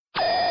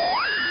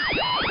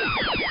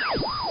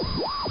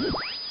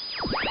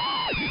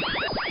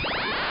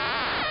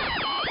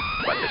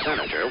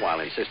senator, while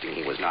insisting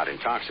he was not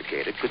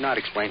intoxicated, could not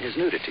explain his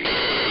nudity.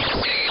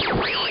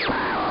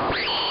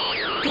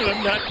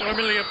 I'm not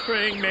normally a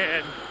praying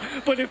man,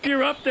 but if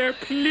you're up there,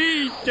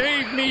 please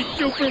save me,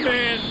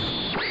 Superman!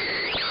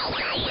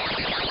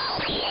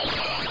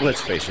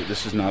 Let's face it,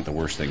 this is not the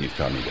worst thing you've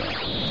caught me doing.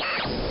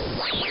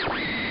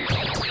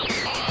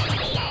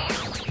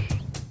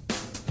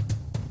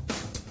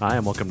 Hi,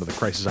 and welcome to the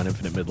Crisis on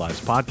Infinite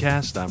Midlives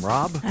podcast. I'm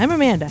Rob. I'm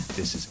Amanda.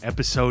 This is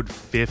episode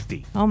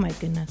 50. Oh my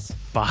goodness.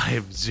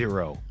 50.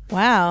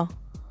 Wow.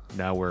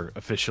 Now we were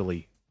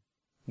officially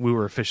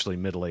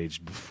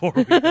middle-aged before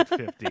we hit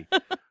 50.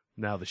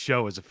 Now the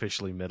show is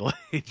officially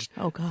middle-aged.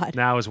 Oh God.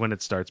 Now is when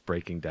it starts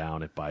breaking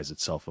down. It buys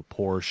itself a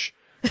Porsche,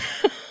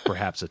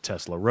 perhaps a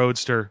Tesla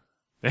Roadster,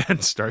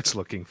 and starts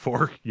looking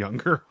for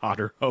younger,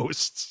 hotter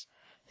hosts.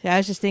 Yeah, I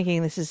was just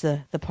thinking this is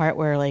the part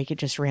where like it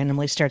just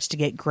randomly starts to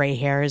get gray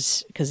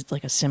hairs because it's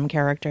like a sim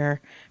character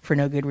for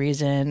no good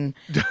reason.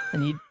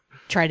 And you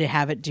try to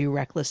have it do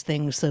reckless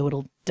things so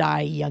it'll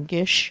die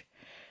youngish.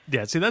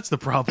 Yeah, see, that's the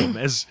problem.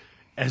 As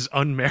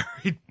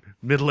unmarried,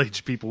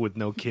 middle-aged people with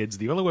no kids,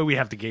 the only way we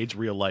have to gauge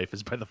real life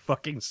is by the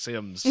fucking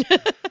Sims.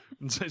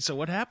 So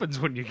what happens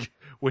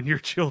when your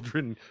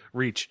children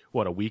reach,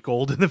 a week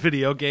old in the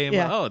video game?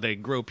 Yeah. Oh, they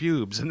grow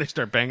pubes and they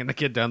start banging the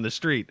kid down the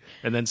street.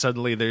 And then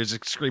suddenly there's a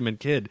screaming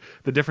kid.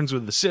 The difference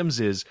with the Sims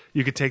is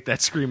you could take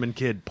that screaming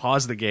kid,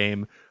 pause the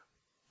game,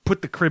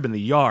 put the crib in the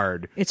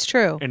yard. It's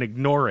true. And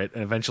ignore it.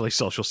 And eventually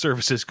social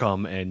services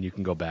come and you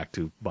can go back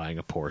to buying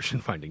a Porsche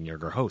and finding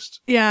younger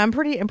hosts. Yeah, I'm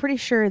pretty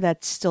sure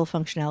that's still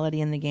functionality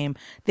in the game.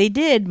 They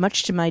did,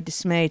 much to my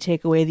dismay,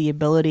 take away the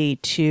ability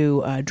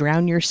to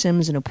drown your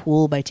Sims in a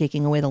pool by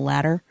taking away the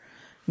ladder.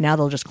 Now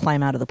they'll just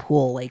climb out of the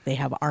pool like they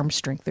have arm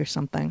strength or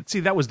something. See,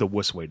 that was the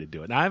wuss way to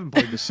do it. Now, I haven't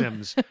played The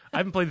Sims. I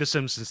haven't played The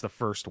Sims since the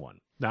first one.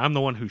 Now, I'm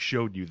the one who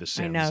showed you The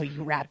Sims. I know,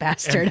 you rat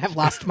bastard. I've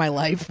lost my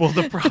life. Well,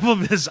 the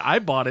problem is I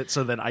bought it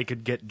so that I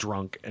could get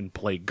drunk and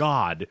play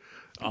God,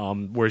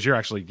 whereas you're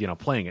actually,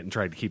 playing it and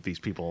trying to keep these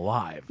people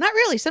alive. Not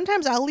really.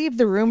 Sometimes I'll leave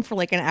the room for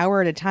like an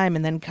hour at a time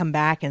and then come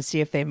back and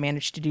see if they've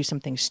managed to do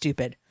something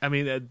stupid. I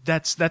mean,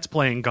 that's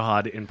playing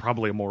God in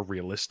probably a more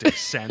realistic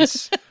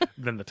sense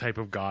than the type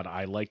of God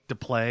I like to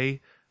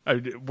play.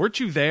 Weren't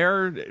you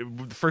there?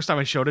 The first time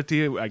I showed it to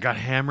you, I got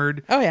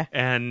hammered. Oh, yeah.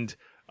 And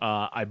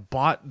I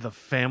bought the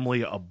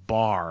family a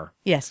bar.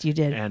 Yes, you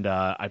did. And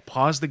I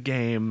paused the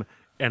game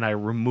and I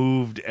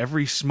removed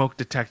every smoke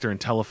detector and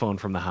telephone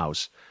from the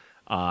house.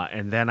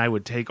 And then I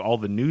would take all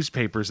the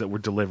newspapers that were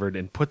delivered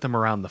and put them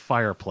around the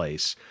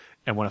fireplace.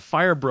 And when a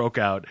fire broke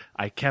out,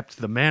 I kept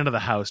the man of the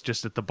house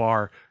just at the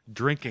bar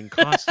drinking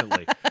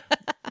constantly.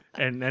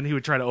 And then he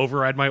would try to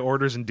override my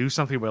orders and do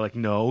something by like,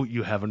 no,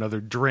 you have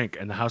another drink.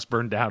 And the house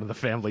burned down and the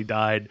family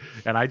died.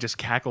 And I just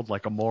cackled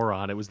like a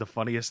moron. It was the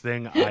funniest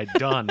thing I'd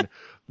done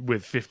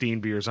with 15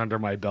 beers under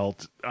my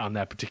belt on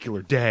that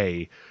particular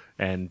day.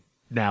 And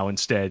now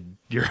instead,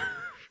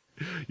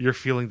 you're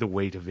feeling the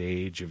weight of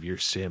age of your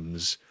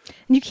Sims.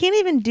 And you can't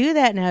even do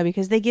that now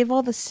because they give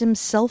all the Sims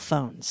cell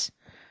phones.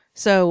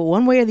 So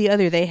one way or the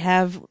other, they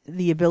have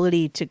the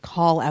ability to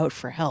call out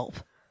for help.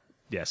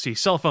 Yeah, see,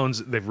 cell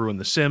phones, they've ruined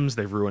The Sims,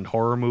 they've ruined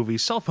horror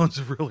movies. Cell phones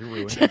have really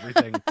ruined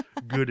everything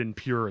good and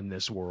pure in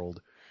this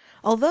world.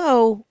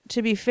 Although,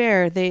 to be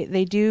fair,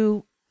 they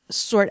do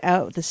sort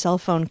out the cell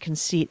phone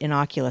conceit in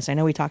Oculus. I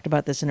know we talked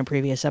about this in a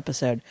previous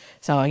episode.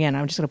 So again,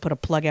 I'm just going to put a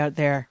plug out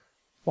there.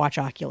 Watch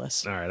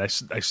Oculus. All right,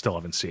 I still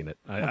haven't seen it.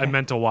 Okay. I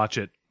meant to watch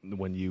it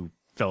when you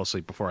fell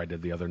asleep before I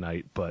did the other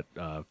night, but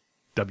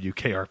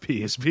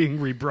WKRP is being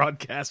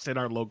rebroadcast in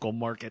our local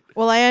market.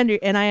 Well, I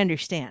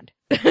understand.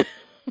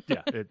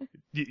 Yeah,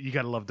 you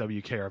got to love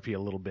WKRP a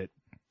little bit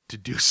to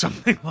do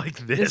something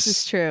like this. This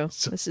is true.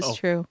 This is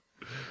true.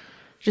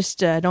 Just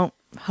don't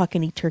huck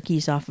any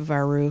turkeys off of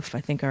our roof. I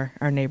think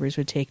our neighbors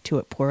would take to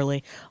it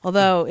poorly.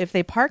 Although, if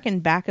they park in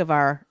back of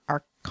our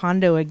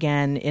condo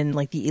again in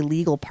like the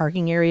illegal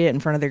parking area in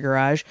front of their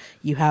garage,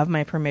 you have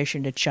my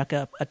permission to chuck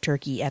up a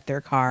turkey at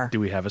their car. Do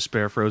we have a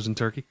spare frozen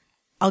turkey?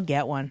 I'll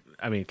get one.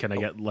 I mean, can I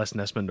get Les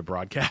Nessman to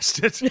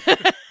broadcast it?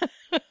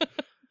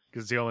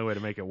 Because it's the only way to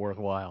make it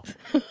worthwhile.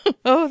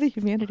 Oh, the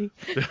humanity.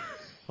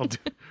 I'll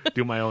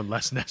do my own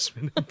Les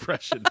Nessman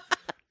impression.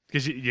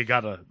 Because you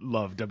gotta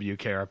love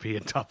WKRP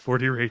and Top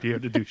 40 Radio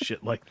to do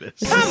shit like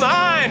this. Come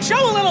on, show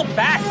a little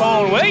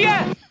backbone, will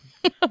ya?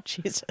 Oh,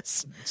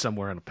 Jesus.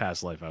 Somewhere in a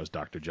past life, I was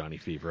Dr. Johnny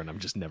Fever, and I'm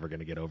just never going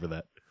to get over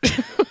that.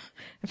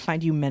 I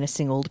find you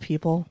menacing old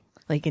people,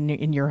 like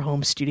in your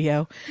home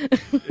studio.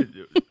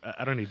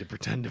 I don't need to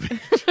pretend to be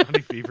Johnny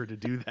Fever to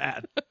do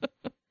that.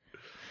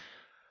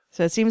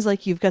 So it seems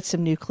like you've got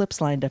some new clips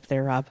lined up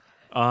there, Rob.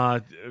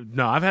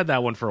 No, I've had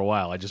that one for a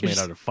while. I just may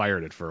not have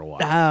fired it for a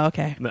while. Oh,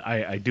 okay.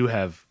 I do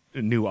have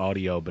new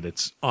audio, but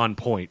it's on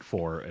point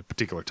for a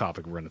particular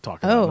topic we're going to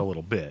talk about in a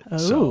little bit. Oh,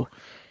 so,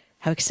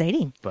 how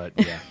exciting. But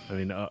yeah, I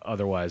mean,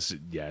 otherwise,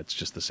 yeah, it's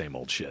just the same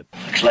old shit.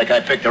 Looks like I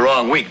picked the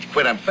wrong week to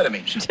quit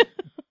amphetamines.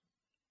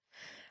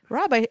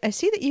 Rob, I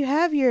see that you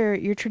have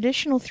your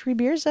traditional 3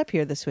 beers up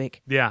here this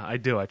week. Yeah, I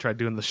do. I tried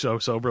doing the show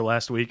sober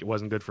last week. It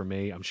wasn't good for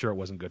me. I'm sure it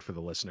wasn't good for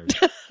the listeners.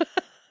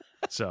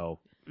 So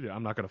yeah,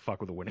 I'm not going to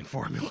fuck with a winning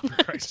formula.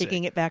 For Christ's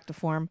Taking sake. it back to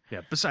form.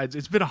 Yeah. Besides,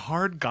 it's been a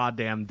hard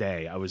goddamn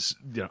day. I was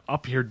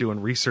up here doing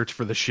research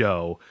for the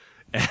show,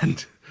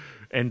 and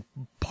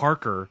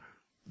Parker,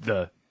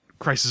 the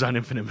Crisis on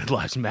Infinite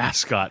Midlives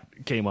mascot,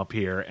 came up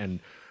here, and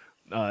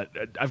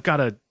I've got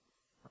a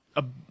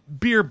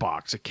beer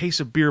box, a case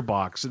of beer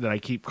box that I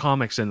keep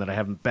comics in that I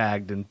haven't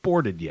bagged and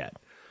boarded yet.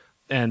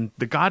 And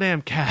the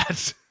goddamn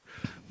cat,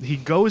 he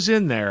goes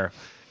in there,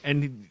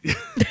 and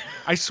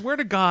I swear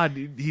to God,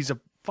 he's a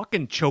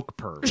fucking choke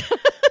perv.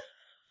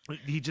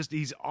 He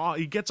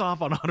gets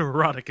off on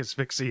autoerotic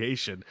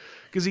asphyxiation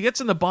because he gets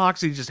in the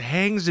box and he just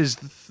hangs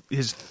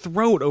his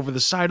throat over the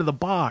side of the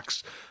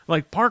box.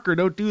 Like, Parker,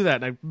 don't do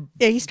that. And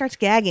Yeah, he starts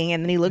gagging,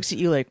 and then he looks at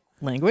you like,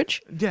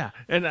 language?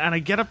 and I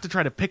get up to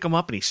try to pick him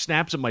up, and he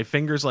snaps at my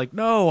fingers like,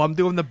 no, I'm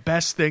doing the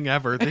best thing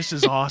ever. This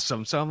is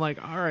awesome. So I'm like,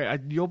 all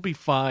right, you'll be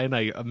fine.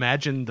 I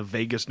imagine the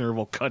vagus nerve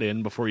will cut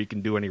in before you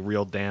can do any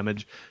real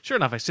damage. Sure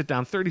enough, I sit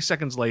down 30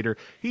 seconds later.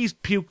 He's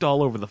puked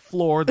all over the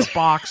floor, the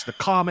box, the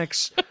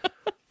comics.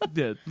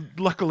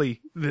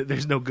 Luckily,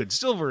 there's no good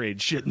Silver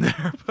Age shit in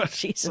there. But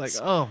Jesus. It's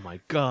like, oh my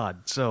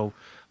God. So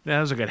that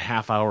was a good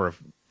half hour of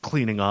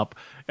cleaning up,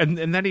 and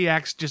then he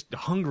acts just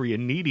hungry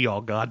and needy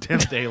all goddamn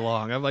day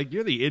long. I'm like,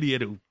 you're the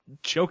idiot who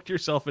choked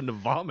yourself into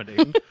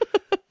vomiting.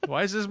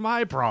 Why is this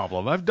my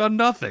problem? I've done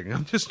nothing.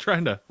 I'm just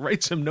trying to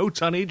write some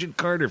notes on Agent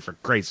Carter, for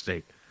Christ's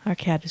sake. Our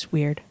cat is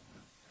weird.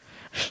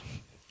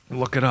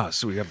 Look at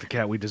us. We got the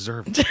cat we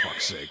deserve, for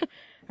fuck's sake.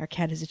 Our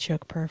cat is a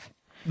choke perv.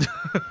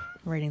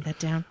 Writing that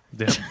down.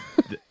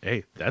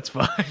 Hey, that's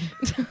fine.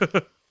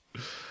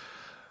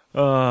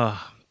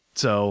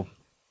 So,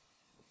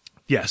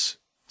 yes,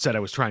 said I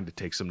was trying to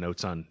take some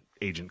notes on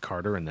Agent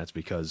Carter, and that's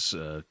because,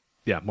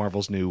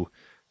 Marvel's new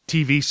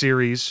TV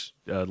series,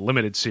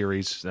 limited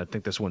series. I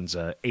think this one's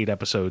 8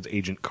 episodes.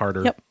 Agent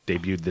Carter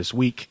debuted this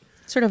week.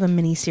 Sort of a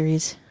mini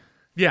series.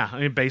 Yeah, I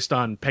mean, based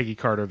on Peggy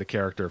Carter, the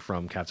character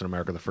from Captain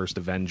America: The First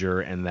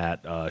Avenger, and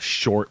that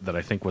short that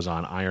I think was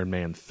on Iron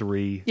Man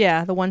 3.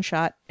 Yeah, the one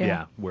shot.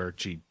 Yeah, where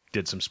she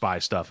did some spy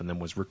stuff and then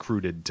was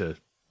recruited to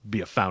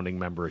be a founding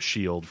member of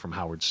S.H.I.E.L.D. from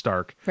Howard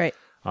Stark. Right.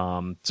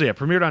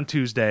 Premiered on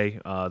Tuesday.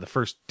 The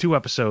first 2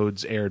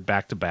 episodes aired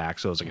back to back,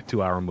 so it was like a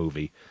 2-hour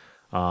movie.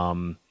 I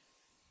mean,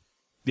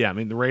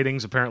 the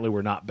ratings apparently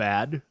were not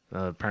bad.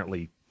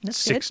 Apparently That's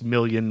 6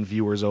 million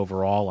viewers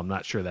overall. I'm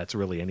not sure that's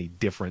really any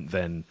different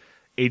than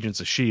Agents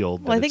of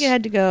S.H.I.E.L.D. Well, I think it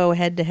had to go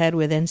head-to-head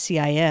with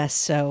NCIS,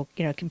 so,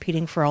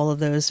 competing for all of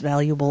those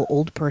valuable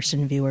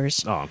old-person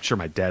viewers. Oh, I'm sure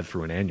my dad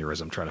threw an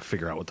aneurysm trying to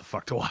figure out what the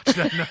fuck to watch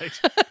that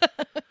night.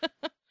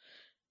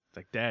 It's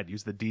like, Dad,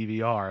 use the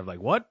DVR. I'm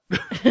like, what?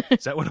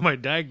 Is that one of my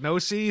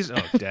diagnoses?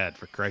 Oh, Dad,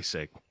 for Christ's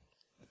sake.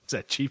 It's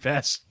that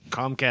cheap-ass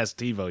Comcast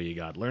TiVo you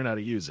got. Learn how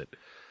to use it.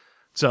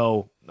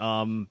 So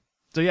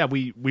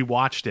we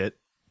watched it.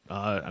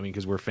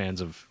 Because we're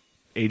fans of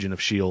Agent of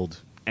S.H.I.E.L.D.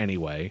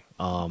 anyway.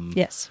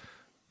 Yes.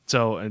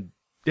 So,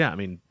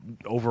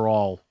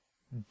 overall,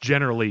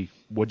 generally,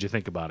 what'd you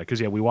think about it? Because,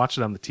 we watched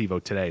it on the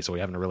TiVo today, so we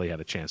haven't really had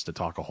a chance to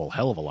talk a whole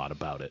hell of a lot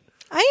about it.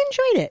 I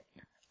enjoyed it.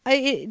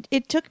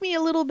 It took me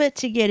a little bit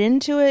to get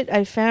into it.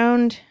 I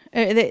found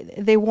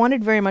they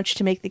wanted very much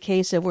to make the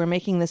case of we're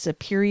making this a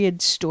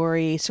period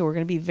story, so we're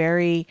going to be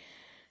very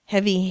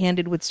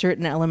heavy-handed with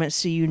certain elements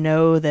so you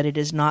know that it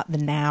is not the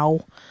now.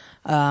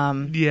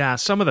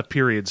 Some of the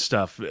period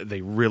stuff,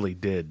 they really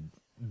did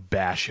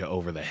bash you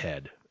over the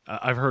head.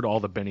 I've heard all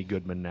the Benny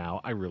Goodman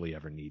now. I really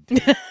ever need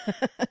to.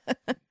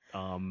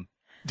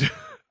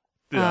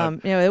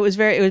 It was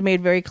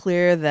made very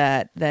clear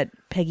that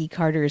Peggy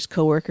Carter's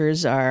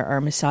coworkers are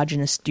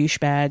misogynist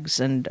douchebags,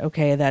 and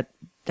okay,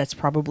 that's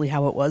probably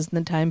how it was in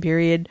the time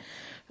period.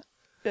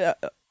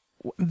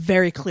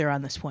 Very clear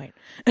on this point.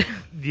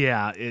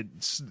 Yeah,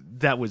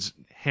 that was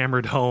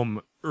hammered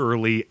home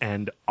early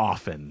and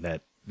often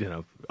that,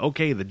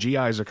 okay, the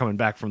GIs are coming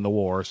back from the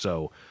war,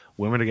 so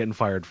women are getting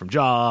fired from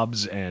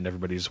jobs, and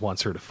everybody just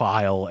wants her to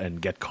file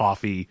and get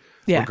coffee,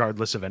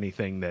 regardless of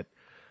anything that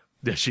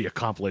she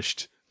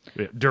accomplished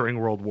during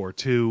World War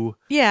II.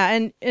 Yeah,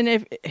 and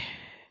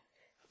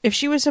if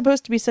she was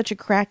supposed to be such a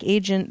crack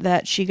agent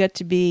that she got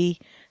to be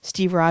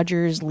Steve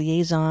Rogers'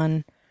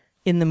 liaison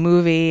in the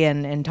movie,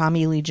 and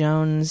Tommy Lee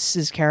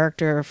Jones'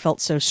 character felt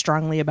so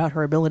strongly about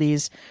her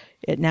abilities,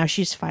 now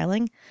she's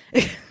filing?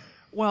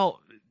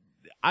 Well,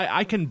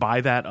 I can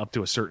buy that up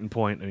to a certain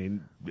point. I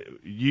mean,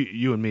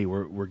 you and me,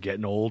 we're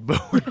getting old,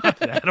 but we're not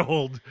that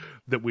old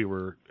that we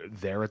were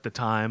there at the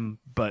time.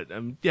 But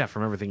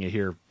from everything you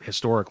hear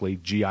historically,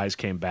 GIs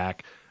came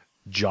back,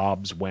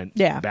 jobs went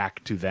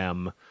back to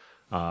them,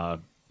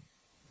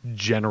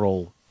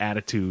 general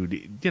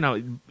attitude,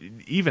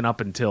 even up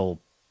until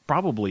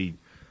probably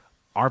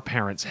our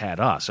parents had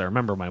us. I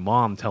remember my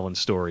mom telling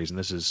stories, and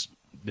this is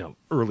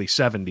early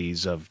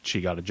 70s, of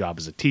she got a job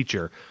as a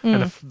teacher.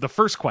 And the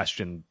first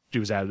question she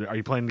was asked, are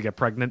you planning to get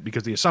pregnant?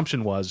 Because the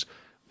assumption was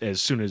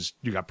as soon as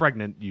you got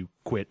pregnant, you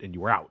quit and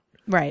you were out.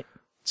 Right.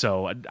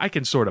 So I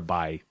can sort of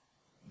buy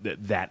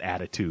that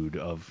attitude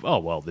of, oh,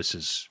 well, this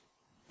is,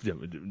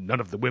 none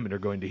of the women are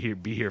going to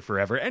be here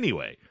forever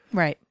anyway.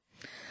 Right.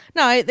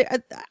 No,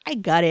 I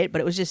got it,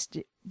 but it was just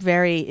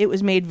it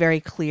was made very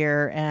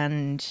clear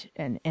and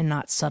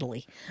not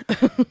subtly.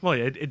 Well,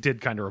 yeah, it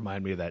did kind of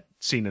remind me of that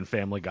scene in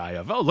Family Guy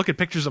of, oh, look at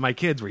pictures of my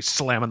kids, where he's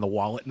slamming the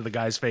wallet into the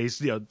guy's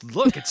face.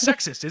 Look, it's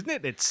sexist, isn't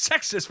it? It's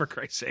sexist, for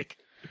Christ's sake.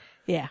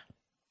 Yeah.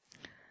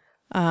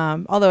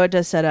 Although it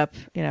does set up,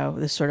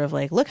 this sort of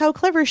like, look how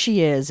clever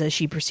she is as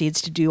she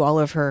proceeds to do all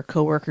of her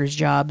coworkers'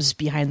 jobs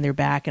behind their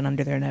back and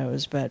under their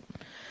nose. But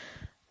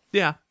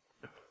yeah,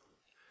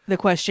 the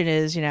question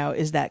is,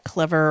 is that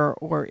clever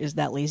or is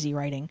that lazy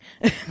writing?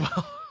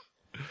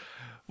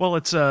 Well,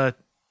 it's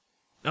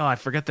I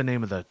forget the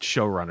name of the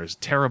showrunners,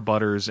 Tara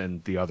Butters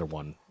and the other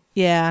one.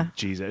 Yeah.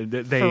 Jeez,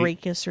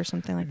 Farrakis or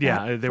something like that.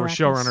 Yeah, they were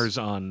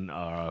showrunners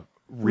on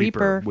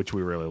Reaper, which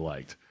we really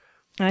liked.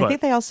 And I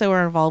think they also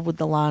were involved with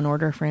the Law and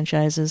Order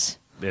franchises.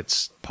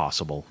 It's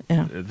possible.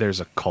 Yeah. There's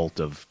a cult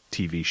of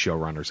TV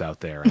showrunners out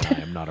there, and I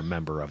am not a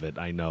member of it.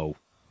 I know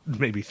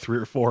maybe 3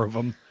 or 4 of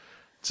them.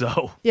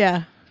 So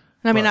yeah,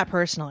 I mean, not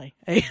personally.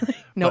 I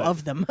know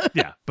of them.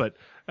 Yeah, but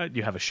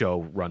you have a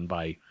show run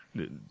by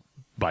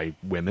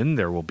women.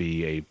 There will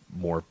be a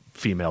more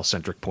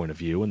female-centric point of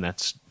view, and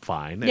that's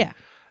fine. Yeah,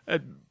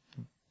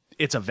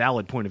 it's a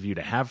valid point of view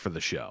to have for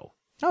the show.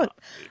 Oh,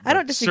 I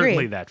don't disagree.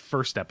 Certainly that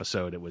first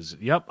episode, it was,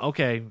 yep,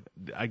 okay,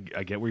 I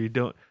get where you're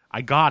doing.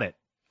 I got it.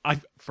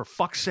 For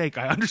fuck's sake,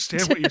 I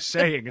understand what you're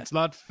saying. It's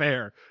not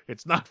fair.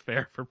 It's not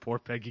fair for poor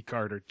Peggy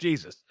Carter.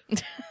 Jesus.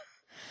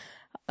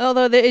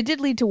 Although it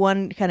did lead to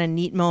one kind of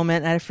neat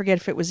moment. I forget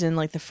if it was in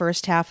like the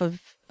first half of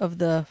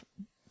the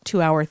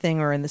 2-hour thing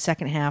or in the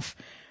second half,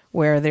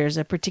 where there's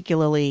a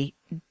particularly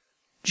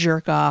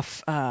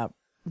jerk-off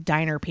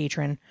diner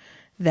patron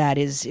that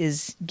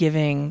is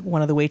giving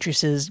one of the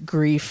waitresses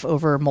grief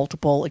over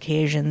multiple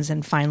occasions,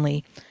 and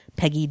finally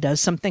Peggy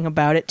does something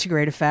about it to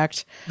great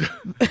effect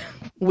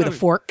with a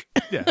fork.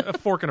 Yeah, a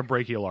fork and a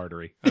brachial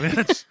artery. I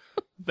mean,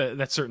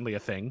 that's certainly a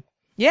thing.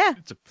 Yeah.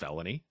 It's a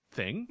felony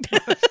thing.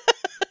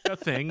 A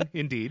thing,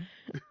 indeed.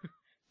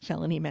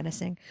 Felony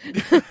menacing.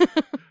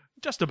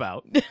 Just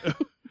about.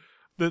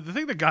 The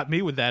thing that got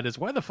me with that is,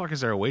 why the fuck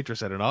is there a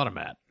waitress at an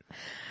automat?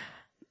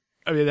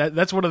 I mean,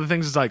 that's one of the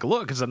things. It's like,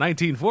 look, it's the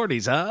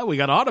 1940s, huh? We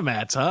got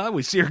automats, huh?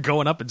 We see her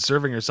going up and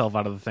serving herself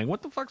out of the thing.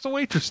 What the fuck's a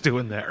waitress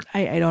doing there?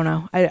 I don't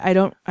know.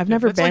 I've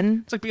never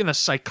been. It's like being a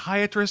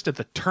psychiatrist at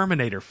the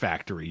Terminator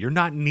factory. You're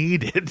not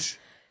needed.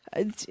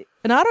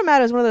 An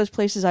automat is one of those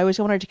places I always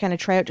wanted to kind of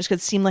try out just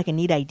because it seemed like a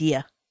neat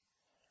idea.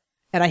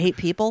 And I hate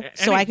people,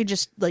 so I could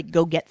just like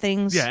go get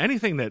things. Yeah,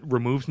 anything that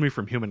removes me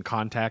from human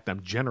contact,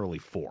 I'm generally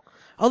for.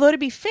 Although to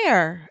be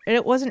fair,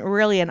 it wasn't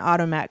really an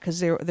automat because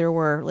there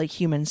were like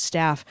human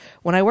staff.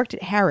 When I worked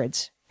at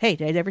Harrods, hey,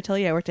 did I ever tell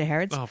you I worked at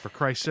Harrods? Oh, for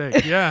Christ's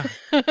sake, yeah.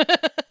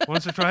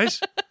 Once or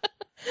twice,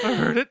 I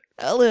heard it.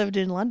 I lived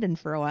in London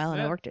for a while,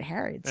 and I worked at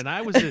Harrods. And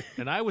I was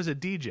a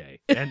DJ.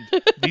 And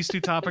these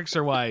two topics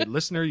are why,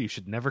 listener, you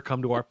should never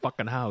come to our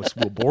fucking house.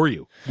 We'll bore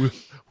you.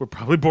 We're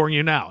probably boring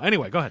you now.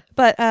 Anyway, go ahead.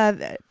 But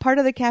part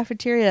of the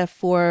cafeteria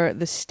for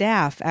the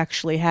staff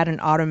actually had an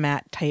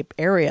automat type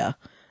area.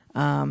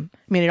 I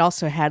mean, it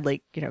also had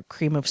like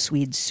cream of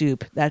Swede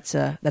soup. That's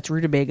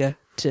rutabaga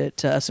to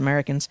us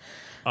Americans.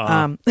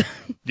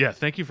 Yeah,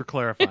 thank you for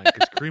clarifying.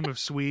 Because cream of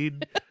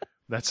Swede,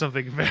 that's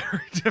something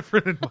very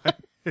different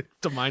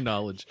to my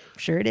knowledge.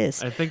 Sure it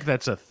is. I think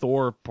that's a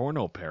Thor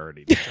porno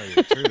parody, to tell you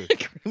the truth.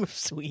 Cream of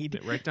Swede.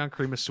 Write down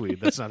cream of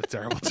Swede. That's not a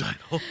terrible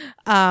title.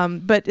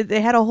 But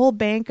they had a whole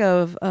bank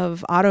of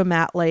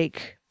automat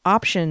like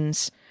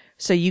options,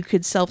 so you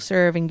could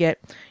self-serve and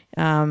get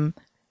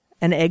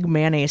an egg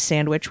mayonnaise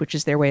sandwich, which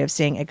is their way of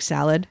saying egg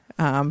salad.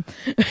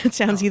 It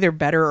sounds either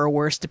better or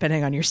worse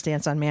depending on your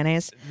stance on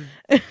mayonnaise.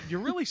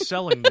 You're really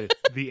selling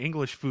the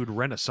English food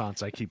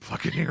renaissance I keep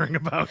fucking hearing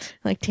about.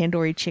 Like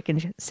tandoori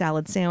chicken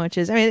salad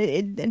sandwiches. I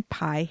mean, and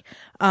pie.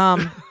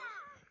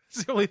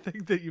 It's the only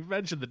thing that you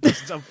mentioned that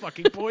doesn't sound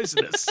fucking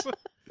poisonous.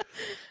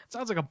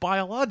 Sounds like a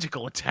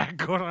biological attack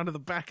going on to the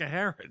back of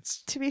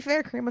Harrods. To be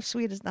fair, cream of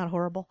Swede is not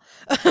horrible.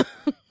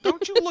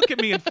 Don't you look at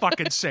me and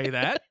fucking say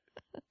that.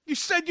 You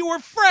said you were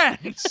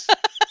friends.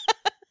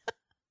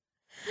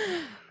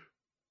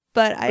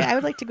 But I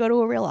would like to go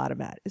to a real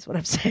automat, is what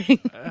I'm saying.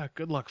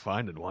 Good luck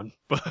finding one.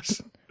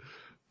 But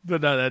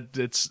no,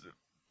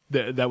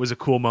 that was a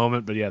cool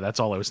moment. But yeah, that's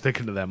all I was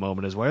thinking of that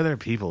moment is, why are there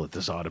people at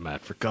this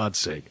automat, for God's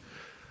sake?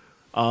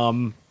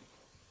 All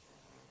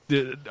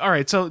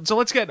right, so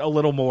let's get a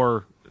little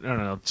more, I don't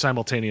know,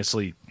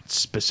 simultaneously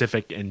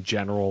specific and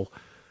general.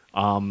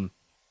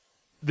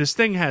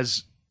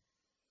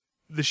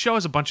 The show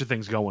has a bunch of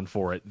things going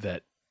for it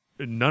that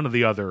none of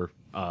the other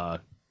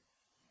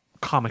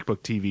comic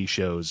book TV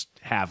shows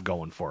have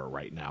going for it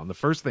right now. And the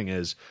first thing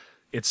is,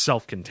 it's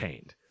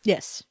self-contained.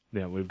 Yes.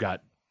 Yeah, we've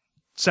got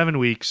 7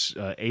 weeks,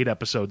 8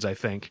 episodes, I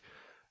think,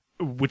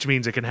 which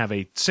means it can have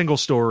a single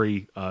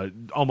story,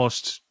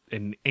 almost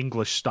an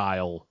English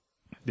style.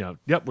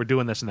 Yep, we're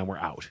doing this and then we're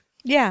out.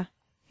 Yeah,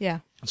 yeah.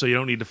 So you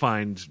don't need to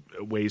find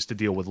ways to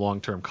deal with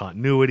long-term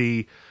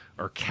continuity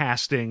or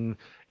casting.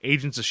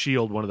 Agents of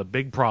S.H.I.E.L.D., one of the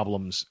big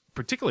problems,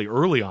 particularly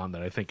early on,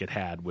 that I think it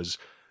had was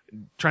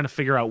trying to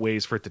figure out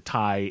ways for it to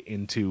tie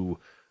into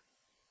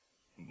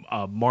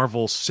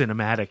Marvel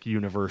Cinematic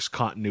Universe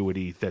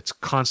continuity that's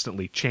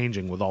constantly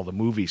changing with all the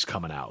movies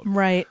coming out.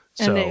 Right.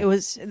 So,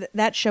 And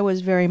that show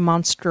was very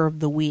Monster of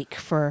the Week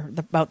for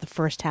about the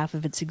first half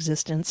of its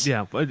existence.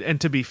 yeah,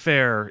 and to be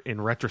fair, in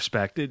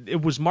retrospect,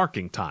 it was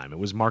marking time. It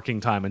was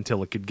marking time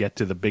until it could get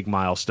to the big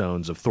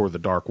milestones of Thor: The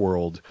Dark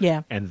World.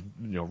 Yeah. And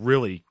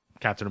really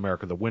Captain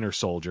America: The Winter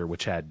Soldier,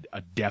 which had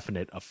a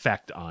definite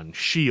effect on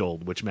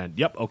S.H.I.E.L.D., which meant,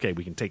 yep, okay,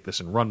 we can take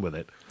this and run with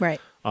it. Right.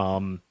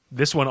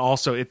 This one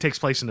also, it takes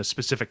place in a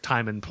specific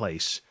time and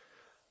place.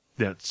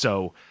 And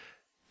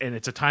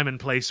it's a time and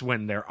place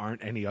when there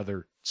aren't any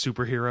other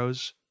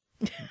superheroes.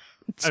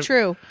 It's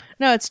true.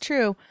 No, it's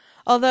true.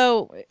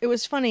 Although it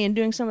was funny in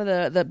doing some of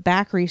the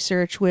back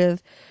research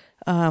with,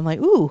 like,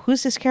 ooh,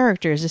 who's this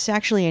character? Is this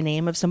actually a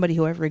name of somebody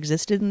who ever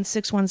existed in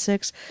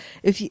 616?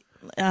 If you,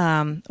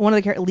 one of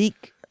the characters,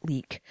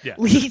 Leak. Yeah.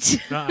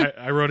 Leet. No,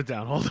 I wrote it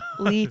down. Hold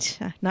on. Leet.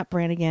 Not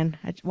Brannigan.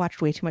 I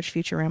watched way too much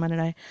Futurama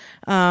today.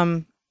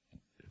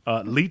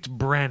 Leet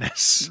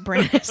Brannis.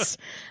 Brannis.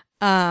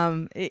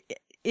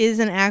 Is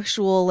an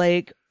actual,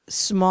 like,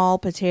 small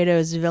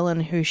potatoes villain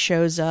who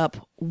shows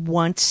up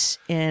once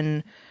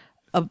in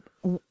an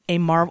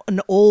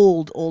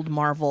old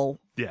Marvel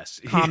Yes.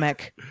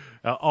 comic.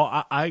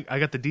 I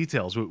got the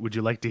details. Would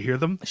you like to hear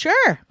them?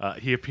 Sure.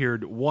 He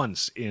appeared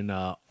once in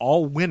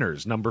All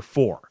Winners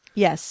 #4.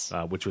 Yes.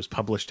 Which was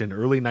published in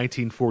early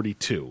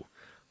 1942.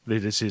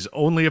 It is his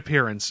only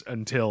appearance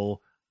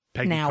until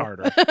Peggy Now.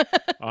 Carter.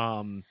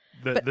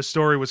 The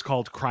story was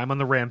called Crime on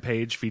the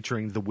Rampage,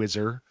 featuring the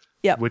Whizzer,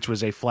 Yep. which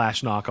was a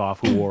Flash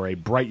knockoff who wore a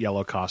bright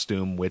yellow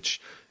costume, which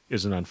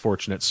is an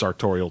unfortunate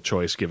sartorial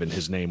choice given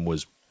his name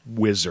was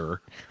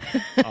Whizzer.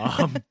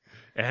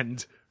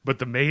 But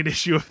the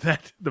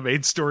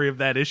main story of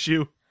that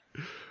issue,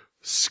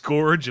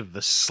 Scourge of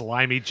the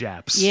Slimy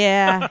Japs.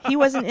 Yeah, he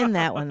wasn't in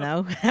that one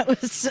though. That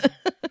was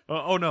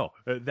No,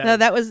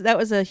 that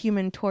was a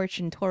Human Torch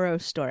and Toro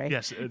story.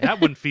 yes, that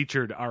one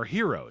featured our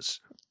heroes.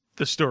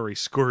 The story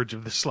Scourge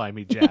of the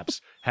Slimy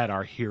Japs had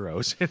our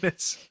heroes in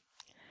it.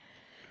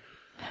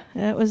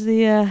 That was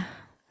the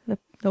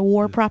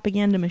war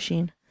propaganda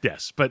machine.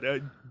 Yes, but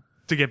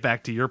to get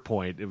back to your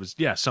point, it was,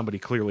 somebody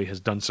clearly has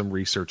done some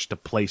research to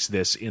place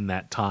this in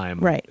that time,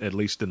 Right. At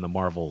least in the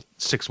Marvel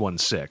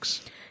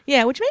 616.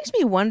 Yeah, which makes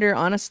me wonder,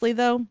 honestly,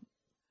 though,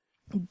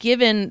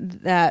 given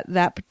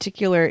that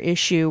particular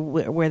issue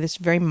where this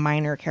very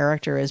minor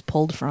character is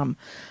pulled from,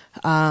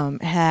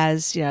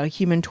 has,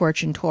 Human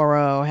Torch and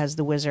Toro, has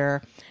the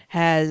Whizzer,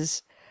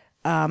 has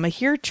a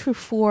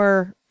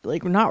heretofore,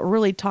 like, not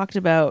really talked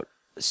about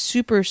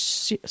super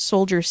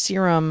soldier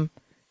serum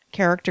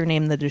character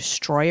named the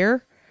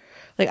Destroyer.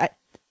 Like,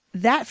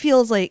 that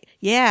feels like,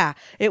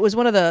 it was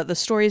one of the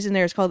stories in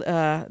there. It's called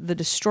The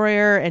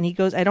Destroyer, and he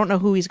goes, I don't know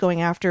who he's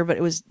going after, but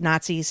it was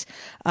Nazis.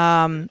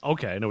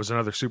 Okay, and it was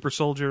another super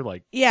soldier,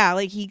 like... Yeah,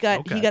 like he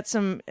got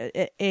some,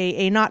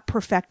 a not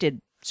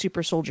perfected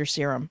super soldier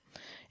serum,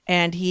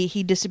 and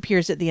he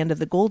disappears at the end of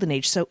the Golden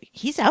Age, so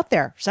he's out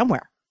there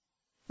somewhere.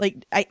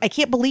 Like, I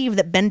can't believe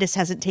that Bendis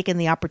hasn't taken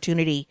the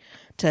opportunity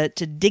to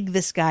dig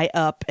this guy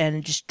up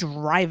and just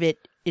drive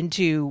it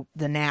into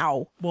the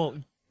now. Well,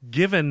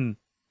 given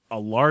a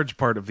large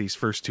part of these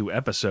first two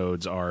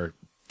episodes are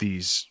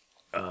these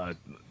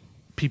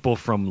people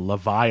from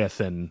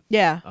Leviathan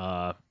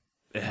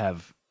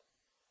have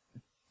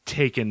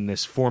taken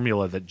this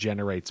formula that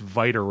generates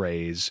Vita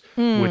Rays,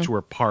 which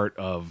were part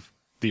of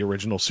the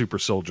original Super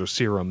Soldier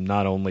Serum,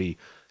 not only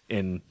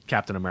in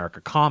Captain America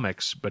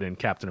comics, but in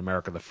Captain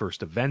America the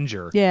First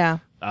Avenger. Yeah.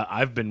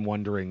 I've been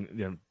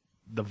wondering,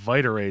 the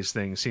Vita Rays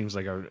thing seems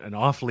like an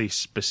awfully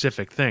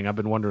specific thing. I've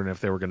been wondering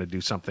if they were going to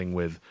do something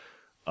with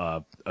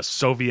a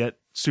Soviet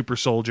super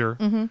soldier.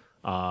 Mm-hmm.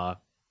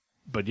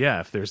 But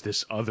if there's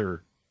this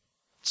other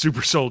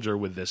super soldier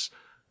with this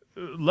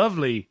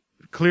lovely,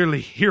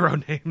 clearly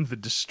hero named the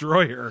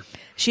Destroyer.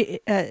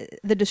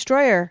 The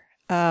Destroyer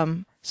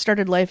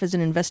started life as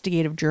an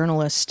investigative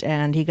journalist,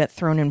 and he got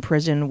thrown in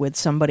prison with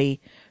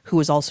somebody who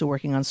was also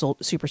working on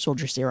super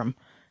soldier serum.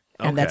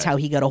 And that's how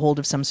he got a hold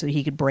of some so that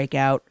he could break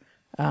out.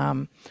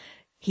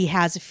 He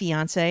has a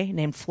fiance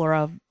named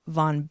Flora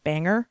von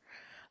Banger.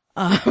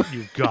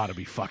 You've got to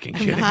be fucking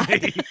kidding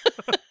me.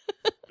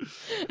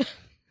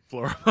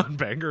 Flora von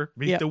Banger,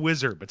 meet the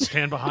Wizard, but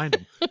stand behind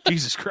him.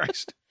 Jesus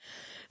Christ.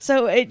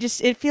 So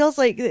it feels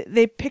like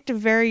they picked a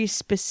very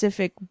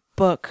specific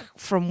book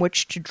from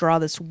which to draw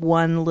this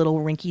one little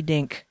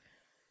rinky-dink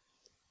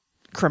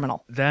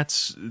criminal.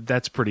 That's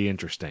pretty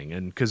interesting,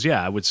 and because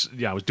I was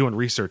doing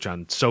research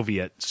on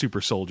Soviet super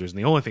soldiers, and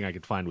the only thing I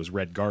could find was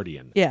Red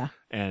Guardian. Yeah,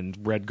 and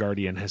Red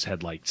Guardian has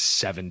had like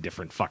 7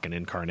 different fucking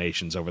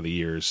incarnations over the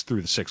years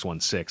through the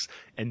 616,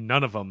 and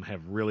none of them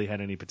have really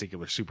had any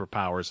particular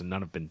superpowers, and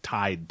none have been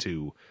tied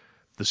to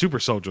the super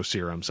soldier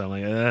serum. So I'm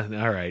like,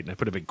 all right, and I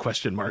put a big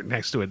question mark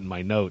next to it in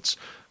my notes,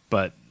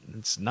 but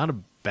it's not a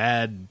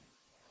bad.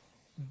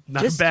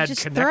 Just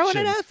connection. Throwing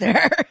it out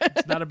there.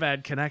 It's not a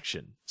bad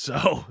connection.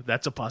 So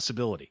that's a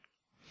possibility.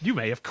 You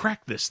may have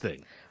cracked this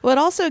thing. Well, it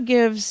also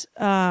gives,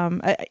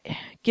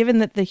 given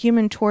that the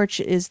Human Torch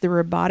is the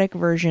robotic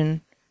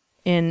version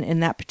in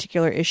that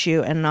particular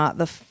issue and not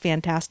the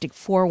Fantastic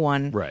Four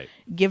one, Right.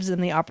 gives them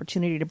the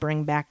opportunity to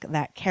bring back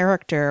that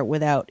character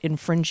without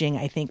infringing,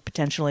 I think,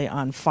 potentially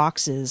on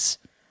Fox's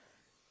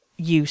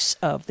use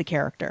of the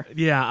character.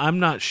 Yeah, I'm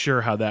not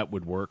sure how that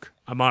would work.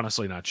 I'm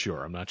honestly not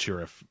sure. I'm not sure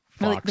if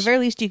Well, Fox... at the very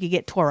least, you could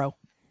get Toro.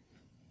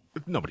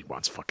 Nobody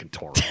wants fucking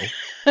Toro.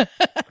 For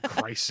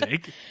Christ's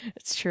sake.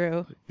 It's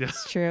true. Yeah.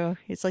 It's true.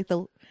 It's like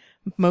the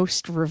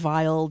most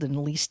reviled and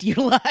least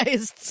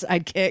utilized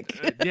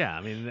sidekick. Yeah,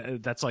 I mean,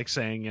 that's like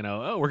saying,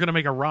 oh, we're going to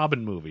make a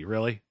Robin movie.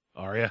 Really?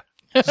 Are you?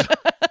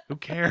 Who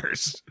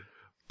cares?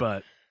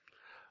 But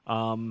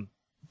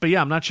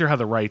yeah, I'm not sure how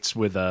the rights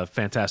with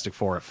Fantastic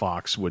Four at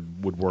Fox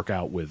would work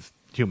out with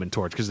Human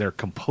Torch, because they're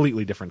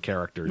completely different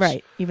characters.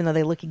 Right, even though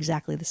they look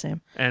exactly the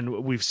same.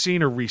 And we've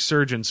seen a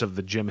resurgence of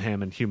the Jim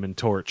Hammond Human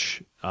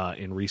Torch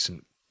in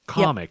recent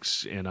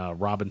comics. In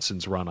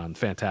Robinson's run on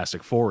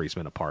Fantastic Four, he's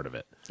been a part of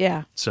it.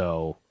 Yeah.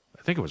 So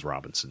I think it was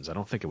Robinson's. I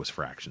don't think it was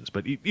Fractions.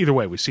 But either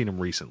way, we've seen him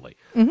recently.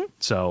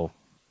 So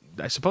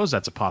I suppose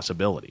that's a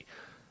possibility.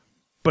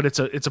 But it's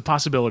a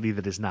possibility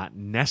that is not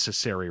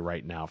necessary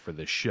right now for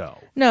this show.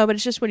 No, but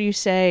it's just what do you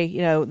say,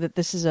 that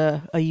this is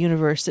a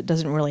universe that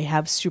doesn't really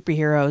have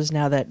superheroes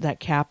now that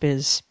Cap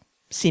is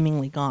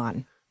seemingly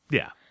gone.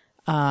 Yeah.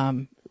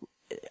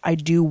 I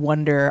do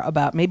wonder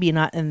about, maybe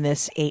not in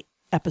this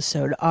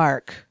 8-episode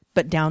arc,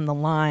 but down the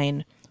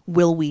line,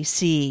 will we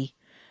see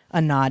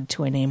a nod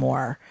to a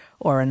Namor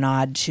or a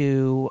nod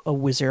to a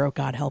Wizard, oh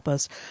God help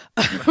us,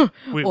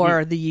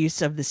 or the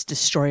use of this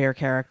Destroyer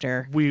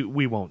character?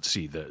 We won't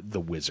see the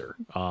Wizard.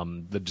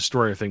 The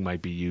Destroyer thing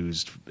might be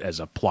used as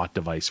a plot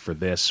device for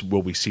this.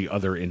 Will we see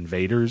other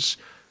invaders?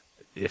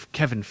 If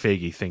Kevin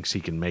Feige thinks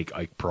he can make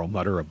Ike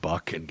Perlmutter a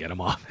buck and get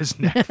him off his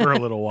neck for a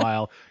little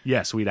while,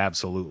 yes, we'd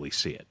absolutely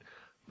see it.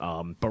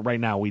 But right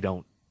now we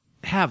don't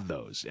have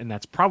those, and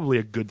that's probably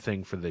a good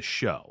thing for this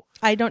show.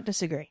 I don't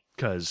disagree.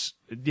 Because,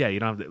 yeah,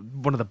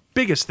 one of the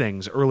biggest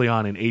things early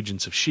on in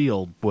Agents of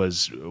S.H.I.E.L.D.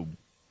 was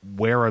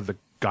where are the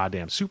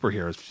goddamn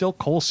superheroes? Phil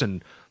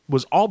Coulson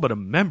was all but a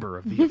member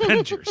of the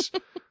Avengers.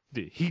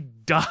 He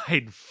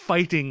died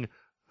fighting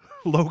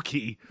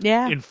Loki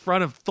in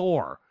front of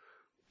Thor.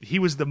 He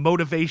was the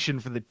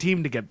motivation for the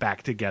team to get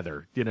back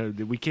together.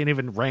 We can't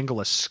even wrangle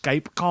a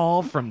Skype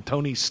call from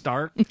Tony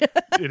Stark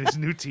in his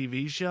new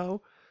TV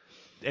show.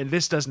 And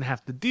this doesn't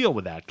have to deal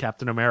with that.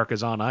 Captain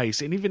America's on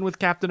ice. And even with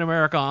Captain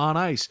America on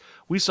ice,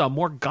 we saw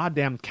more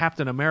goddamn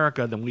Captain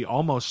America than we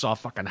almost saw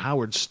fucking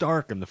Howard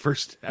Stark in the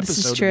first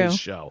episode of this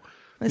show.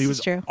 He was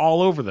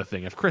all over the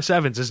thing. If Chris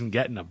Evans isn't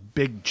getting a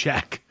big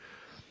check,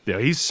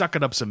 he's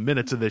sucking up some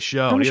minutes of this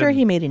show. I'm sure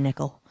he made a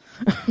nickel.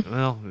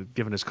 Well,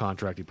 given his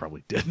contract, he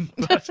probably didn't.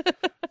 But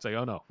it's like,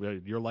 oh no,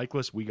 your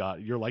likeness, we got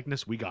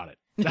it.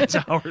 That's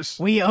ours.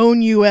 We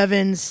own you,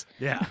 Evans.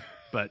 Yeah.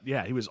 But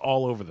yeah, he was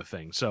all over the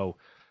thing. So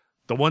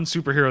the one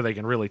superhero they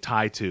can really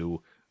tie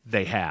to,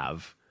 they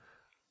have.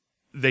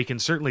 They can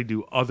certainly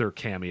do other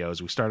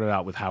cameos. We started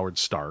out with Howard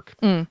Stark.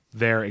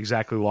 They're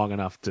exactly long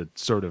enough to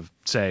sort of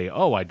say,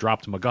 oh, I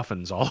dropped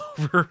MacGuffins all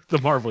over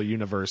the Marvel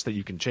Universe that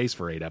you can chase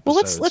for 8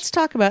 episodes. Well, let's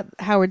talk about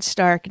Howard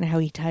Stark and how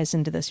he ties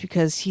into this,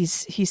 because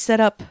he's set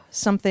up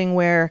something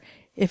where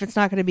if it's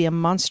not going to be a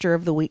Monster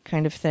of the Week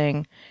kind of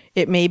thing,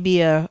 it may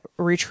be a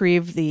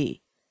retrieve the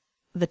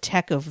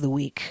tech of the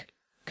week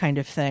kind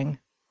of thing.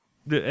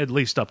 At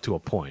least up to a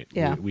point.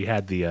 Yeah. We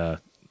had the,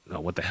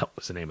 what the hell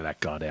was the name of that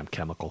goddamn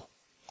chemical?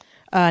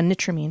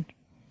 Nitramine.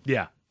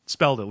 Yeah.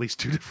 Spelled at least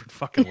 2 different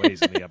fucking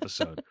ways in the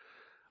episode.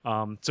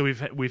 So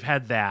we've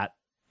had that,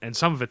 and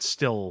some of it's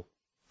still,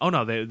 oh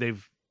no,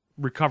 they've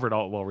recovered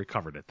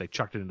it. They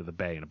chucked it into the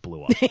bay and it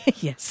blew up.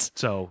 Yes.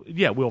 So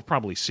yeah, we'll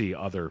probably see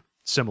other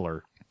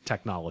similar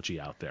technology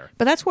out there.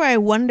 But that's where I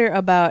wonder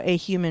about a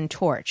Human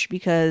Torch,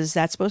 because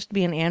that's supposed to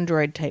be an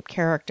android type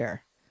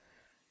character.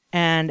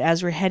 And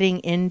as we're heading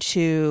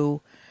into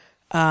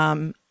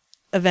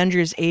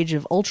Avengers Age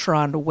of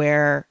Ultron,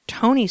 where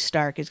Tony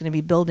Stark is going to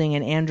be building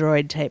an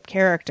android type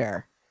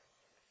character.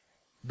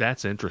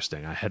 That's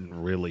interesting. I hadn't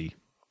really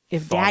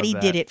If thought Daddy of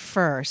that. did it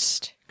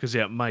first. Because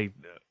yeah,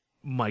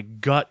 my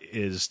gut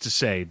is to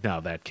say,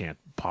 no, that can't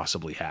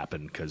possibly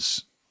happen,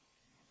 because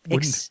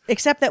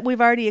Except that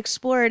we've already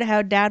explored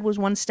how Dad was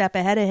one step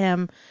ahead of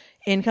him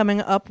in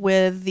coming up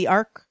with the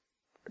ARC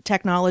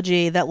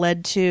technology that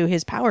led to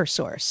his power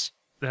source.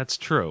 That's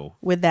true.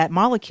 With that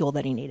molecule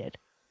that he needed.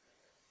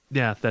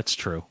 Yeah, that's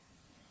true.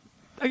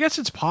 I guess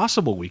it's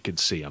possible we could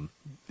see him.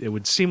 It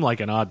would seem like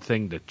an odd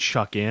thing to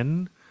chuck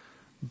in,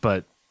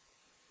 but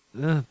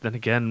then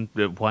again,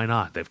 why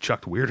not? They've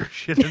chucked weirder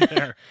shit in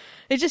there.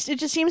 It just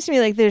seems to me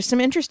like there's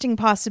some interesting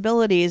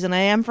possibilities, and I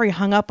am very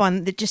hung up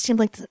on. It just seemed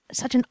like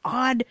such an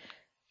odd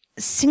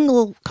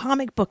single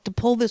comic book to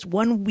pull this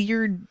one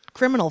weird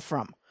criminal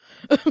from,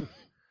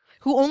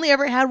 who only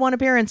ever had one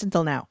appearance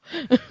until now.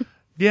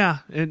 Yeah,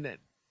 and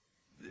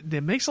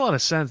it makes a lot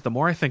of sense. The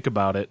more I think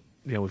about it,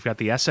 we've got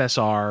the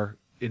SSR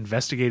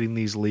investigating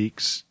these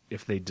leaks.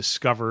 If they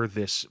discover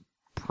this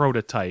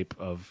prototype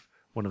of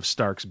one of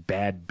Stark's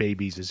bad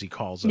babies, as he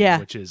calls them, Yeah.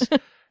 which is,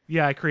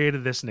 yeah, I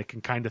created this and it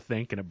can kind of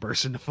think and it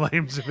bursts into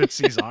flames if it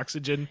sees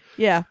oxygen,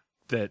 Yeah.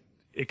 that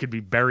it could be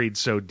buried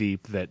so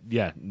deep that,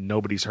 yeah,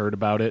 nobody's heard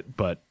about it,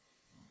 but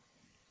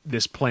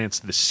this plants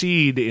the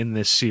seed in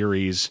this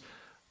series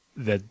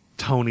that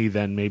Tony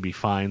then maybe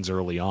finds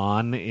early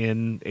on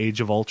in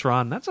Age of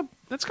Ultron.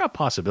 That's got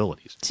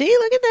possibilities. See,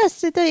 look at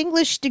this. The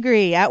English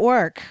degree at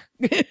work.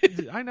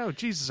 I know,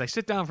 Jesus, I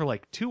sit down for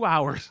like 2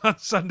 hours on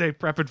Sunday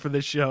prepping for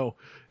this show,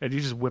 and you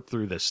just whip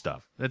through this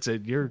stuff. That's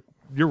it. You're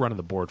running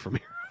the board from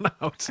here on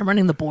out. I'm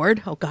running the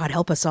board. Oh, God,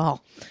 help us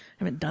all. I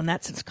haven't done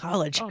that since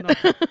college. Oh, no.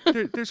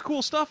 There's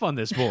cool stuff on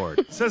this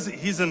board. Says that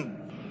he's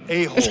an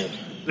a-hole,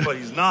 but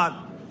he's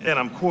not, and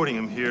I'm quoting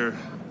him here,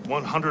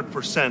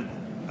 100%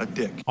 a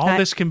dick. All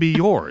this can be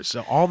yours.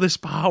 All this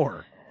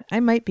power. I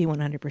might be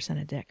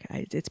 100% a dick.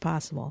 It's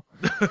possible.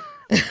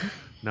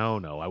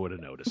 No, I would have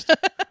noticed.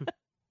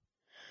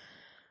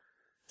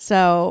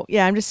 So,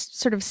 yeah, I'm just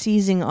sort of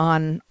seizing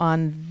on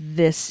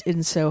this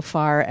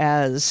insofar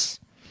as,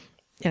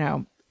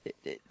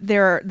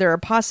 there are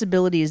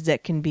possibilities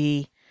that can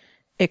be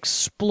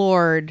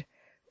explored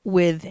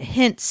with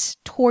hints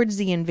towards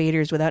the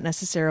invaders without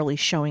necessarily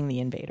showing the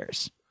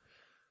invaders.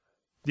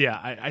 Yeah,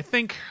 I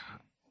think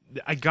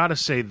I gotta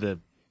say the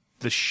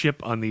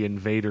ship on the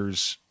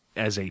invaders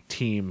as a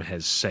team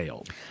has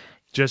sailed,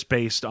 just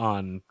based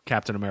on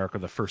Captain America: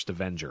 The First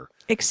Avenger.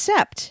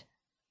 Except,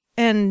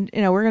 and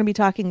we're going to be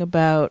talking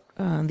about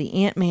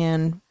the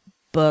Ant-Man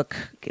book.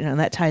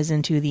 That ties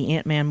into the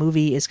Ant-Man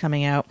movie is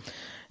coming out.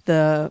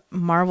 The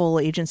Marvel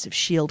Agents of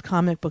S.H.I.E.L.D.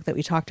 comic book that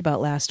we talked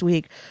about last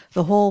week,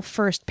 the whole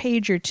first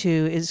page or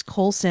two is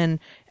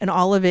Coulson, and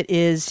all of it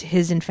is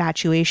his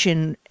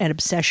infatuation and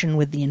obsession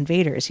with the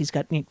invaders. He's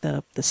got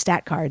the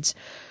stat cards.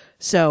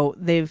 So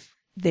they've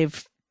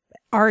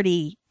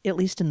already, at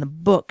least in the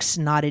books,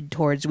 nodded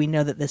towards, we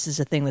know that this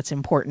is a thing that's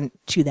important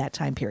to that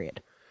time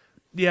period.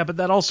 Yeah, but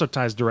that also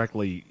ties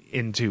directly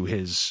into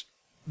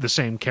the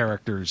same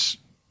character's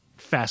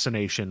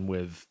fascination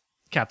with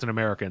Captain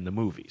America in the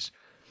movies.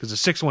 Because the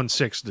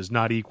 616 does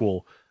not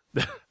equal...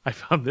 I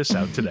found this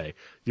out today.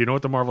 Do you know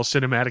what the Marvel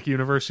Cinematic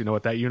Universe, you know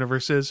what that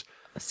universe is?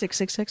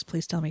 666,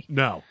 please tell me.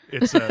 No,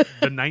 it's the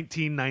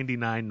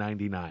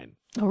 1999-99.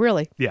 Oh,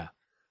 really? Yeah.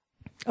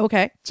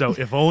 Okay. So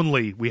if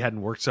only we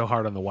hadn't worked so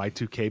hard on the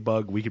Y2K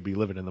bug, we could be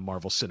living in the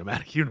Marvel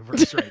Cinematic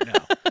Universe right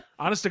now.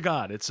 Honest to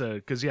God, it's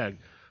because, yeah,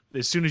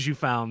 as soon as you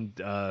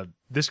found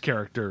this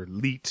character,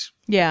 Leet,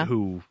 yeah,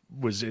 who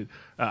was...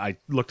 I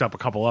looked up a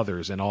couple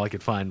others, and all I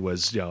could find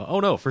was,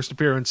 oh no, first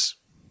appearance...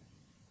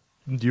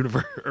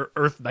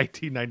 Earth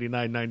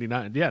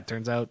 1999-99. Yeah, it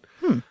turns out,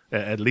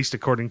 at least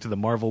according to the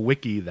Marvel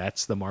Wiki,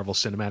 that's the Marvel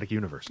Cinematic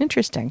Universe.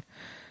 Interesting.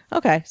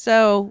 Okay,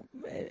 so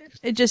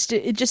it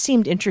just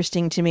seemed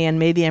interesting to me, and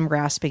maybe I'm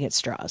grasping at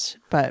straws,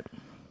 but...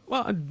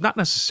 Well, not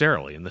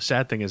necessarily. And the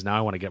sad thing is now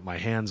I want to get my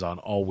hands on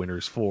All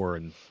Winners 4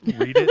 and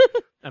read it,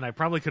 and I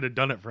probably could have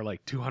done it for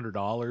like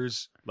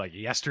 $200 like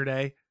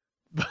yesterday.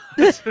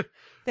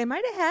 They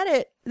might have had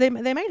it. They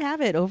might have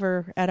it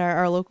over at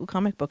our local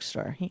comic book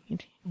store.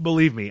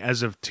 Believe me,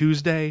 as of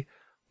Tuesday,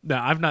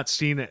 now I've not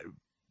seen it.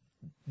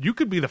 You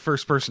could be the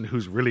first person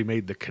who's really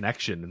made the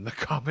connection in the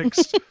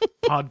comics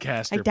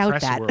podcast or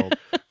press world.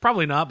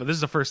 Probably not, but this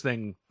is the first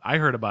thing I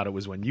heard about it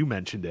was when you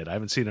mentioned it. I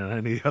haven't seen it on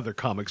any other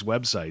comics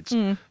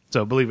websites.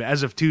 So believe me,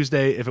 as of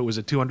Tuesday, if it was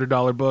a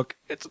 $200 book,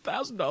 it's a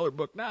 $1,000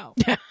 book now.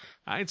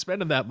 I ain't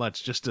spending that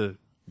much just to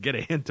get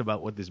a hint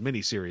about what this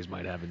miniseries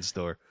might have in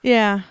store.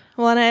 Yeah.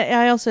 Well, and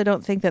I also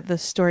don't think that the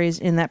stories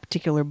in that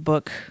particular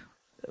book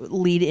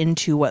lead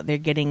into what they're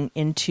getting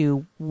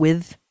into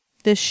with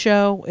this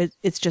show.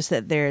 It's just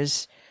that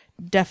there's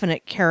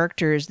definite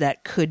characters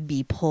that could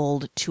be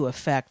pulled to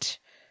effect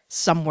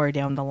somewhere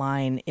down the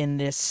line in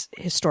this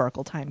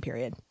historical time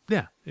period.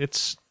 Yeah.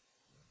 It's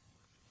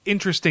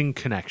interesting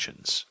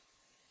connections.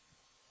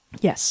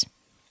 Yes.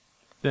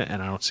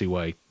 And I don't see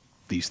why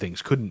these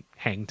things couldn't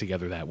hang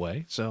together that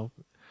way. So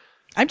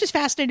I'm just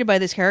fascinated by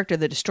this character,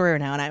 the Destroyer,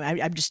 now,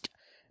 and I'm just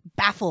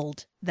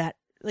baffled that,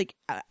 like,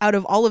 out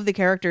of all of the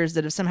characters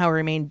that have somehow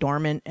remained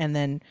dormant and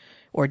then,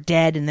 or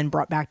dead and then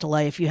brought back to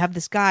life, you have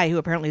this guy who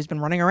apparently has been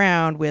running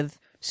around with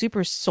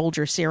super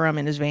soldier serum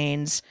in his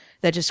veins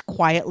that just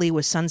quietly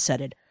was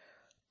sunsetted.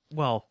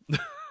 Well,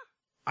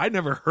 I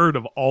never heard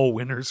of All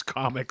Winners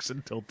comics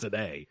until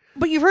today.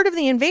 But you've heard of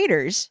the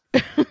Invaders.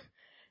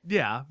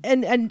 Yeah.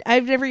 And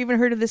I've never even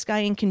heard of this guy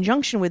in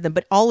conjunction with them,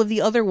 but all of the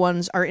other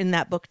ones are in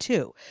that book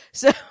too.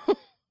 So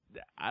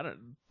I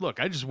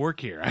just work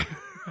here.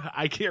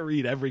 I can't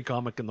read every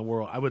comic in the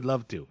world. I would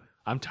love to.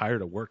 I'm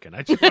tired of working.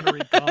 I just want to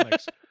read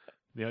comics.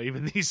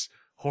 Even these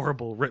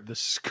horrible, the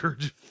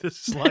Scourge of the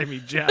Slimy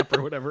Jap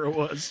or whatever it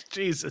was.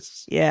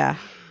 Jesus. Yeah.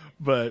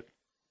 But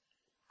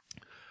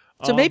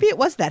so maybe it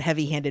was that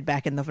heavy-handed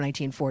back in the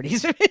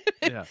 1940s.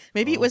 Yeah.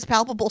 Maybe it was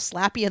palpable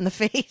slappy in the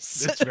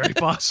face. It's very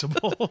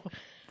possible.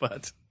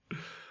 But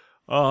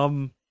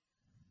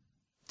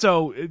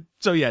so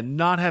yeah,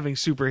 not having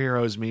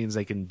superheroes means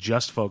they can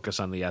just focus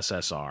on the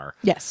SSR.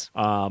 Yes.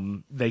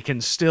 They can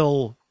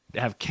still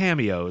have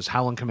cameos.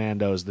 Howling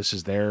Commandos, this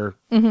is their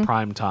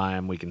prime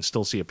time. We can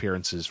still see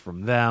appearances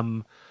from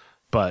them.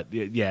 But,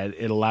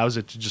 it allows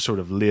it to just sort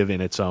of live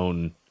in its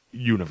own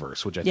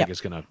universe, which I think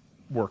is going to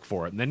work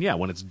for it. And then,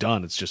 when it's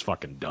done, it's just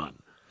fucking done.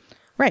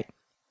 Right.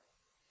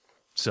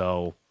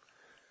 So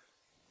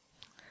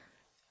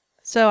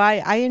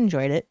I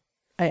enjoyed it.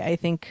 I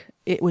think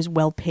it was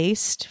well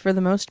paced for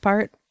the most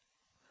part.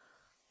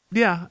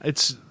 Yeah,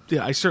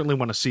 I certainly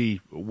want to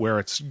see where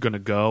it's going to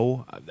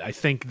go. I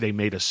think they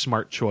made a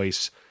smart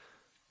choice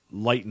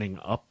lightening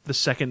up the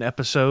second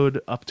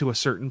episode up to a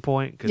certain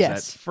point. Because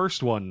that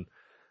first one,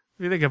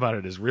 if you think about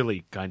it, is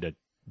really kind of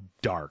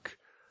dark.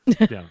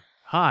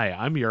 Hi,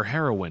 I'm your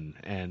heroine,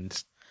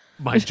 and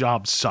my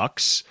job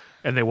sucks,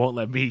 and they won't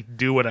let me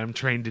do what I'm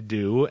trained to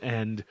do,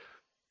 and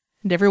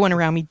everyone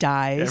around me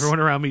dies.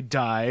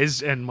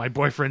 And my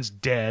boyfriend's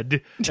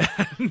dead.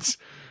 And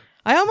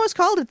I almost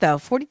called it, though.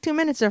 42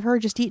 minutes of her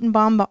just eating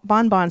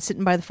bonbons,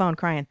 sitting by the phone,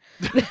 crying.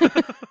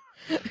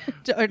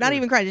 Or not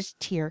even crying, just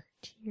tear.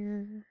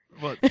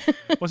 Well,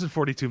 it wasn't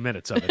 42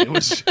 minutes of it. It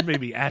was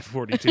maybe at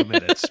 42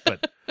 minutes,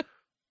 but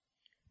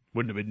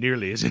wouldn't have been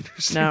nearly as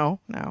interesting.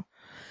 No.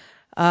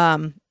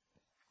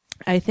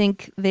 I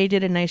think they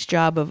did a nice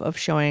job of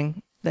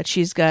showing that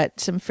she's got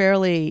some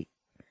fairly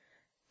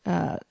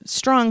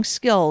strong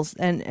skills,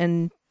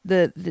 and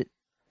the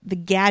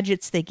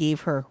gadgets they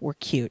gave her were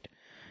cute.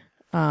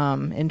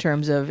 In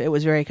terms of, it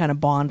was very kind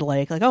of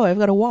Bond-like, oh, I've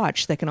got a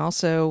watch that can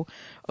also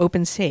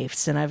open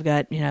safes, and I've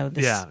got,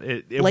 this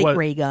light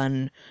ray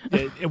gun.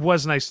 It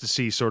was nice to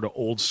see sort of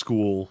old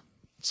school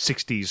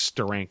 60s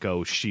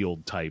Steranko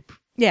shield type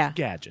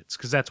gadgets,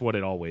 because that's what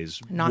it always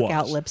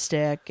knockout was.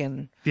 Lipstick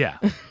and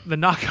the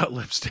knockout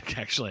lipstick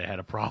actually I had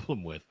a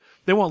problem with.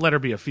 They won't let her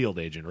be a field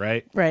agent,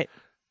 right? Right.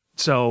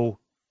 So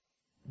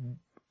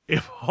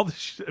if all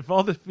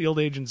the field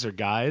agents are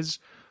guys,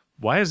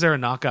 why is there a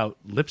knockout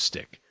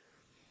lipstick?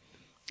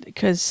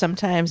 Because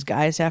sometimes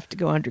guys have to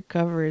go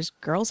undercover as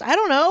girls. I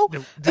don't know.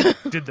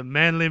 Did the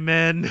manly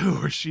men who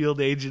were SHIELD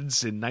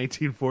agents in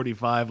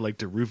 1945 like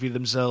to roofie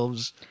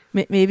themselves?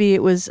 Maybe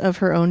it was of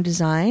her own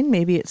design.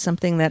 Maybe it's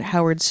something that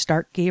Howard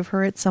Stark gave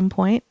her at some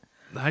point.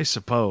 I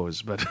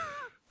suppose, but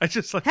I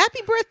just like...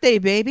 Happy birthday,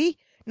 baby!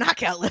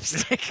 Knockout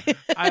lipstick.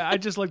 I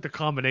just like the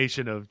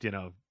combination of,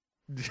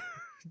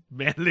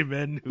 manly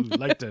men who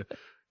like to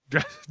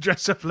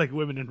dress up like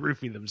women and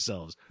roofie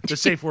themselves. The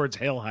safe word's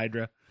Hail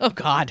Hydra. Oh,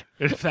 God.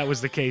 And if that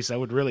was the case, that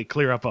would really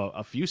clear up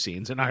a few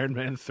scenes in Iron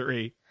Man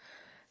 3.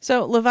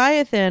 So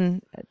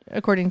Leviathan,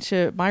 according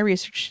to my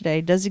research today,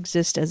 does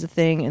exist as a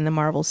thing in the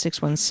Marvel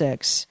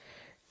 616.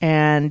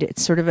 And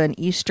it's sort of an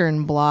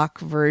Eastern Bloc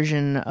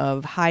version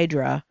of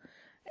Hydra,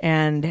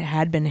 and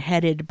had been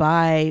headed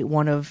by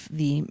one of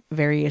the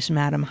various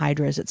Madam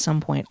Hydras at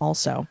some point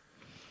also.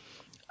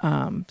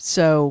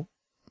 So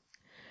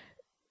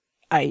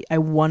I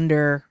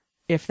wonder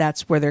if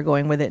that's where they're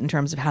going with it in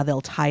terms of how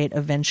they'll tie it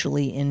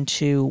eventually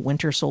into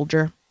Winter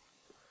Soldier.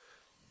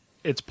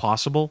 It's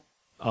possible.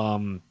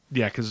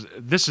 Because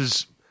this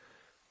is...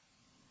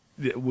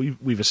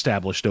 We've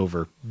established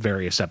over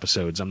various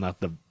episodes I'm not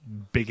the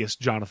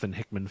biggest Jonathan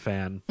Hickman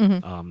fan.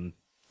 Mm-hmm.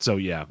 So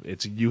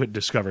you had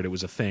discovered it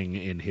was a thing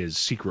in his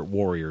Secret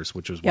Warriors,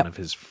 which was one of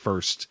his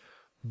first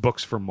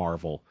books for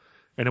Marvel.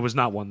 And it was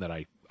not one that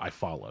I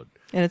followed.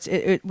 And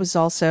it was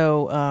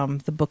also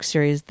the book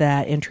series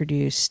that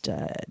introduced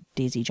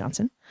Daisy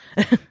Johnson,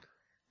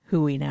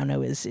 who we now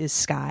know is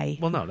Skye.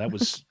 Well, no, that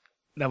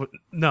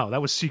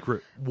was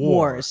Secret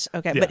Wars.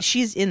 Okay, but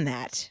she's in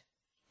that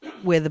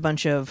with a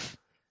bunch of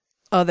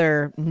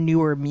other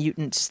newer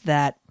mutants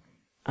that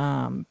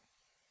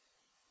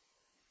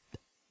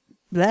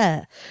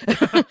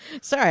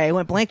sorry, I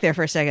went blank there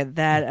for a second.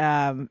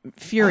 That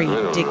Fury. I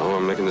don't know.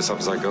 I'm making this up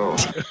as I go.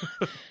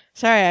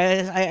 Sorry,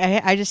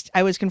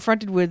 I was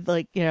confronted with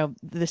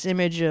this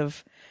image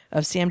of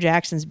Sam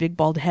Jackson's big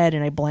bald head,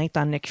 and I blanked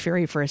on Nick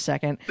Fury for a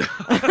second.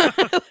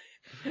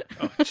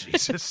 Oh,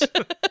 Jesus!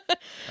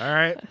 All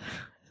right.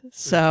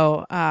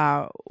 So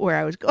where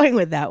I was going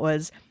with that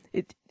was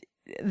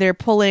they're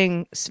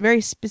pulling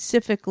very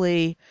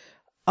specifically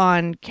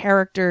on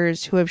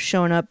characters who have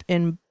shown up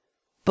in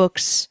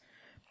books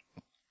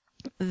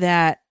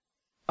that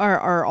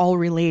are all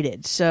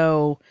related.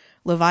 So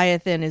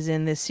Leviathan is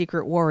in this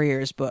Secret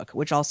Warriors book,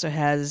 which also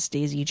has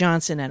Daisy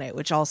Johnson in it,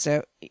 which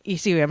also, you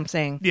see what I'm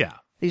saying? Yeah.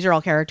 These are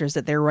all characters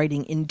that they're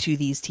writing into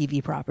these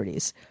TV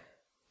properties.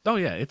 Oh,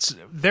 yeah.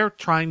 They're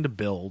trying to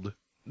build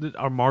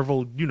our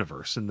Marvel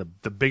universe, and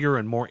the bigger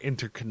and more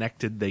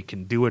interconnected they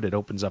can do it, it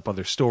opens up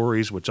other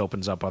stories, which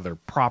opens up other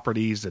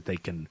properties that they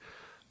can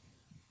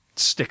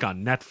stick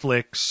on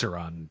Netflix or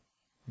on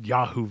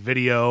Yahoo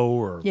Video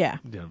or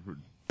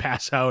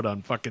pass out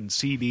on fucking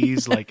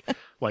CDs like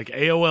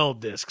AOL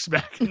discs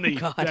back in the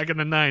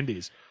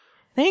 90s.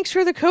 Thanks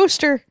for the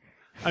coaster.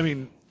 I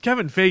mean,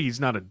 Kevin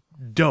Feige's not a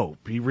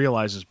dope. He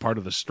realizes part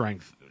of the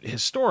strength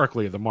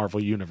historically of the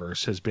Marvel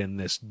universe has been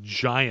this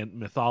giant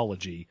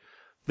mythology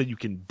that you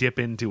can dip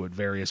into at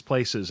various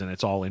places, and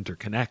it's all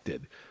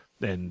interconnected.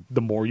 And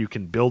the more you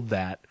can build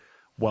that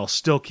while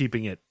still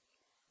keeping it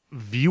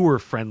viewer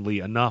friendly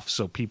enough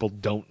so people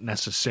don't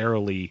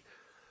necessarily.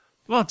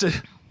 Well,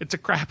 it's a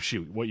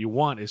crapshoot. What you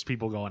want is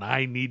people going,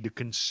 I need to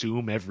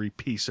consume every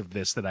piece of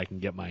this that I can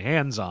get my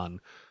hands on,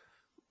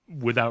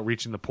 without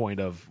reaching the point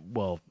of,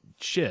 well,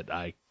 shit,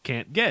 I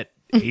can't get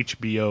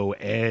HBO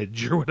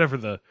Edge or whatever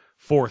the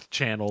fourth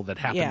channel that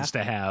happens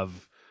to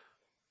have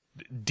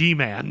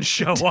D-Man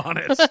show on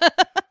it.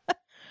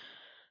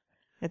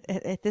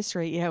 At this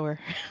rate, we're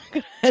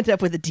going to end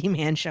up with a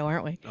D-Man show,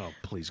 aren't we? Oh,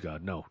 please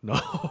God, no.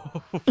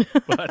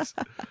 But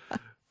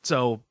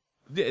so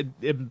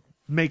it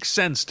makes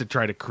sense to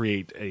try to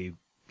create a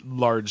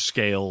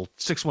large-scale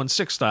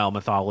 616 style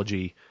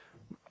mythology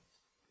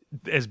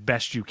as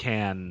best you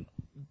can.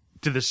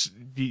 To this,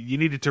 you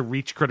needed to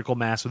reach critical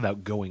mass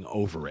without going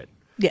over it.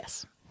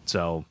 Yes.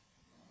 So,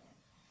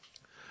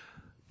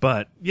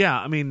 but yeah,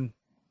 I mean,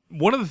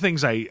 one of the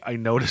things I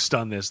noticed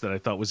on this that I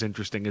thought was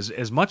interesting is,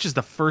 as much as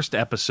the first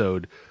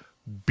episode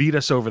beat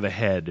us over the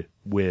head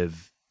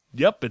with,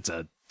 yep, it's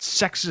a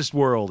sexist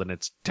world and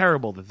it's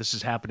terrible that this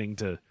is happening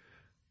to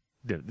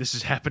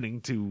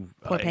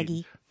poor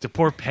Peggy. To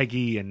poor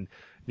Peggy, and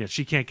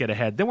she can't get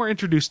ahead. Then we're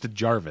introduced to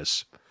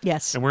Jarvis.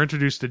 Yes. And we're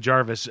introduced to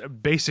Jarvis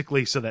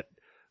basically so that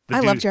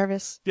love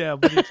Jarvis. Yeah,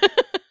 but it's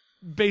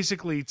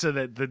basically so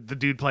that the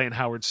dude playing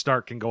Howard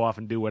Stark can go off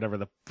and do whatever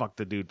the fuck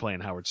the dude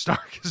playing Howard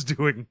Stark is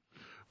doing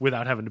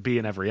without having to be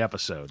in every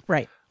episode.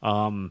 Right.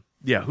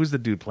 Yeah, who's the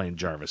dude playing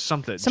Jarvis?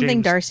 Something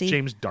James Darcy.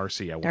 James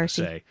Darcy, I want to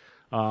say.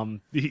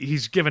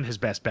 He's given his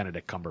best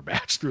Benedict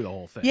Cumberbatch through the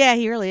whole thing. Yeah,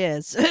 he really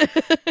is.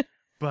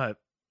 But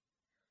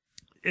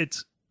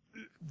it's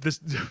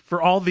this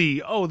for all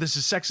the, this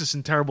is sexist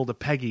and terrible to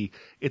Peggy.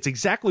 It's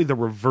exactly the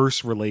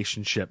reverse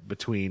relationship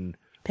between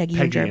Peggy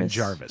and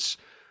Jarvis.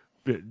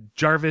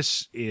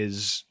 Jarvis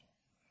is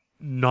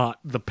not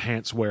the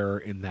pants wearer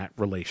in that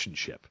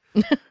relationship.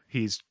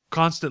 He's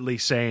constantly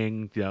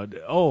saying,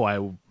 I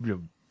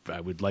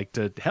would like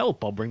to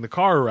help. I'll bring the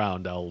car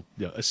around. I'll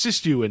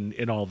assist you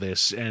in all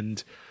this.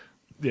 And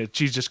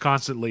she's just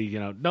constantly,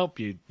 nope,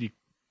 you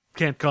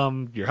can't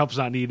come. Your help's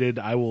not needed.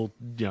 I will,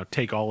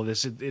 take all of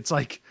this. It's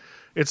like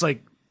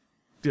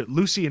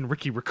Lucy and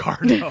Ricky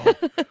Ricardo,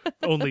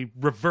 only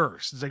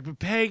reversed. It's like,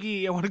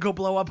 Peggy, I want to go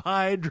blow up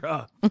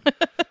Hydra.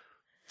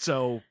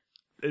 So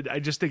I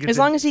just think it's... As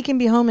long as he can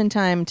be home in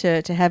time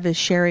to have his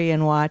sherry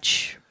and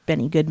watch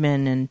Benny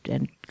Goodman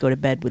and go to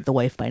bed with the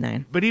wife by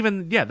 9. But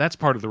even, that's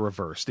part of the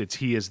reversed.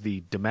 He is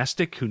the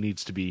domestic who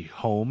needs to be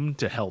home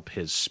to help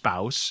his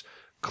spouse.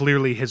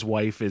 Clearly his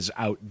wife is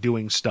out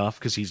doing stuff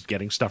because he's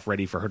getting stuff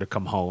ready for her to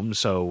come home,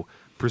 so...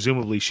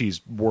 Presumably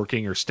she's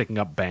working or sticking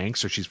up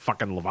banks, or she's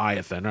fucking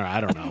Leviathan, or I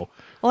don't know.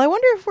 Well, I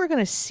wonder if we're going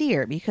to see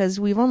her, because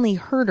we've only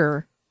heard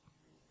her.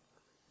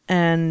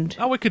 And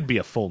it could be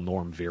a full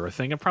Norm Vera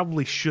thing. It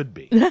probably should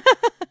be.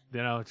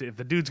 If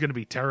the dude's going to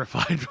be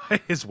terrified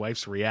by his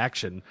wife's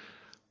reaction,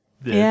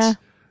 it's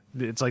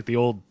like the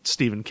old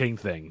Stephen King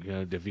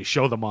thing. If you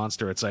show the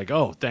monster, it's like,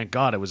 oh, thank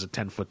God it was a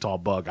 10-foot tall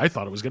bug. I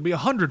thought it was going to be a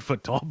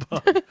 100-foot tall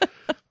bug.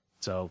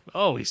 So,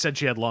 he said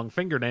she had long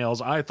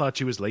fingernails. I thought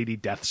she was Lady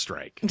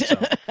Deathstrike.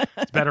 So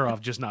it's better off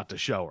just not to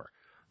show her.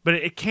 But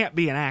it can't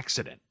be an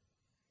accident.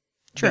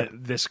 True.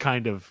 This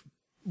kind of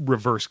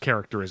reverse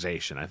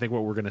characterization. I think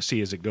what we're going to see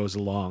as it goes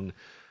along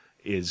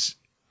is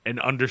an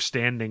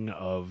understanding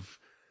of...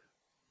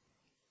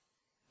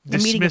 The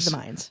meeting of the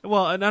minds.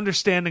 Well, an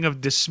understanding of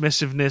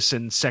dismissiveness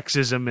and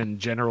sexism and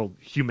general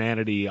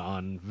humanity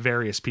on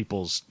various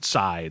people's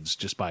sides,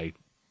 just by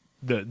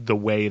the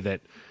way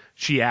that...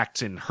 she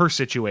acts in her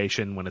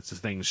situation when it's the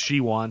things she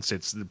wants.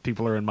 It's the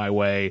people are in my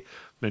way.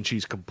 Then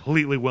she's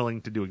completely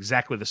willing to do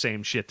exactly the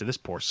same shit to this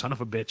poor son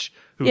of a bitch.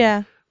 Who,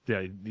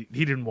 he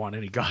didn't want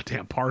any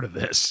goddamn part of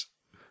this.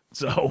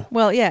 So.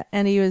 Well, yeah,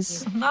 and he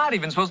was not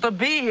even supposed to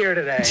be here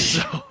today.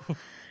 So.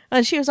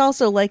 And she was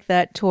also like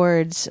that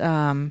towards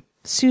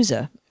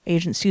Sousa,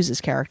 Agent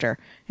Sousa's character.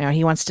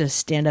 He wants to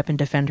stand up and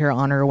defend her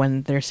honor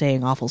when they're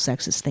saying awful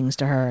sexist things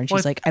to her, and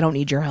she's like, I don't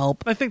need your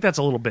help. I think that's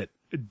a little bit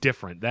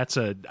different. That's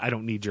I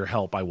don't need your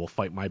help. I will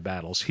fight my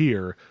battles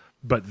here.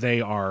 But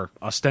they are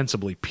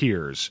ostensibly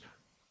peers,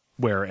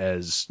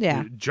 whereas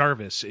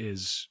Jarvis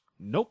is,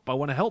 nope, I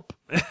want to help.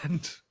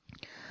 And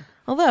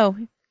although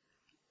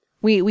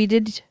we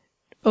did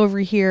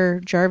overhear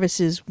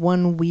Jarvis's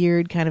one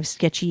weird kind of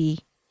sketchy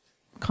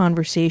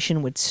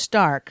conversation with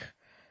Stark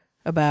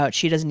about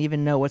she doesn't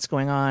even know what's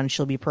going on.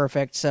 She'll be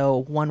perfect.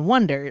 So one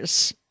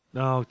wonders.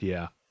 Oh,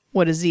 yeah.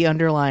 What is the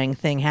underlying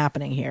thing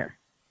happening here?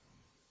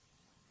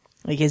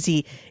 Like, is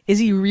he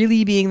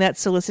really being that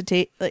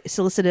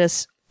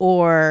solicitous,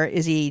 or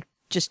is he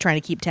just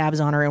trying to keep tabs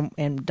on her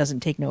and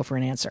doesn't take no for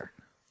an answer?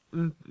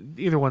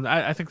 Either one.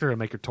 I think they're going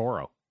to make her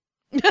Toro.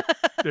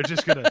 They're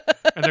just going to,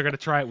 and they're going to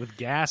try it with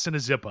gas and a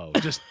Zippo.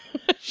 Just,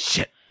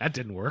 shit, that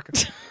didn't work.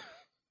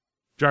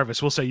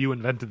 Jarvis, we'll say you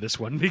invented this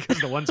one because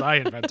the ones I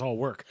invent all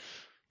work.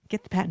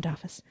 Get the patent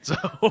office.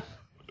 So,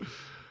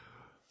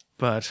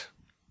 but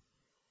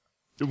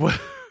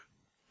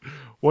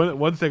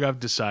one thing I've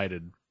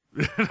decided,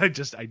 I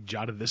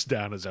jotted this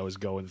down as I was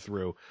going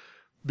through,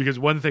 because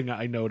one thing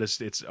I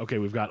noticed, it's okay,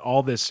 we've got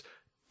all this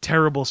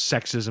terrible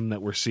sexism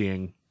that we're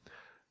seeing.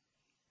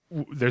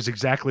 There's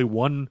exactly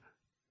one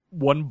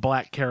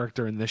black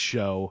character in this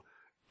show,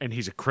 and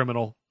he's a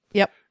criminal.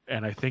 Yep.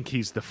 And I think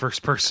he's the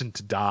first person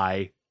to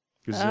die,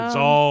 because it's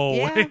Yeah.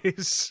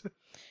 always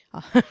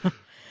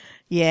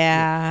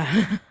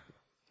Yeah.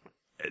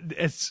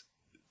 it's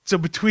so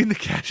between the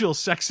casual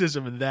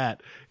sexism and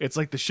that, it's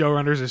like the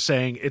showrunners are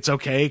saying it's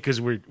okay because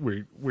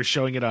we're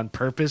showing it on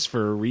purpose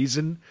for a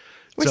reason.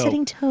 We're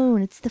setting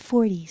tone. It's the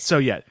 40s. So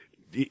yeah,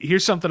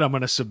 here's something I'm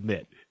going to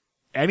submit.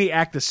 Any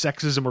act of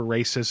sexism or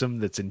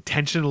racism that's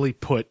intentionally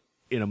put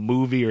in a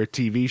movie or a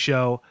TV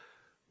show,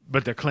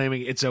 but they're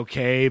claiming it's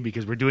okay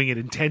because we're doing it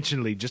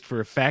intentionally just for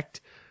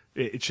effect,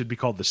 it should be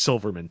called the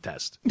Silverman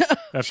test.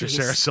 After Jeez.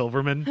 Sarah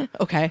Silverman.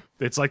 Okay.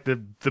 It's like the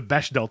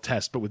Bechdel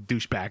test, but with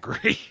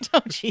douchebaggery. Oh,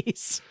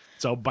 jeez.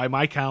 So by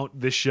my count,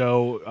 this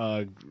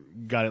show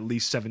got at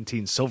least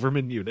 17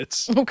 Silverman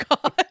units. Oh,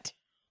 God.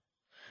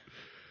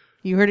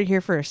 You heard it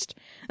here first.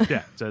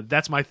 Yeah, so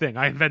that's my thing.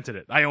 I invented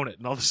it. I own it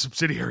and all the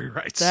subsidiary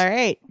rights. All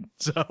right.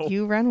 So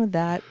You run with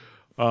that.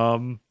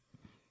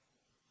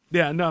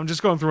 yeah, no, I'm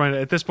just going through.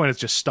 At this point, it's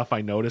just stuff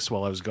I noticed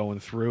while I was going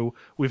through.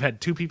 We've had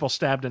 2 people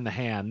stabbed in the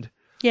hand,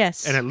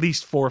 Yes. and at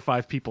least 4 or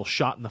 5 people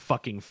shot in the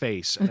fucking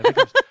face. And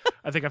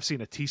I think I've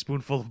seen a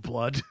teaspoonful of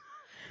blood.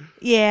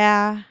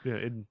 Yeah. Yeah,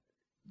 in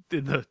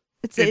the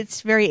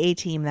It's very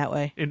A-team that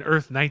way. in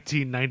Earth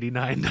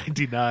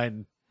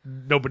 1999,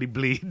 nobody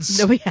bleeds.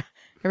 No, yeah.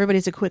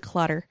 Everybody's a quick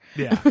clotter.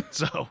 Yeah.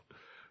 So,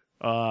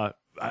 I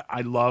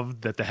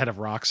loved that the head of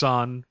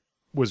Roxxon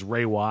was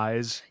Ray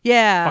Wise.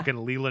 Yeah.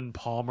 Fucking Leland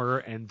Palmer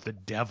and the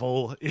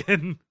devil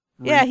in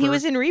Yeah, he Reaper.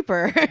 was in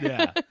Reaper.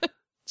 Yeah.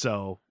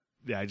 So,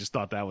 yeah, I just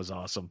thought that was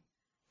awesome.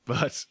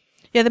 But,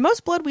 Yeah, the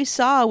most blood we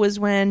saw was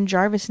when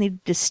Jarvis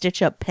needed to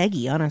stitch up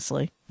Peggy,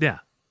 honestly. yeah.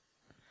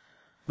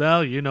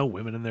 Well, you know,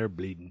 women and their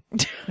bleeding.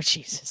 Oh,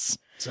 Jesus.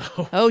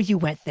 So, Oh, you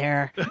went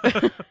there.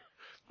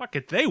 fuck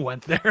it, they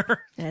went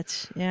there.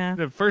 That's, yeah.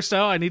 First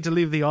out, I need to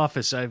leave the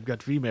office. I've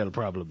got female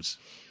problems.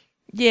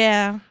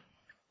 Yeah.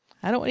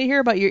 I don't want to hear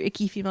about your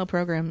icky female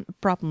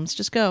problems.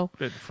 Just go.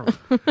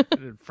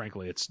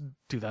 Frankly, it's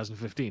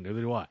 2015.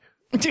 Neither do I.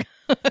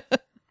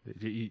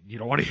 You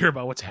don't want to hear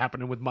about what's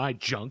happening with my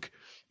junk.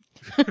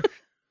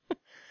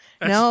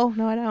 No,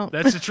 I don't.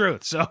 That's the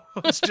truth. So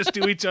let's just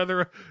do each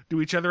other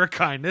a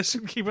kindness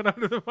and keep it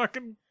under the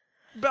fucking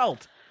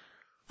belt.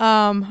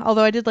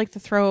 Although I did like the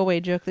throwaway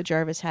joke that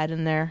Jarvis had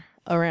in there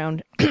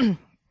around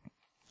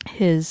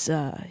his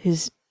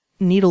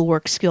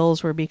needlework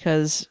skills were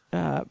because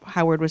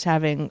Howard was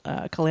having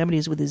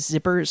calamities with his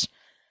zippers.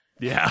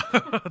 Yeah,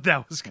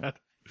 that was good.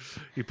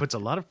 He puts a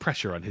lot of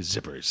pressure on his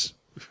zippers.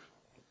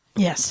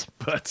 Yes.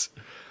 But,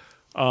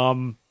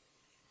 yeah,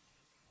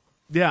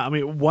 I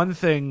mean, one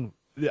thing.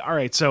 All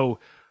right, so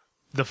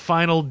the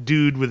final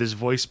dude with his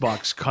voice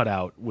box cut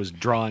out was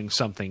drawing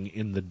something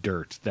in the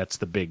dirt. That's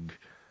the big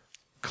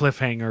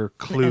cliffhanger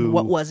clue. And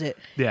what was it?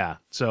 Yeah.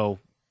 So,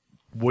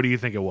 what do you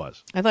think it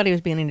was? I thought he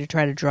was beginning to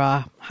try to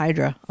draw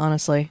Hydra,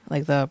 honestly,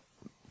 like the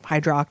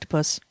Hydra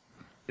octopus.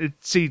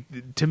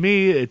 To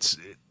me, it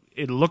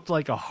looked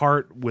like a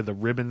heart with a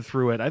ribbon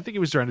through it. I think he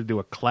was trying to do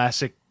a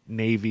classic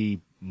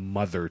Navy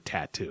mother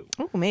tattoo.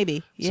 Oh,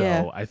 maybe.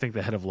 Yeah. So I think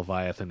the head of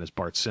Leviathan is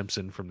Bart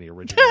Simpson from the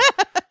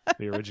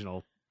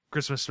original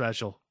Christmas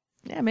special.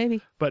 Yeah,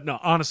 maybe. But no,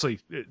 honestly,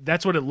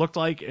 that's what it looked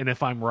like. And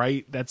if I'm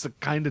right, that's the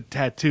kind of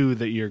tattoo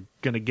that you're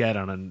going to get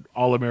on an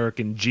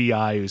all-American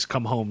GI who's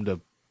come home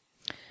to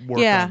work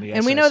on the SSR.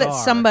 And we know that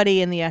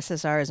somebody in the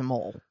SSR is a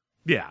mole.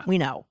 Yeah. We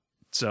know.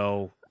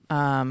 So.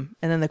 And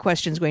then the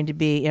question's going to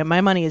be,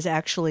 my money is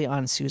actually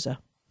on Sousa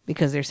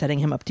because they're setting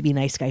him up to be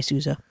nice guy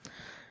Sousa.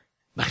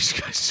 Nice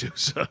guy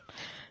Sousa.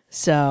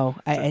 So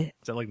Is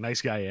that like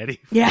Nice Guy Eddie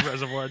from Yeah.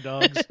 Reservoir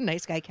Dogs?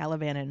 nice guy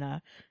Caliban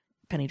and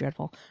Penny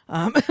Dreadful.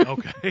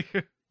 Okay.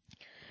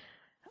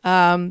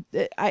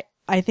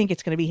 I think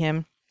it's going to be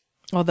him.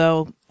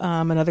 Although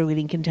another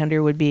leading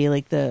contender would be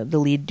like the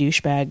lead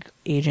douchebag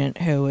agent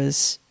who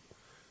was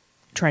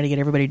trying to get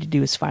everybody to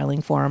do his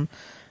filing for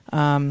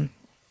him.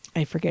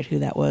 I forget who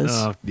that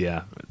was.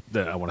 Yeah.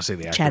 I want to say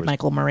the actor Chad was-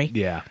 Michael Murray.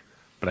 Yeah,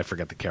 but I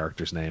forget the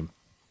character's name.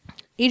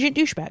 Agent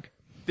douchebag.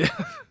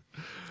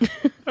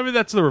 I mean,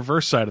 that's the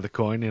reverse side of the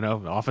coin, you know.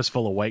 An office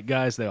full of white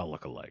guys, they all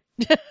look alike.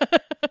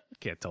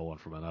 Can't tell one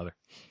from another.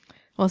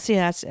 Well, see,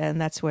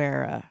 that's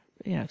where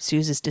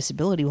Sue's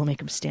disability will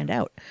make him stand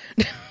out.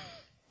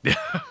 Yeah,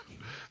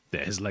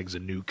 his leg's a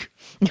nuke.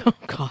 Oh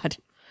God.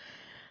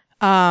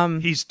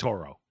 He's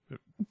Toro.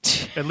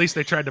 At least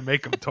they tried to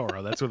make him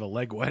Toro. That's where the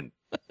leg went.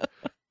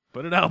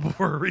 Put it out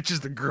before it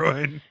reaches the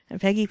groin. And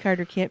Peggy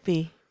Carter can't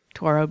be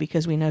Toro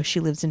because we know she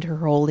lives into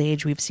her old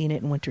age. We've seen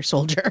it in Winter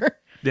Soldier.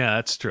 Yeah,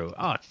 that's true.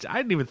 Oh, I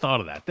hadn't even thought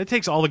of that. That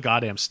takes all the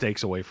goddamn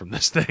stakes away from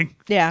this thing.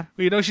 Yeah.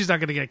 Well, you know she's not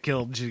going to get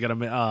killed. And she's going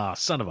to...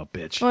 son of a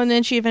bitch. Well, and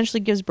then she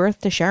eventually gives birth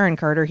to Sharon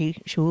Carter,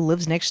 who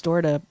lives next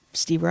door to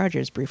Steve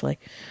Rogers briefly.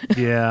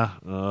 Yeah.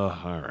 All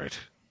right.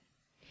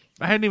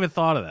 I hadn't even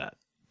thought of that.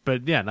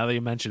 But yeah, now that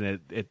you mention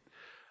it,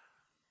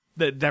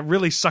 that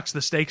really sucks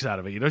the stakes out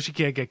of it. You know she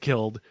can't get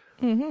killed.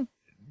 Mm-hmm.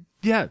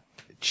 Yeah.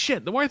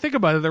 shit, the more I think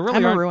about it,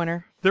 I'm a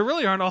ruiner. There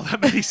really aren't all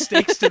that many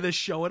stakes to this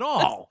show at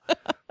all.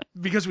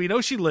 Because we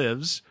know she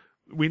lives.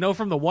 We know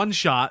from the one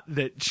shot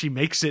that she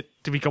makes it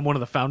to become one of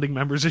the founding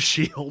members of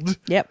S.H.I.E.L.D.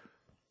 Yep.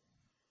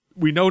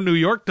 We know New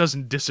York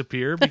doesn't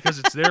disappear because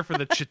it's there for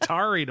the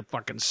Chitauri to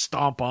fucking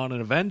stomp on in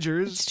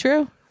Avengers. It's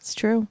true. It's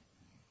true.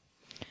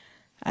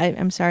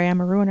 I'm sorry,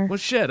 I'm a ruiner. Well,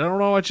 shit, I don't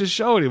know watch this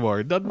show anymore.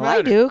 It doesn't matter.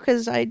 I do,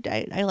 because I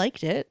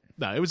liked it.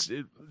 No,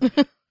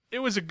 it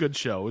was a good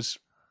show.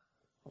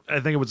 I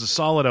think it was a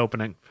solid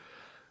opening.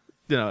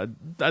 You know,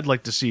 I'd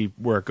like to see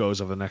where it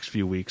goes over the next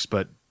few weeks,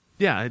 but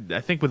yeah,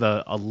 I think with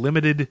a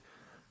limited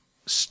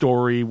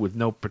story with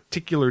no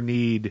particular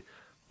need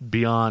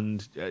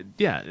beyond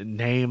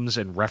names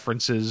and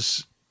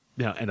references,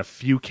 you know, and a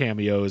few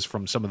cameos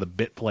from some of the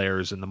bit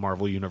players in the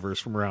Marvel universe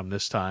from around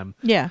this time.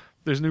 Yeah.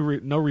 There's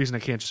no reason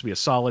it can't just be a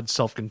solid,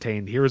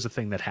 self-contained, here is a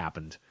thing that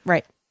happened.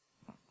 Right.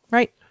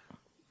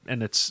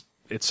 And it's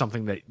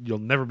something that you'll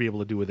never be able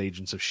to do with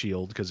Agents of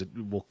S.H.I.E.L.D. because it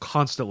will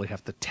constantly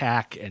have to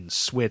tack and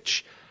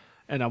switch.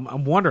 And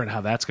I'm wondering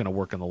how that's going to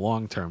work in the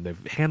long term.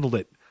 They've handled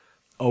it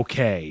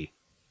okay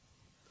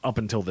up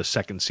until the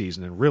second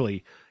season, and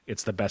really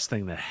it's the best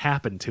thing that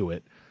happened to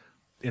it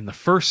in the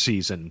first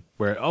season,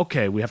 where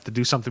okay, we have to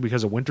do something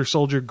because of Winter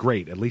Soldier.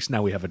 Great, at least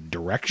now we have a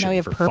direction. Now we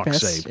have for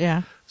purpose. Fuck's sake.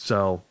 Yeah.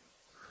 So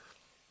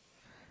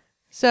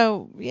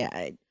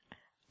yeah,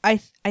 I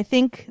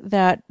think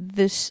that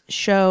this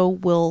show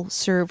will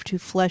serve to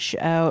flesh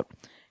out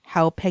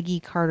how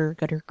Peggy Carter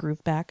got her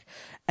groove back,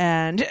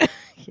 and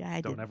yeah,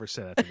 don't ever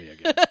say that to me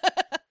again.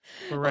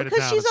 We'll write it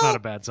down. she's It's all- not a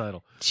bad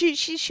title.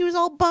 She was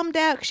all bummed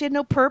out because she had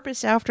no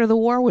purpose after the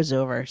war was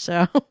over.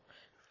 So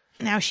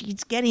now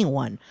she's getting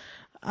one.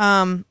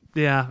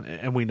 Yeah,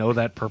 and we know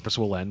that purpose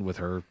will end with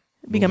her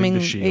Becoming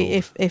moving to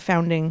S.H.I.E.L.D. a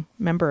founding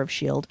member of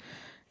S.H.I.E.L.D.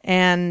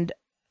 And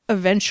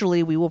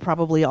eventually we will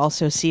probably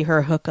also see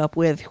her hook up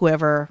with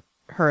whoever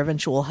her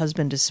eventual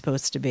husband is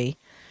supposed to be,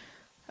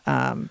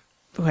 who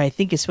I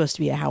think is supposed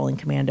to be a Howling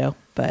Commando,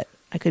 but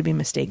I could be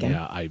mistaken.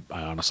 Yeah, I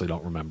honestly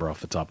don't remember off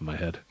the top of my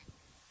head.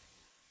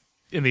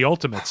 In the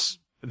Ultimates,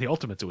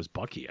 it was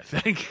Bucky, I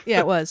think. Yeah,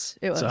 it was.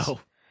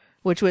 So,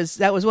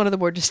 That was one of the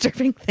more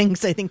disturbing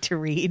things, I think, to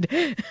read.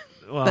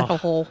 well, The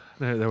whole...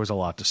 there was a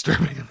lot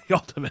disturbing in the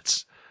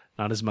Ultimates.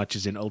 Not as much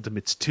as in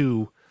Ultimates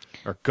 2,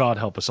 or God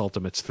help us,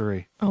 Ultimates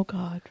 3. Oh,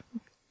 God.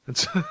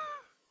 It's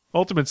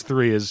Ultimates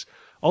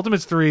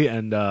 3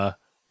 and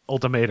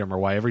Ultimatum are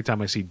why every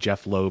time I see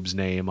Jeff Loeb's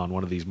name on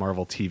one of these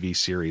Marvel TV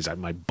series,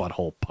 my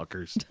butthole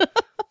puckers.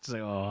 It's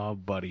like, oh,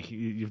 buddy,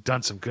 you've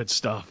done some good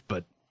stuff,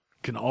 but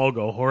can all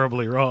go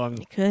horribly wrong.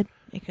 It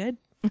could.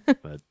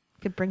 But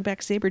Could bring back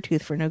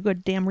Sabretooth for no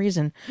good damn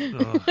reason.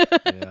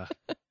 yeah.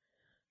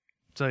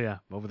 So yeah,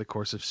 over the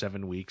course of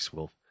 7 weeks,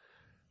 we'll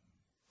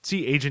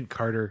see Agent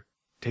Carter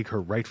take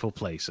her rightful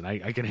place, and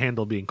I can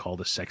handle being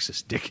called a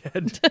sexist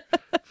dickhead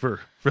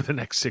for the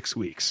next 6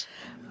 weeks.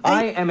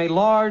 I am a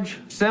large,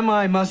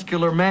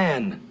 semi-muscular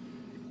man.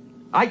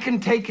 I can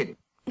take it.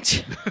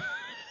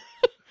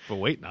 But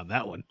waiting on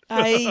that one.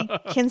 I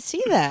can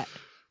see that.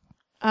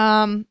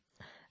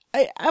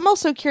 I'm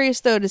also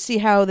curious, though, to see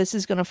how this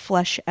is going to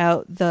flesh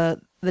out the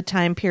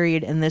time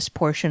period in this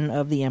portion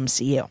of the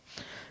MCU.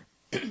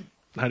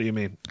 How do you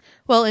mean?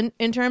 Well,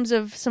 in terms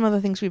of some of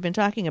the things we've been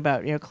talking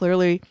about,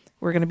 clearly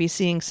we're going to be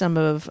seeing some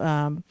of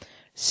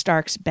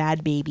Stark's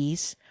bad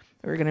babies.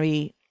 We're going to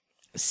be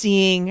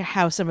seeing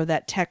how some of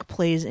that tech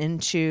plays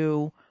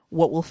into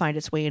what will find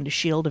its way into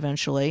S.H.I.E.L.D.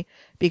 eventually,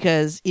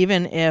 because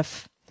even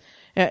if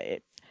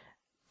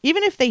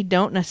they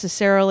don't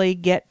necessarily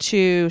get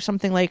to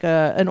something like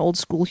an old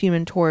school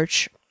Human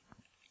Torch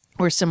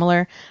or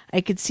similar, I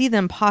could see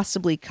them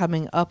possibly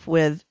coming up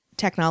with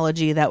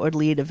technology that would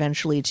lead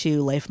eventually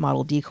to life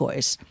model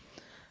decoys.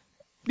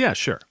 Yeah,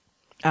 sure.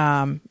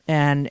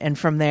 And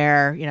from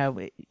there,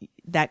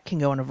 that can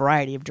go in a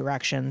variety of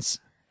directions.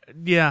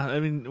 Yeah, I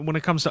mean, when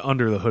it comes to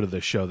under the hood of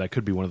this show, that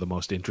could be one of the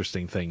most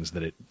interesting things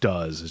that it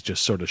does, is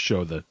just sort of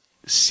show the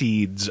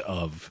seeds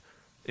of,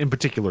 in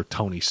particular,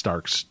 Tony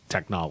Stark's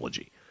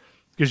technology.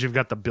 Because you've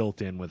got the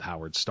built-in with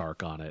Howard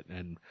Stark on it,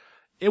 and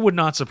it would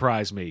not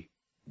surprise me,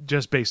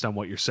 just based on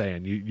what you're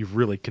saying. You've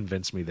really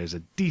convinced me there's a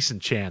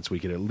decent chance we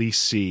could at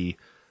least see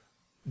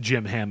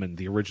Jim Hammond,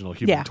 the original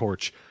Human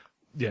Torch,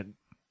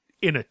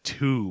 in a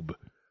tube.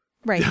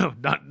 Right.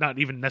 Not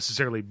even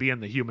necessarily being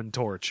the Human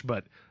Torch,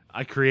 but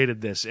I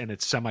created this and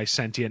it's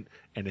semi-sentient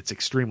and it's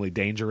extremely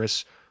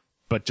dangerous,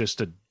 but just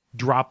to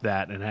drop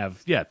that and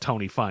have,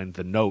 Tony find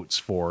the notes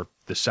for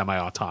the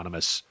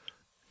semi-autonomous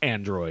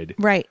android.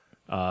 Right.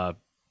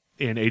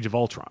 In Age of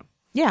Ultron.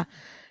 Yeah.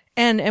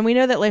 And we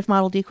know that life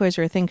model decoys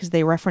are a thing because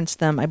they referenced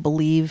them, I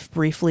believe,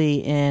 briefly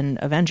in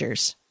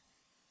Avengers.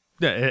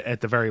 Yeah,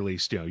 at the very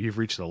least, you've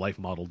reached the life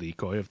model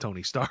decoy of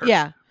Tony Stark.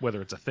 Yeah.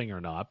 Whether it's a thing or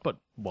not, but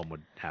one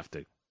would have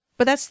to.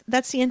 But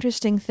that's the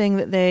interesting thing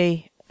that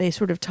they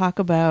sort of talk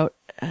about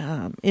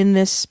in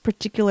this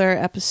particular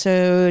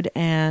episode,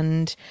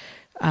 and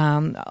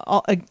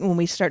when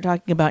we start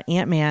talking about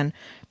Ant-Man,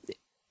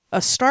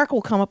 a Stark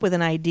will come up with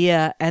an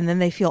idea, and then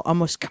they feel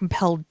almost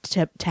compelled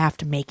to have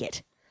to make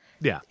it.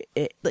 Yeah.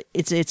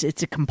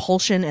 It's a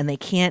compulsion, and they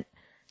can't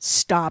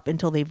stop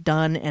until they've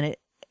done. And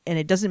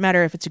it doesn't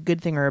matter if it's a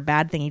good thing or a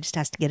bad thing. He just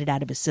has to get it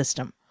out of his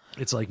system.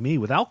 It's like me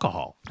with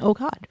alcohol. Oh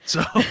God.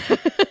 So,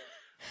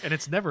 and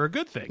it's never a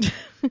good thing.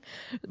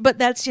 But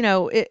that's,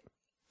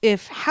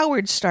 if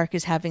Howard Stark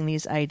is having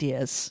these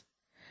ideas,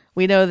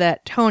 we know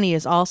that Tony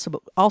is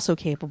also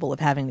capable of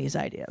having these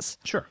ideas.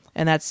 Sure.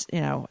 And that's,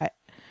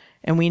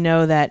 and we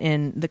know that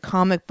in the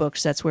comic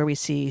books, that's where we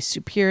see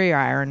Superior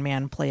Iron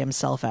Man play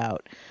himself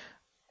out.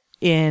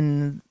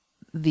 In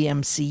the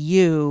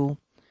MCU,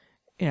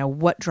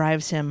 what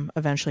drives him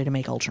eventually to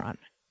make Ultron?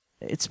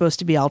 It's supposed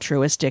to be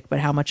altruistic,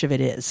 but how much of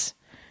it is?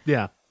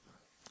 Yeah.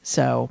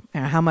 So,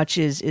 how much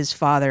is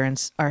father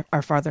and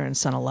our father and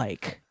son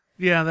alike?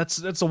 Yeah, that's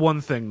the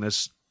one thing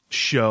this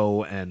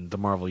show and the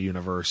Marvel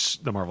universe,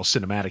 the Marvel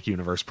Cinematic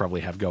Universe,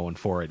 probably have going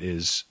for it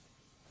is,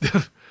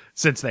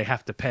 since they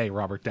have to pay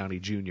Robert Downey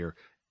Jr.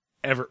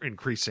 ever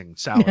increasing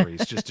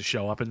salaries just to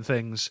show up in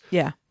things.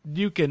 Yeah,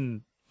 you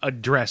can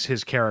address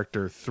his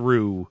character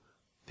through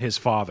his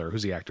father,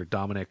 who's the actor,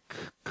 Dominic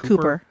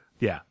Cooper.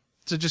 Yeah,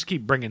 so just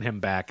keep bringing him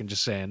back and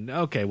just saying,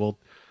 okay, we'll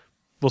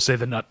say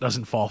the nut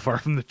doesn't fall far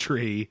from the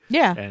tree.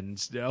 Yeah,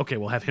 and okay,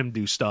 we'll have him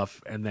do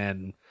stuff, and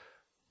then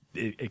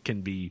it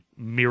can be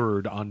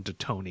mirrored onto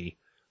Tony,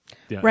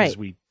 right, as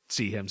we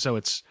see him. So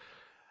it's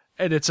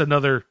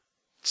another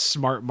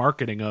smart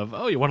marketing of,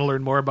 you want to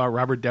learn more about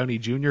Robert Downey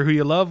Jr., who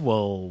you love?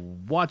 Well,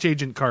 watch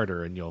Agent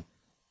Carter, and you'll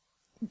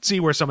see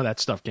where some of that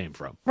stuff came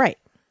from. Right.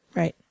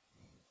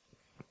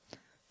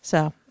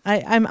 So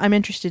I'm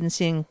interested in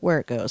seeing where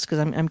it goes, because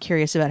I'm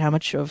curious about how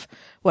much of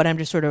what I'm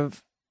just sort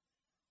of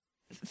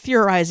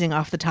theorizing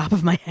off the top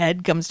of my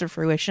head comes to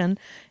fruition,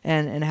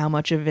 and how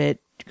much of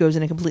it goes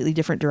in a completely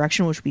different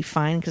direction, which would be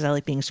fine because I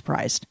like being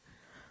surprised.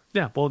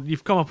 Yeah, well,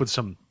 you've come up with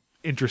some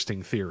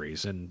interesting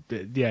theories, and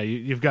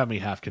you've got me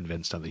half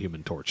convinced on the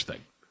Human Torch thing.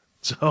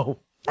 So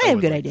I have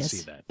would good like ideas. to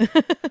see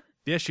that.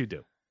 Yes, you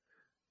do.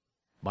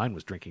 Mine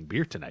was drinking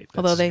beer tonight.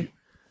 Although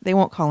they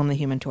won't call him the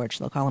Human Torch,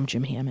 they'll call him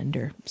Jim Hammond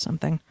or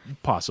something.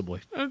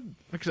 Possibly.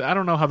 I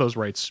don't know how those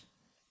rights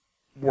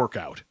work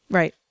out.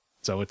 Right.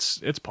 So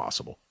it's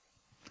possible.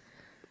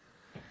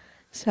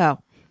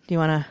 So, do you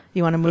want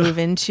to move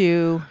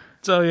into?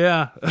 So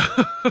yeah,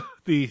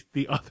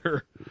 the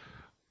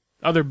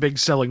other big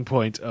selling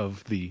point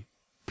of the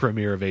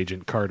premiere of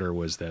Agent Carter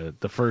was the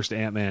first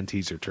Ant-Man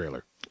teaser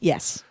trailer.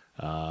 Yes.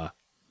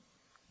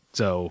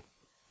 So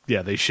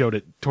yeah, they showed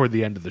it toward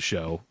the end of the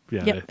show.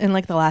 Yeah. Yep, in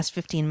like the last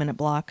 15-minute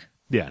block.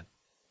 Yeah.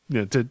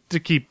 To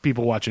keep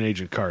people watching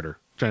Agent Carter,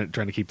 trying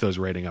to keep those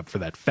rating up for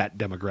that fat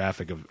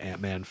demographic of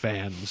Ant-Man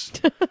fans,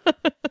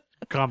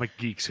 comic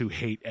geeks who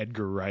hate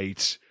Edgar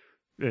Wright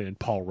and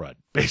Paul Rudd.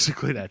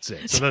 Basically, that's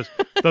it. So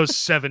those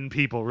 7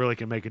 people really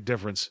can make a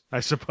difference, I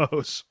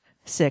suppose.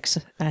 6.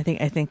 I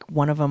think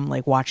one of them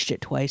watched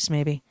it twice,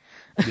 maybe.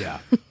 Yeah.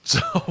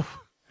 So,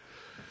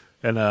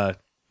 and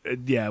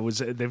it was.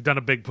 They've done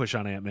a big push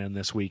on Ant-Man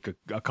this week.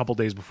 A couple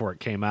days before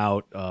it came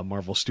out,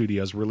 Marvel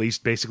Studios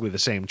released basically the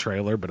same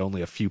trailer, but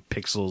only a few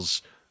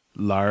pixels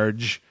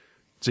large,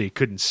 so you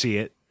couldn't see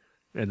it.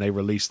 And they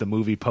released the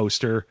movie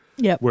poster,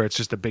 where it's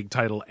just a big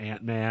title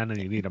Ant-Man,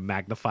 and you need a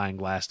magnifying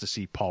glass to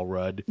see Paul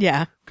Rudd.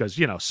 Yeah, because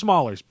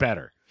smaller's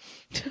better.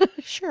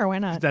 Sure, why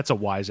not? That's a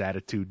wise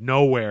attitude.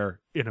 Nowhere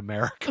in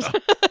America.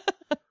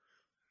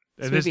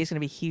 This movie is going to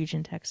be huge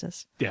in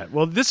Texas. Yeah,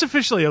 well, this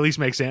officially at least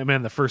makes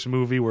Ant-Man the first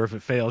movie where if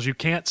it fails, you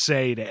can't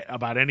say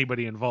about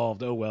anybody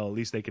involved, oh, well, at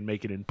least they can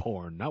make it in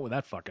porn. Not with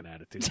that fucking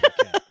attitude.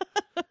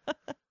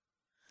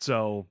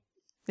 So...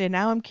 Yeah,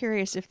 now I'm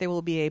curious if there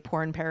will be a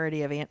porn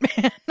parody of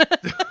Ant-Man.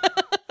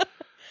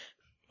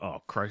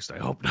 Oh, Christ, I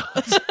hope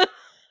not.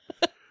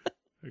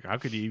 How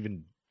could you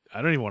even...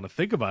 I don't even want to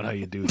think about how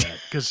you do that.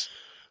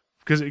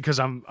 Because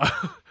I'm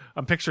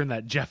picturing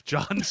that Jeff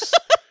Johns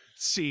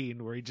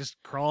scene where he just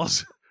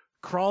crawls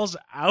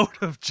out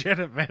of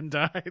Janet Van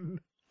Dyne.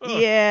 Oh,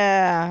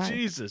 yeah.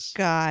 Jesus.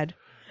 God.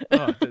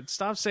 Oh,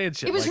 stop saying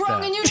shit. He was like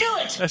wrong that. and you knew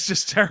it. That's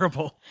just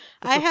terrible.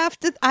 I have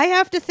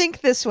to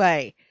think this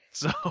way.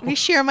 So let me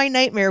share my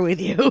nightmare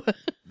with you.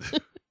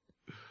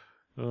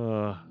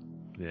 Yeah,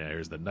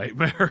 here's the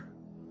nightmare.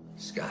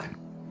 Scott.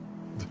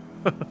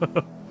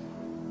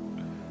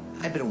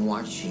 I've been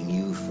watching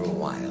you for a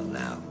while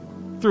now.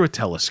 Through a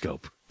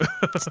telescope.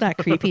 It's not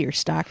creepy or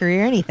stalkery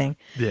or anything.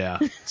 Yeah.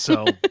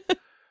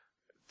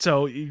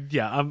 So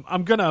yeah,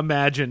 I'm gonna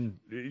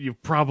imagine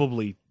you've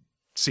probably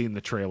seen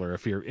the trailer.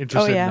 If you're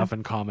interested enough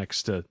in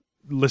comics to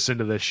listen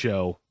to this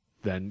show,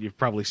 then you've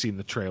probably seen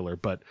the trailer.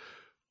 But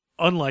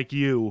unlike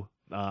you,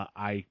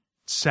 I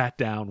sat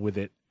down with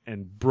it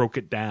and broke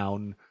it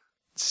down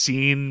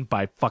scene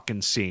by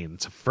fucking scene.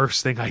 It's the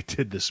first thing I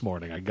did this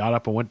morning. I got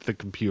up and went to the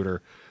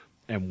computer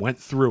and went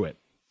through it.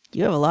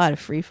 You have a lot of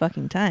free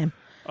fucking time.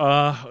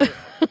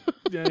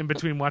 In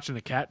between watching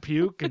the cat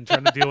puke and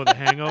trying to deal with the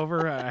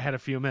hangover, I had a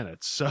few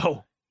minutes.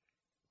 So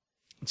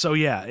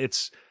yeah,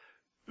 it's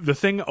the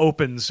thing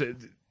opens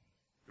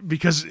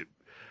because,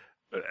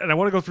 and I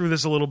want to go through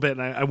this a little bit,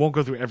 and I won't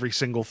go through every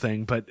single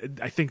thing, but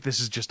I think this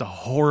is just a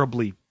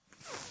horribly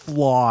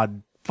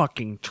flawed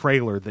fucking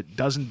trailer that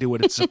doesn't do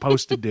what it's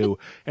supposed to do,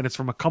 and it's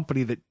from a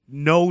company that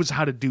knows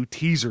how to do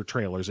teaser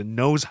trailers and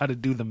knows how to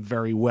do them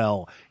very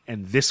well,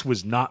 and this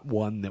was not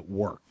one that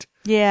worked.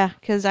 Yeah,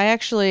 because I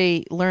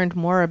actually learned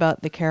more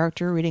about the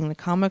character reading the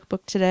comic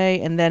book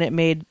today, and then it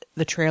made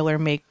the trailer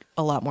make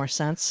a lot more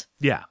sense.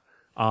 Yeah.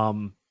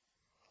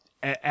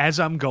 As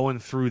I'm going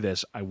through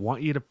this, I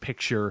want you to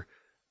picture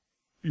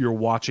you're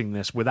watching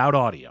this without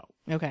audio.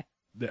 Okay.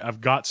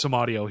 I've got some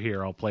audio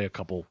here. I'll play a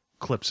couple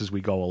clips as we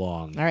go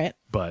along. All right.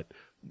 But,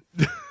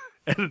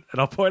 and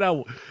I'll point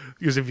out,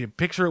 because if you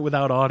picture it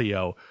without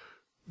audio,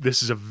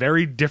 this is a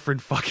very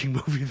different fucking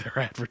movie they're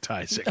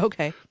advertising.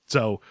 Okay.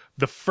 So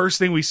the first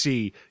thing we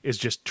see is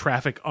just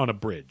traffic on a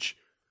bridge,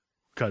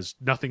 because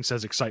nothing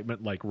says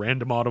excitement like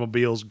random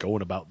automobiles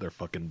going about their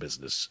fucking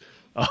business.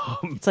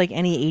 It's like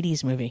any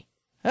 80s movie.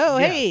 Oh,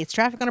 Yeah. hey, it's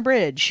traffic on a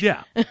bridge.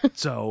 Yeah.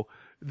 So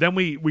then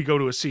we go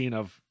to a scene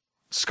of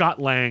Scott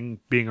Lang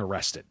being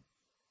arrested.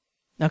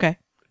 Okay.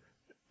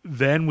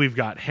 Then we've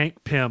got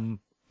Hank Pym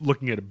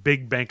looking at a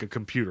big bank of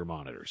computer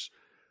monitors.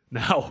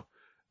 Now,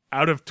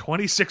 out of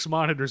 26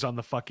 monitors on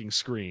the fucking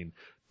screen,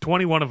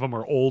 21 of them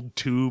are old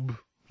tube,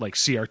 like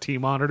CRT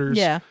monitors.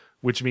 Yeah.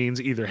 Which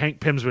means either Hank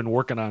Pym's been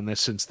working on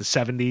this since the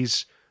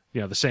 70s,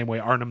 the same way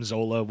Arnim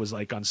Zola was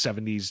like on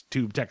 70s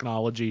tube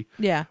technology.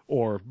 Yeah.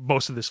 Or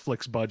most of this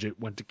flick's budget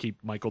went to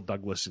keep Michael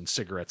Douglas in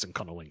cigarettes and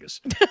cunnilingus.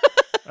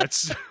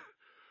 That's...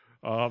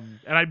 and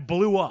I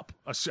blew up.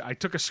 I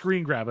took a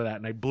screen grab of that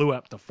and I blew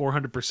up to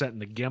 400% in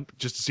the GIMP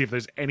just to see if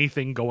there's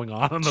anything going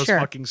on those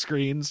fucking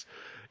screens.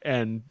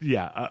 And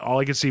yeah, all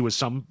I could see was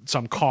some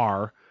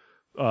car,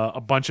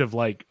 a bunch of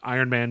like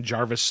Iron Man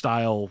Jarvis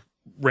style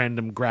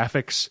random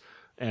graphics,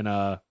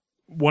 and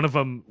one of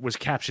them was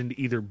captioned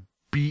either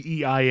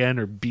BEIN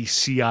or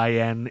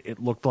BCIN. It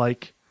looked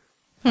like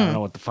I don't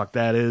know what the fuck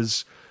that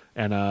is.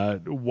 And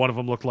one of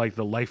them looked like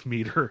the life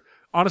meter.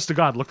 Honest to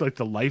God, looked like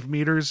the life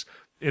meters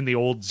in the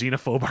old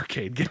Xenophobe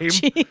arcade game.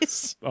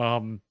 Jeez.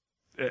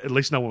 At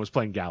least no one was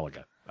playing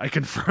Galaga. I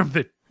confirmed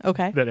that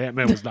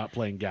Ant-Man was not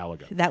playing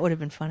Galaga. That would have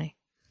been funny.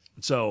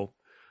 So,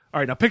 all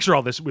right, now picture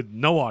all this with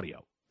no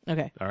audio.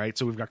 Okay. All right,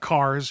 so we've got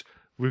cars,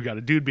 we've got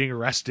a dude being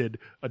arrested,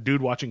 a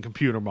dude watching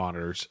computer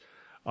monitors.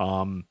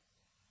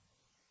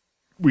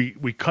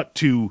 We cut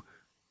to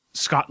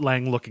Scott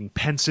Lang looking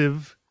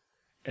pensive,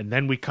 and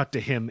then we cut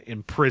to him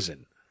in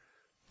prison.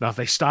 Now, if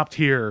they stopped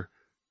here,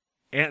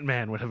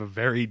 Ant-Man would have a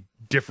very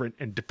different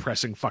and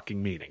depressing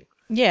fucking meaning.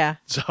 Yeah.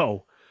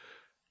 So,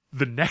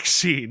 the next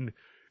scene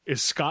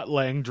is Scott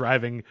Lang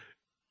driving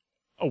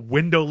a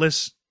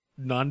windowless,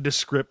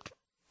 nondescript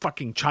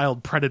fucking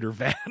child predator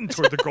van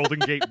toward the Golden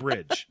Gate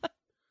Bridge.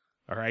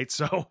 All right,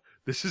 so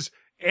this is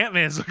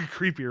Ant-Man's looking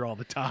creepier all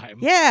the time.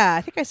 Yeah,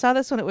 I think I saw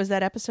this when it was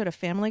that episode of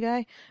Family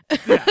Guy.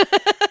 Yeah.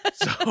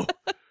 So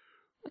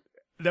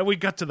then we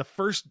got to the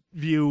first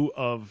view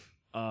of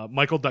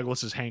Michael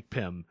Douglas's Hank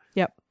Pym.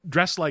 Yep.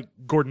 Dressed like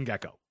Gordon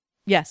Gekko.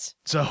 Yes.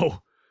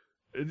 So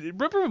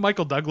remember when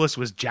Michael Douglas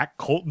was Jack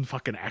Colton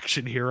fucking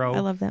action hero? I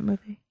love that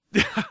movie.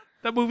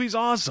 That movie's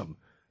awesome.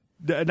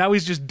 Now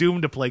he's just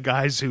doomed to play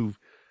guys who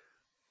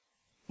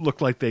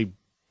look like they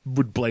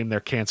would blame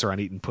their cancer on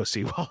eating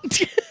pussy while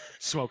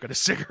smoking a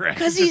cigarette.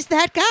 Because he's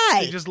that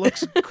guy. He just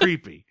looks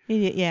creepy.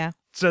 Yeah.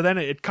 So then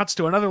it cuts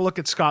to another look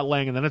at Scott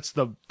Lang, and then it's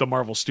the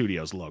Marvel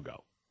Studios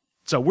logo.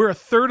 So we're a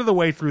third of the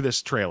way through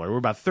this trailer. We're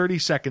about 30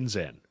 seconds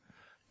in.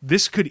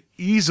 This could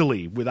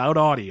easily, without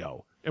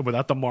audio and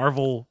without the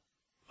Marvel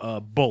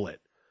bullet,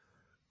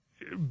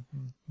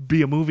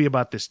 be a movie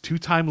about this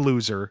two-time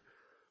loser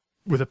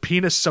with a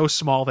penis so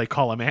small they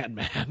call him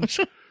Ant-Man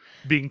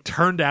being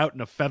turned out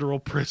in a federal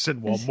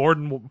prison while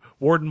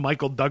Warden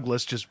Michael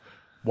Douglas just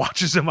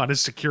watches him on his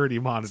security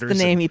monitors. It's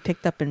the name he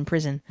picked up in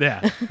prison.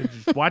 Yeah.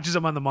 Just watches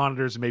him on the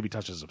monitors and maybe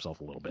touches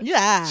himself a little bit.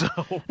 Yeah.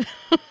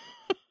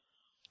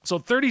 So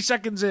 30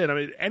 seconds in, I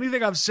mean,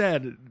 anything I've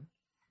said,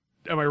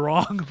 am I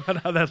wrong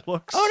about how that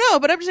looks? Oh, no,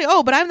 but I'm just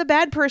saying, but I'm the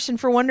bad person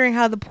for wondering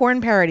how the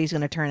porn parody is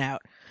going to turn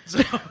out.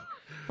 So,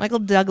 Michael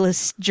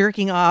Douglas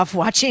jerking off,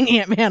 watching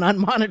Ant-Man on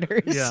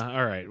monitors. yeah,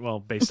 all right. Well,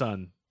 based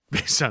on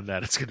that,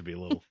 it's going to be a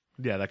little,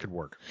 yeah, that could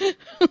work.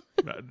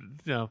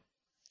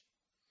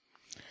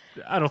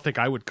 I don't think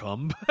I would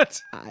come,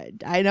 but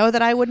I know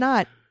that I would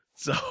not.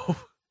 So,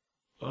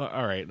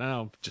 all right,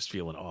 now I'm just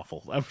feeling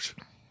awful.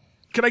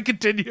 Can I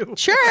continue?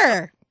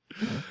 Sure.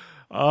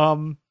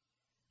 All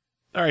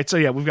right, so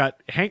yeah, we've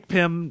got Hank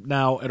Pym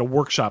now at a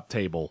workshop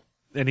table,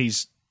 and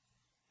he's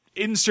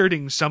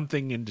inserting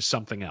something into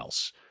something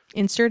else.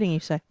 Inserting, you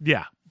say?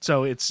 Yeah.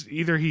 So it's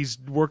either he's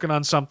working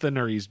on something,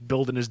 or he's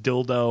building his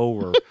dildo,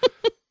 or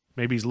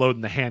maybe he's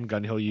loading the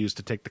handgun he'll use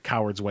to take the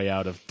coward's way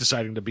out of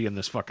deciding to be in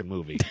this fucking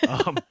movie.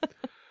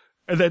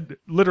 And then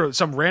literally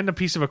some random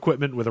piece of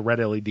equipment with a red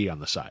LED on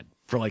the side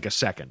for like a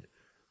second.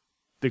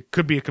 It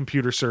could be a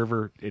computer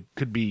server. It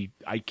could be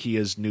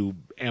IKEA's new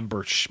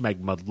Amber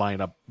Schmegma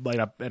light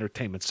up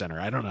entertainment center.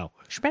 I don't know.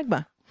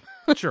 Schmegma.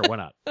 Sure, why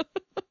not?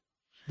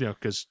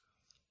 Because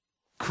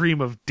cream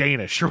of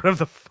Danish or whatever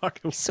the fuck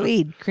it was.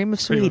 Swede. Cream of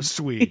Swede. Cream of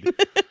Swede.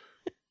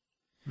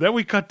 Then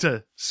we cut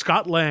to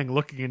Scott Lang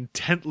looking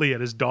intently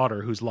at his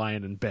daughter who's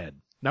lying in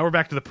bed. Now we're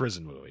back to the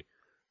prison movie.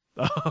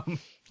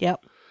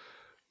 Yep.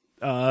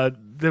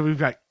 Then we've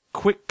got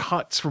quick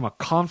cuts from a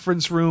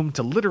conference room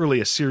to literally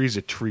a series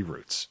of tree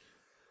roots.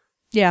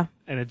 Yeah.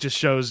 And it just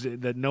shows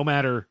that no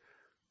matter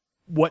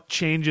what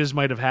changes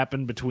might have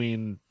happened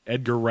between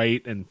Edgar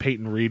Wright and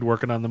Peyton Reed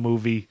working on the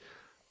movie,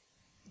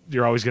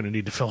 you're always going to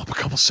need to fill up a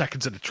couple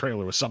seconds in the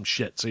trailer with some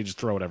shit, so you just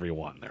throw whatever you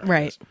want in there.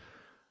 Right.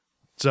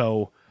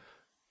 So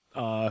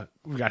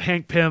we've got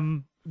Hank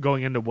Pym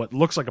going into what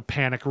looks like a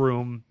panic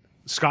room.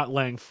 Scott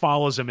Lang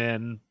follows him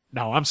in.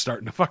 Now I'm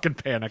starting to fucking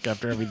panic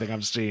after everything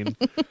I've seen.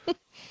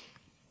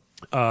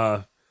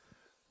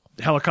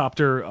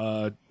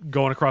 Helicopter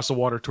going across the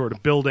water toward a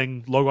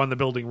building. Logo on the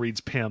building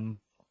reads Pym.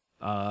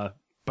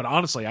 But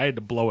honestly, I had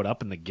to blow it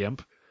up in the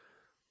GIMP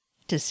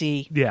to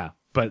see. Yeah,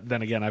 but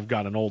then again, I've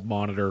got an old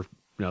monitor.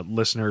 You know,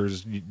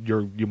 listeners,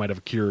 you might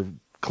have a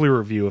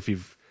clearer view if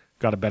you've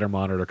got a better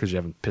monitor because you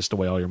haven't pissed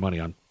away all your money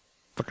on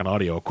fucking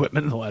audio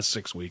equipment in the last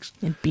 6 weeks.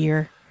 And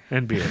beer.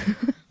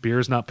 Beer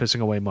is not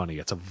pissing away money.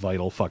 It's a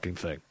vital fucking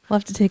thing. We'll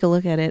have to take a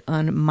look at it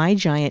on my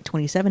giant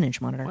 27-inch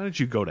monitor. Why don't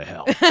you go to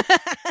hell?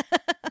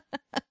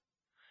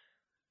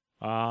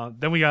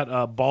 Then we got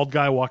a bald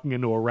guy walking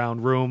into a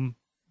round room,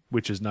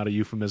 which is not a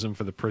euphemism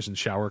for the prison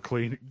shower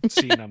clean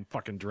scene I'm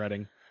fucking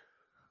dreading.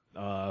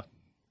 A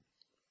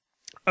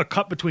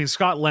cut between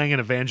Scott Lang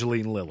and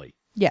Evangeline Lilly.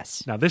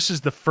 Yes. Now, this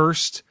is the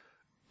first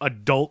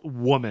adult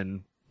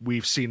woman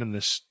we've seen in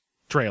this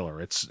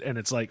trailer. It's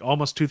like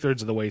almost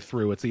 2/3 of the way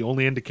through. It's the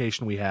only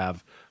indication we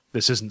have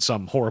this isn't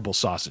some horrible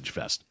sausage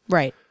fest.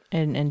 Right.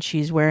 And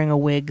she's wearing a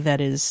wig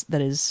that is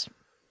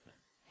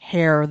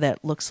hair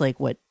that looks like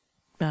what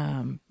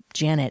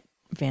Janet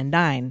Van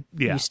Dyne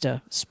used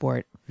to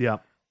sport. Yeah.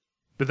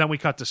 But then we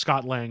cut to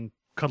Scott Lang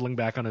cuddling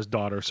back on his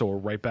daughter, so we're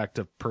right back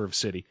to Perv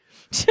City.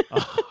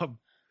 The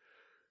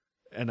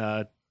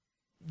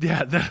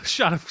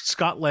shot of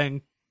Scott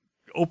Lang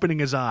opening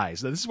his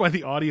eyes. Now, this is why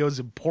the audio is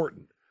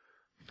important.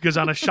 Because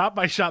on a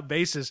shot-by-shot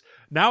basis,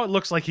 now it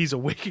looks like he's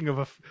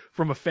awaking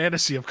from a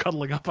fantasy of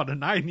cuddling up on a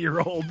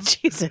 9-year-old.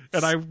 Jesus.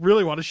 And I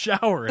really want to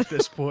shower at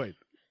this point.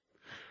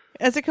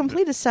 As a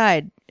complete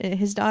aside,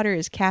 his daughter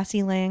is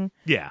Cassie Lang.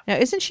 Yeah. Now,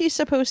 isn't she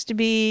supposed to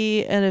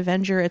be an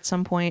Avenger at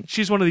some point?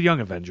 She's one of the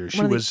young Avengers.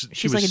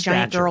 She's like a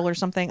giant girl or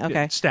something? Okay.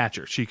 Yeah,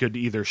 stature. She could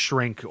either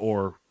shrink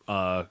or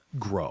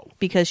grow.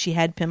 Because she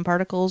had Pym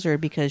particles or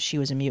because she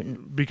was a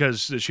mutant?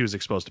 Because she was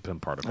exposed to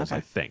Pym particles, okay.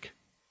 I think.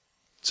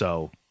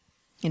 So...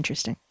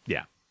 Interesting.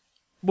 Yeah.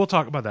 We'll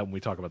talk about that when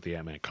we talk about the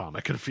Ant-Man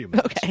comic in a few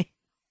minutes. Okay.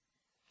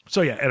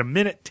 So yeah, at a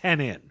minute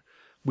 10 in,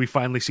 we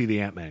finally see the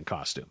Ant-Man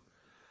costume.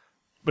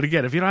 But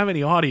again, if you don't have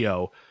any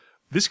audio,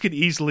 this could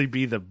easily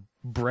be the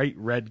bright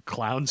red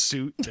clown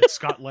suit that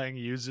Scott Lang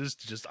uses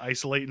to just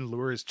isolate and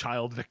lure his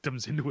child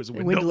victims into his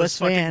windowless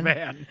fucking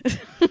van.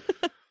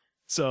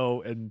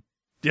 So, and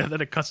yeah,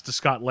 then it cuts to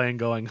Scott Lang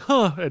going,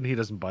 and he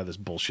doesn't buy this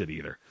bullshit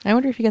either. I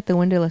wonder if you got the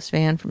windowless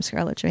van from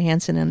Scarlett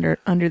Johansson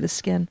under the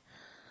skin.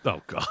 Oh,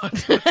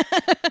 God.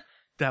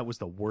 That was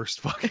the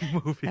worst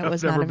fucking movie.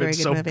 I've never been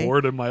so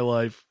bored in my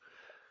life.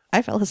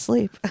 I fell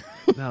asleep.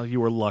 No, you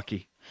were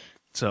lucky.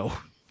 So,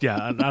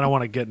 yeah, I don't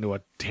want to get into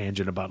a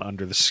tangent about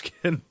Under the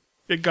Skin.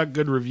 It got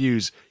good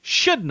reviews.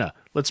 Shouldn't.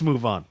 Let's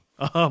move on.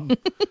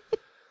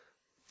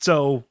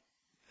 So,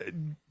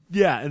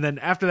 yeah, and then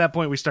after that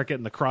point, we start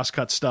getting the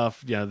cross-cut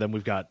stuff. Yeah, then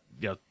we've got,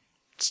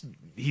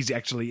 he's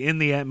actually in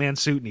the Ant-Man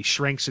suit, and he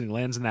shrinks and he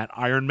lands in that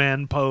Iron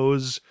Man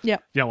pose.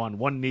 Yep. On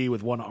one knee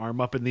with one arm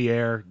up in the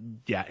air.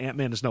 Yeah,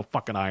 Ant-Man is no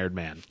fucking Iron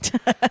Man.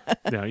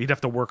 You'd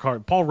have to work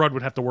hard. Paul Rudd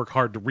would have to work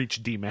hard to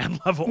reach D-Man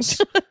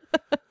levels.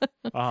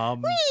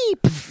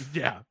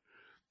 Yeah.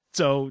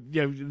 So,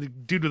 the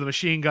dude with the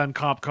machine gun,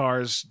 cop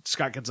cars,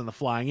 Scott gets in the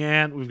flying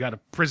ant. We've got a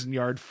prison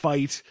yard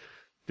fight.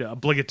 The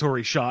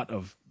obligatory shot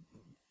of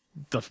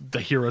the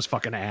hero's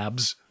fucking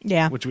abs.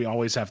 Yeah. Which we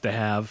always have to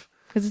have.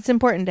 Because it's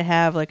important to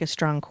have like a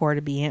strong core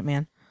to be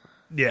Ant-Man.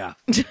 Yeah.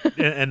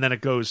 And then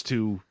it goes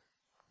to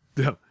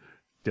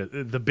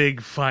the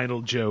big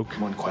final joke.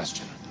 One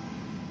question.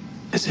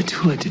 Is it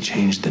too late to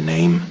change the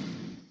name?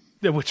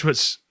 Which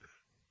was...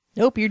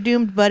 Nope, you're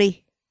doomed,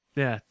 buddy.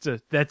 Yeah,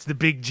 that's the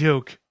big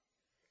joke.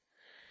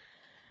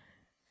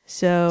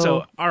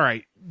 So, all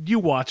right, you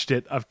watched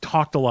it. I've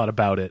talked a lot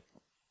about it.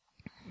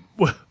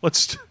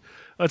 Let's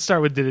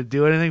start with, did it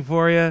do anything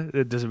for you?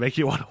 Does it make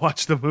you want to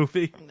watch the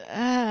movie?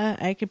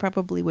 I could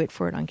probably wait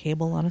for it on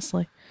cable,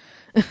 honestly.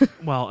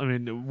 Well, I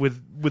mean,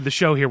 with the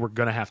show here, we're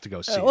going to have to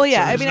go see it. Well,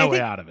 yeah, so there's I no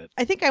way out of it.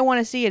 I think I want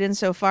to see it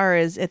insofar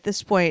as, at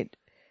this point,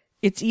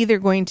 it's either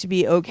going to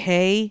be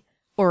okay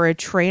or a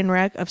train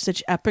wreck of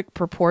such epic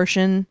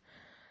proportion.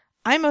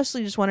 I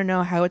mostly just want to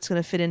know how it's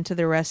going to fit into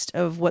the rest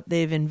of what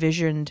they've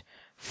envisioned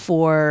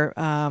for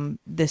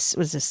this.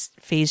 Was this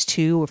phase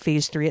 2 or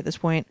phase 3 at this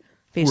point?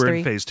 We're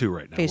in phase 2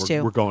 right now. Phase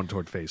 2. We're going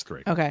toward phase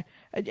 3. Okay.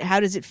 How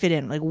does it fit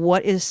in? Like,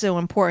 what is so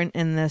important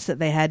in this that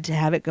they had to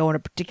have it go in a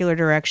particular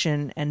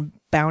direction and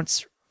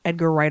bounce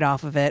Edgar Wright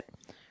off of it?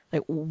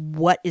 Like,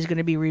 what is going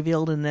to be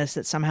revealed in this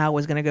that somehow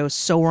was going to go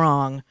so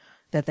wrong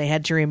that they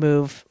had to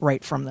remove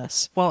right from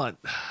this. Well,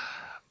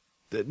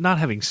 not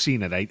having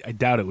seen it, I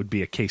doubt it would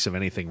be a case of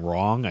anything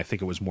wrong. I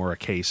think it was more a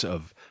case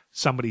of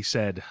somebody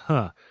said,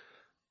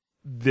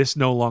 this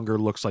no longer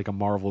looks like a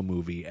Marvel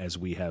movie as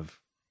we have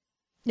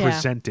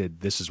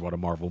presented. This is what a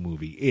Marvel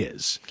movie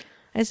is.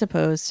 I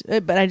suppose.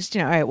 But I just,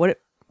 all right, what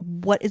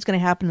is going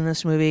to happen in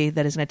this movie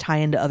that is going to tie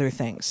into other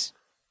things?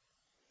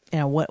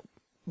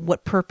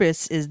 What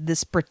purpose is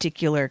this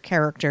particular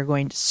character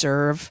going to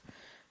serve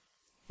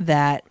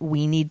that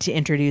we need to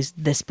introduce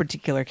this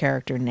particular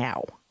character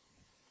now?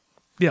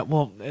 Yeah,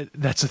 well,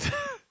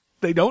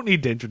 they don't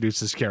need to introduce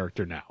this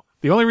character now.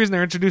 The only reason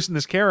they're introducing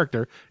this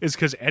character is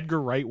because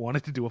Edgar Wright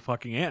wanted to do a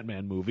fucking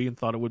Ant-Man movie and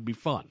thought it would be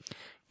fun.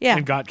 Yeah.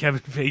 And got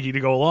Kevin Feige to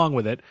go along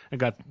with it and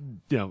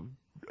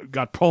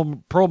got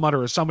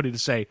Perlmutter or somebody to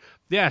say,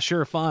 yeah,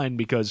 sure, fine,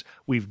 because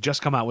we've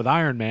just come out with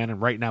Iron Man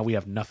and right now we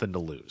have nothing to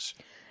lose.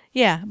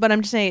 Yeah, but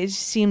I'm just saying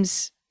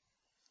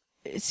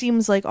it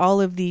seems like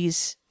all of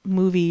these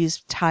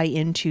movies tie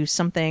into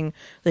something,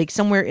 like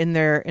somewhere in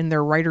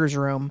their writer's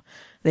room.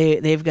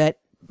 They've got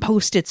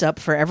Post-its up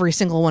for every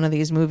single one of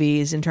these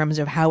movies in terms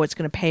of how it's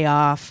going to pay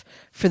off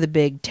for the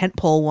big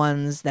tentpole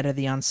ones that are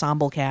the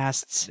ensemble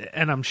casts.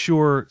 And I'm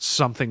sure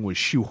something was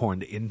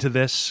shoehorned into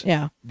this.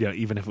 Yeah.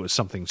 Even if it was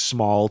something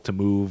small to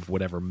move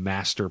whatever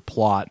master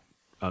plot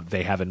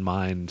they have in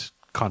mind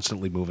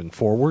constantly moving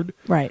forward.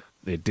 Right.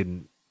 It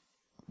didn't,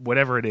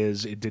 whatever it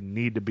is, it didn't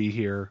need to be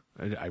here.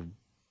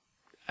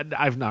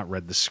 I've not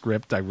read the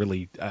script.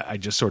 I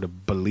just sort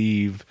of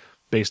believe,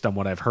 based on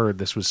what I've heard,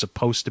 this was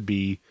supposed to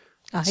be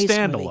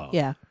standalone.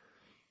 Yeah.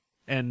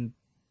 And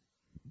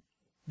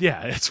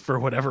yeah, it's for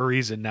whatever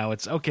reason now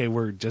it's okay,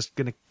 we're just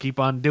going to keep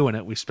on doing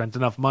it. We spent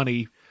enough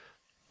money.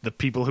 The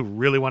people who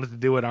really wanted to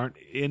do it aren't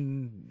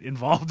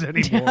involved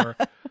anymore.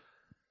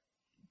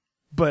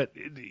 But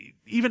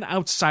even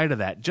outside of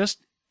that, just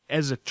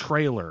as a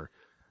trailer,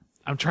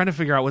 I'm trying to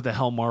figure out what the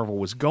hell Marvel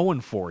was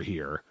going for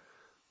here.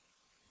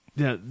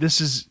 Yeah,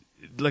 this is,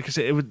 like I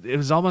said, it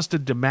was almost a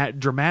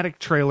dramatic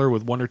trailer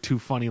with one or two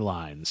funny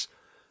lines.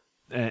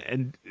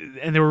 And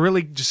they were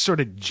really just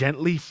sort of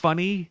gently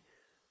funny.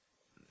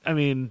 I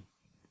mean,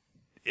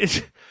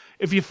 if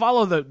you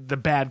follow the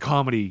bad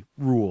comedy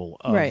rule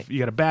of right. You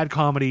got a bad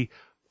comedy,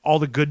 all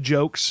the good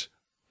jokes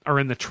are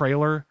in the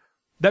trailer.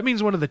 That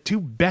means one of the two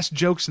best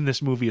jokes in this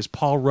movie is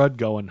Paul Rudd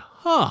going,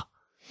 huh.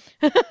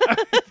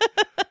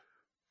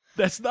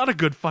 That's not a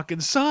good fucking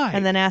sign.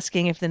 And then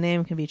asking if the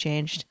name can be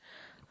changed.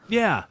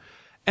 Yeah.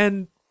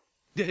 And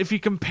if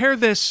you compare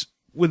this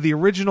with the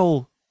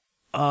original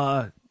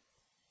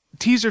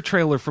teaser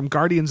trailer from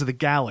Guardians of the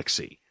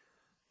Galaxy,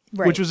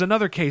 right. which was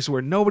another case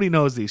where nobody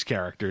knows these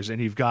characters,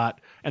 and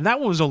that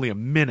one was only a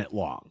minute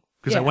long,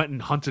 because I went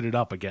and hunted it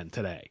up again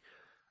today.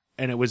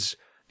 And it was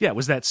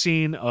that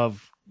scene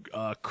of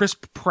Chris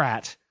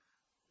Pratt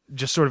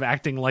just sort of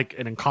acting like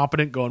an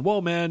incompetent, going,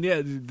 whoa, man,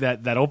 yeah,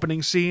 that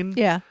opening scene.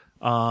 Yeah.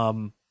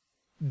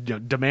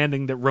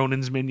 Demanding that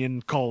Ronan's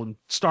minion call him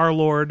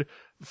Star-Lord,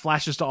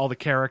 flashes to all the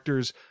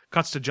characters,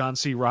 cuts to John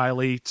C.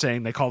 Reilly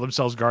saying they call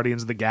themselves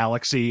Guardians of the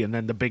Galaxy, and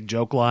then the big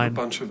joke line. A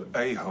bunch of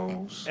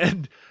a-holes.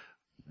 And,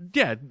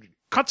 yeah,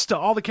 cuts to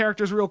all the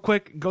characters real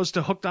quick, goes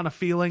to Hooked on a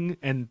Feeling,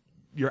 and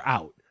you're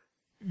out.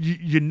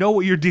 You know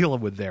what you're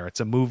dealing with there. It's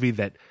a movie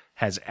that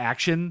has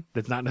action,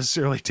 that's not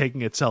necessarily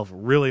taking itself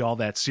really all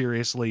that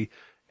seriously,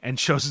 and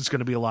shows it's going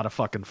to be a lot of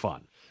fucking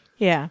fun.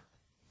 Yeah.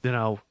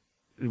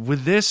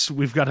 With this,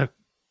 we've got a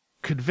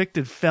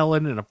convicted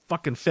felon and a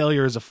fucking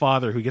failure as a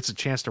father who gets a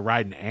chance to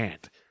ride an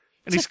ant.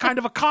 And he's kind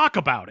of a cock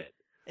about it.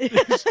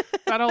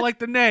 I don't like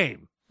the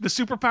name. The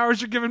superpowers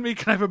you're giving me,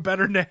 can I have a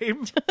better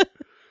name?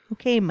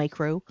 Okay,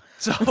 Micro.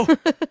 So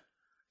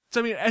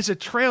I mean, as a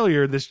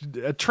trailer, this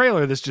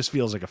just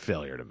feels like a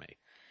failure to me.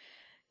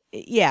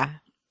 Yeah.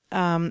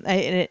 And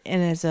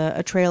as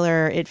a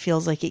trailer, it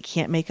feels like it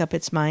can't make up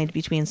its mind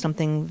between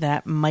something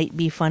that might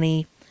be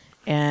funny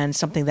and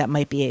something that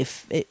might be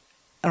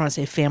I don't want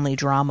to say family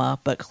drama,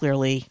 but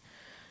clearly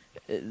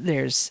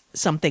there's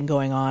something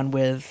going on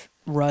with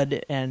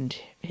Rudd and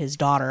his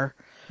daughter.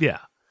 Yeah.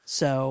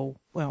 So,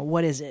 well,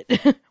 what is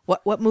it?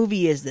 What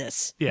movie is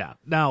this? Yeah.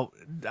 Now,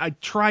 I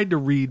tried to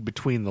read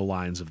between the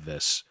lines of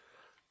this.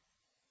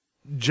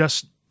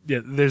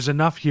 There's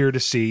enough here to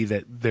see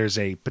that there's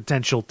a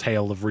potential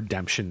tale of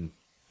redemption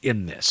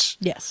in this.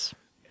 Yes.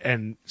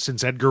 And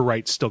since Edgar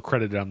Wright's still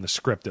credited on the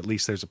script, at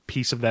least there's a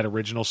piece of that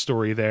original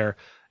story there.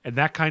 And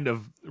that kind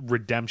of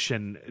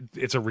redemption,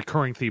 it's a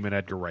recurring theme in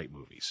Edgar Wright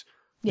movies.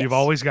 Yes. You've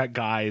always got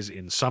guys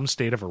in some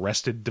state of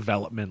arrested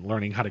development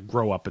learning how to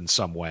grow up in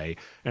some way,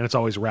 and it's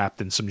always wrapped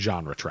in some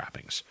genre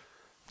trappings.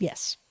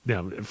 Yes.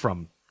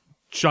 From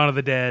Shaun of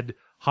the Dead,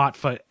 Hot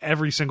Fuzz,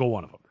 every single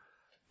one of them.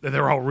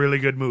 They're all really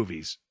good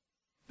movies.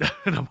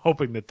 And I'm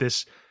hoping that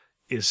this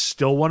is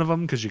still one of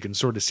them, because you can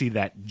sort of see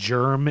that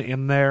germ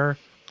in there.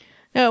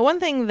 Now, one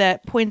thing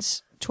that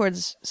points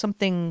towards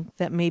something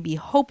that may be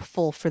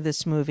hopeful for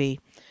this movie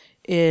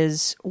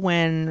is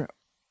when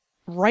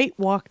Wright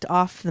walked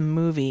off the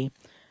movie,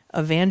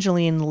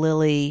 Evangeline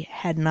Lilly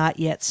had not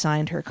yet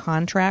signed her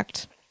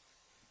contract.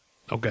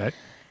 Okay.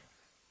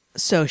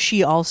 So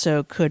she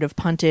also could have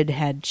punted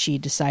had she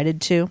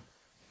decided to.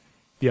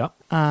 Yeah.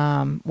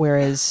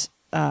 Whereas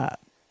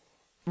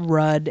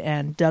Rudd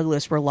and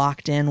Douglas were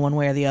locked in one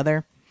way or the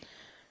other.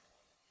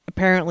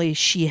 Apparently,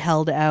 she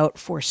held out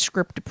for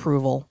script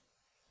approval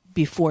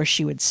before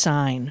she would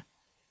sign.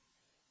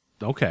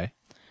 Okay.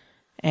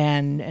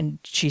 And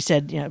she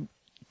said,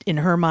 in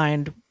her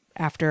mind,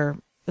 after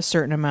a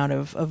certain amount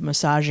of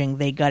massaging,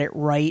 they got it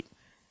right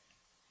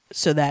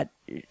so that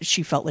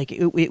she felt like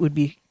it would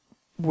be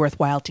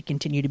worthwhile to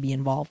continue to be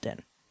involved in.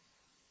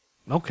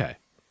 Okay.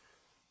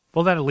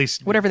 Well, that at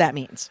least... Whatever that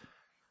means.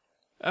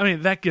 I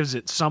mean, that gives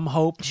it some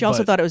hope. She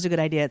also thought it was a good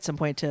idea at some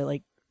point to,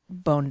 like,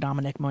 bone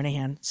Dominic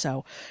Monaghan.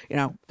 So,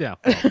 Yeah. Well,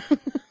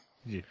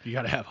 you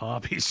got to have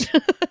hobbies.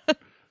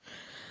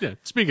 Yeah.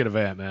 Speaking of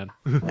Ant-Man.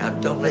 Now,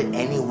 don't let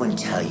anyone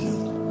tell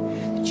you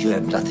that you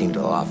have nothing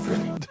to offer.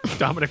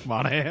 Dominic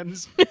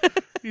Monaghan's.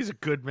 He's a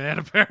good man,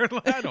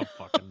 apparently. I don't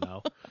fucking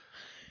know.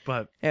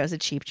 But it was a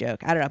cheap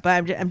joke. I don't know.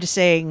 But I'm just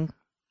saying...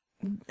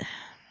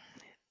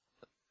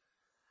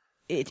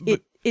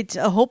 It's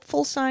a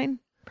hopeful sign,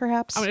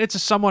 perhaps. I mean, it's a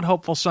somewhat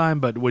hopeful sign,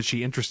 but was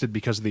she interested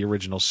because of the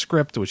original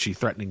script? Was she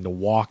threatening to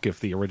walk if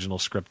the original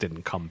script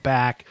didn't come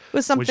back? It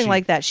was something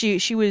like that.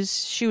 She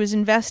was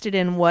invested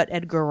in what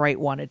Edgar Wright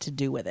wanted to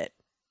do with it.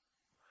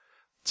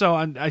 So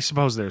I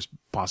suppose there's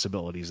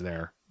possibilities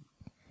there.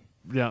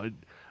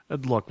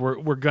 Look,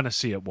 we're going to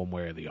see it one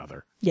way or the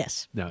other.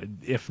 Yes. Now,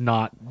 if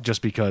not,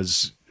 just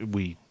because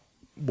we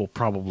will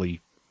probably...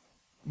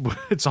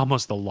 It's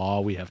almost the law.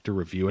 We have to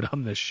review it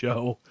on this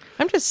show.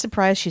 I'm just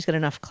surprised she's got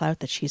enough clout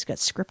that she's got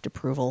script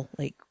approval,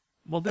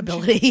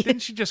 ability.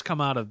 Didn't she just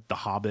come out of The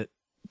Hobbit?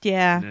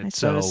 Yeah, I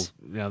suppose.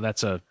 So,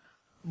 that's a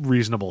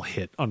reasonable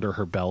hit under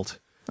her belt.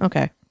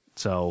 Okay.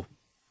 So,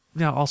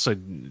 also,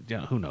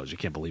 who knows? You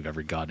can't believe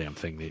every goddamn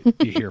thing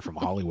that you hear from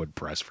Hollywood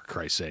Press, for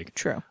Christ's sake.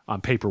 True. On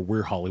paper,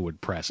 we're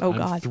Hollywood Press. Oh, I'm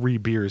God. 3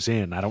 beers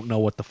in. I don't know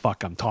what the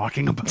fuck I'm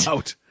talking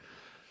about.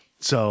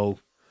 So...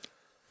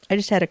 I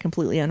just had a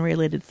completely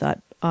unrelated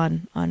thought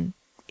on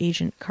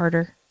Agent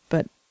Carter,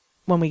 but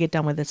when we get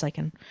done with this, I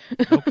can.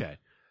 Okay.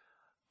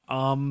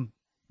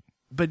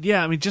 But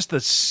yeah, I mean, just the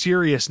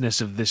seriousness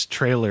of this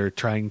trailer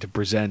trying to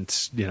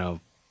present,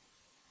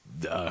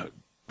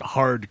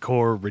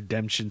 hardcore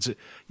redemptions.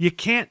 You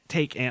can't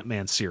take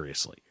Ant-Man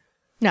seriously.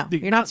 No,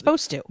 you're not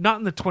supposed to. Not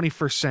in the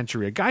 21st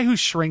century. A guy who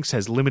shrinks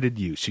has limited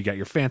use. You got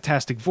your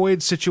Fantastic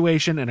Voyage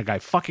situation and a guy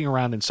fucking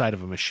around inside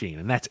of a machine,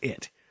 and that's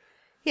it.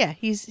 Yeah,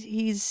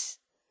 he's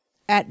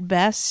at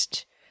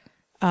best,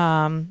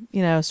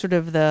 sort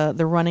of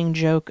the running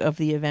joke of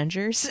the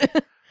Avengers.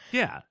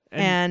 Yeah.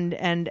 And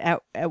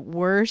at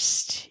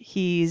worst,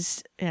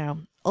 he's,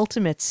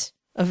 Ultimate's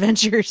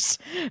Avengers,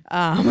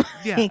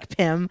 Hank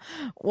Pym,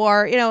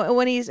 or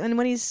when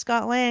he's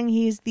Scott Lang,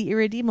 he's the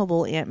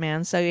irredeemable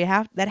Ant-Man. So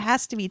that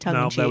has to be tongue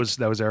in cheek. No,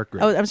 that was Eric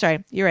Green. Oh, I'm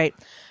sorry, you're right.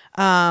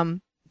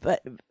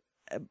 But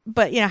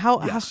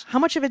how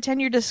much of a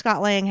tenure does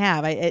Scott Lang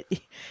have?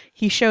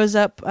 He shows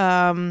up.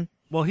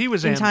 Well, he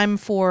was in time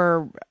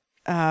for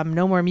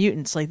No More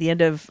Mutants, like the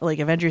end of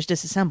Avengers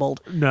Disassembled.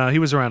 No, he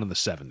was around in the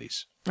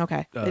 70s.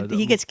 Okay,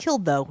 he gets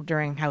killed though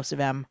during House of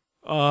M.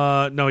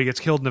 No, he gets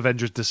killed in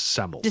Avengers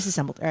Disassembled.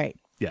 Disassembled, all right.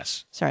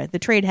 Yes. Sorry, the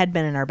trade had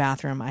been in our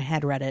bathroom. I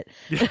had read it.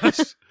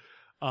 Yes.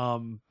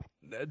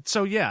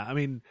 So yeah, I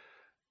mean,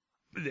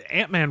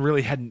 Ant-Man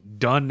really hadn't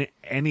done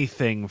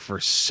anything for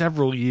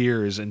several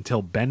years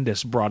until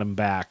Bendis brought him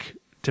back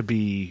to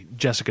be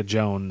Jessica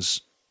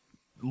Jones'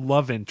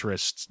 love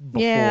interest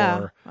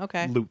before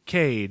Luke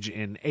Cage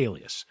in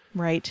Alias.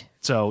 Right.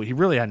 So he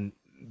really hadn't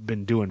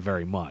been doing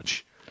very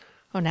much.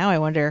 Oh, now I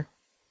wonder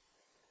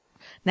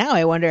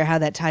how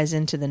that ties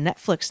into the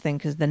Netflix thing,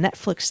 because the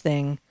Netflix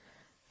thing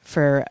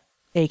for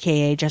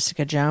AKA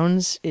Jessica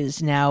Jones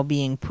is now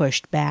being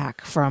pushed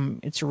back from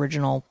its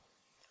original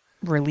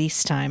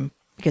release time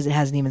because it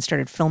hasn't even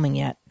started filming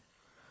yet.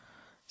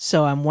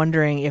 So I'm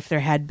wondering if there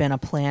had been a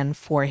plan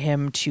for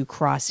him to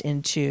cross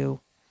into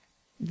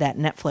that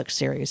Netflix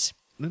series.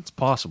 It's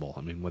possible.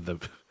 I mean,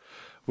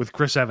 with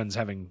Chris Evans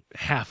having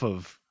half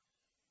of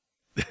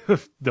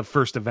the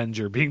first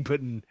Avenger being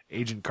put in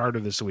Agent Carter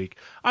this week,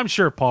 I'm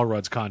sure Paul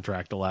Rudd's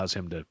contract allows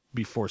him to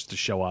be forced to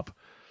show up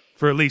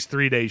for at least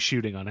 3 days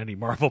shooting on any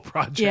Marvel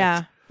project.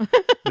 Yeah.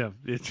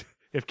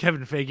 If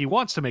Kevin Feige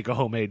wants to make a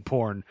homemade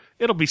porn,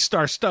 it'll be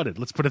star-studded.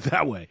 Let's put it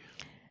that way.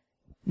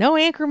 No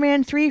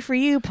Anchorman 3 for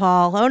you,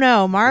 Paul. Oh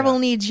no, Marvel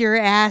needs your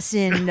ass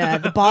in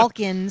the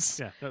Balkans.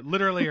 Yeah,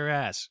 literally your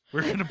ass.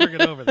 We're going to bring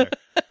it over there.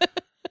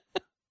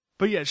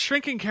 But yeah,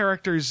 shrinking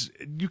characters,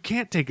 you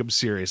can't take them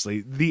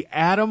seriously. The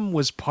Atom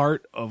was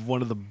part of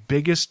one of the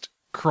biggest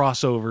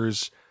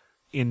crossovers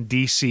in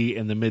DC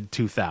in the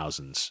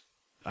mid-2000s.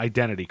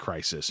 Identity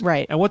Crisis.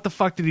 Right. And what the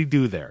fuck did he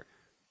do there?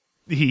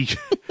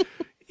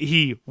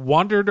 He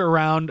wandered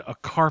around a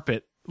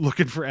carpet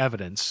looking for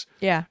evidence.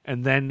 Yeah.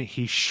 And then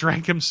he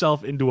shrank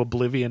himself into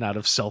oblivion out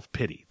of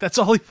self-pity. That's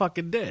all he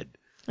fucking did.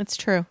 That's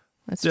true.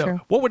 That's true.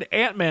 What would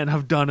Ant-Man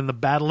have done in the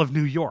Battle of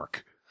New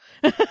York?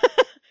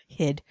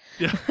 hid.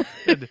 Yeah.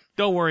 And,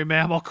 don't worry,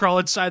 ma'am. I'll crawl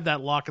inside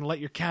that lock and let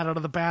your cat out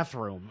of the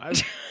bathroom.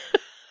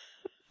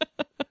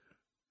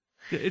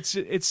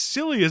 It's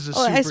silly as a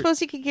super... I suppose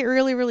he could get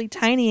really, really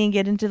tiny and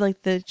get into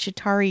like the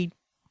Chitauri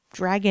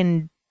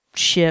dragon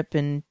ship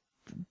and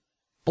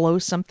blow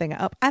something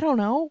up. I don't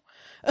know.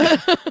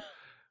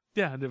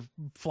 Yeah, and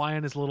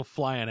flying his little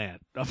flying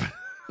ant up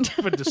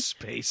into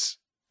space.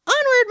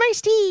 Onward, my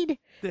steed!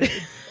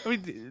 I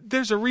mean,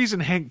 there's a reason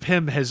Hank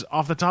Pym has,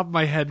 off the top of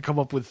my head, come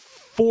up with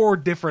 4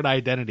 different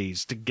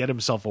identities to get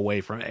himself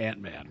away from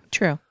Ant-Man.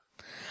 True.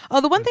 Oh,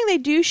 the one thing they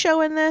do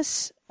show in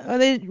this,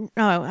 they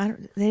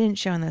didn't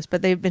show in this,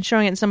 but they've been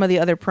showing it in some of the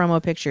other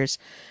promo pictures,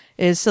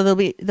 is so they'll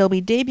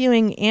be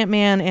debuting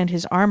Ant-Man and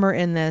his armor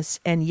in this,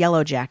 and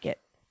Yellow Jacket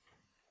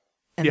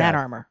and that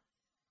armor.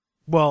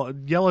 Well,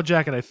 Yellow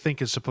Jacket, I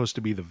think, is supposed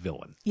to be the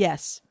villain.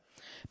 Yes.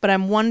 But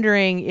I'm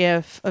wondering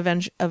if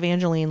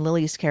Evangeline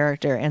Lilly's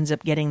character ends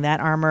up getting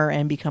that armor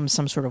and becomes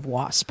some sort of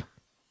wasp.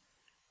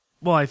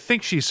 Well, I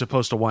think she's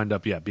supposed to wind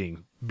up,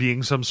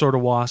 being some sort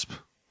of wasp.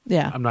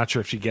 Yeah. I'm not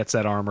sure if she gets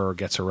that armor or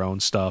gets her own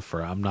stuff,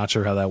 or I'm not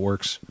sure how that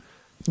works.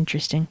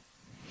 Interesting.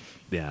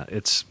 Yeah,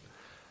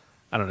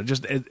 I don't know,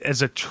 just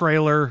as a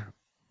trailer,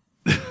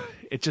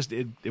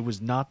 it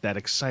was not that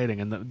exciting.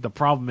 And the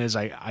problem is,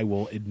 I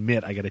will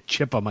admit, I got a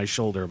chip on my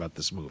shoulder about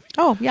this movie.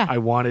 Oh, yeah. I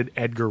wanted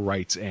Edgar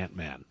Wright's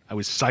Ant-Man. I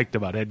was psyched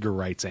about Edgar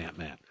Wright's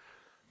Ant-Man.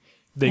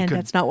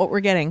 That's not what we're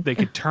getting. They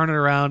could turn it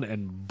around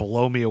and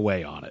blow me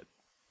away on it.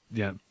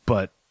 Yeah,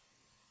 but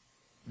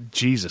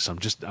Jesus,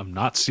 I'm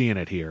not seeing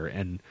it here.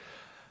 And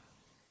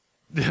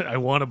I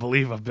want to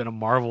believe I've been a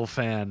Marvel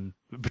fan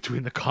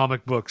between the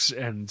comic books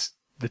and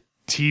the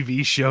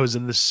TV shows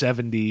in the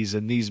 70s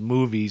and these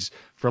movies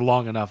for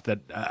long enough that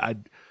I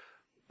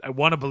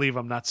want to believe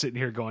I'm not sitting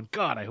here going,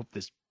 God, I hope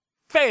this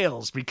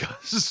fails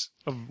because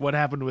of what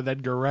happened with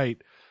Edgar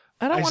Wright.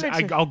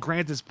 I'll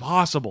grant it's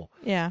possible.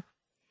 Yeah.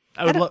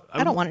 I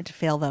don't want it to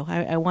fail, though.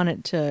 I want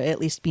it to at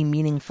least be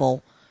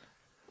meaningful.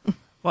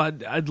 Well,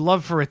 I'd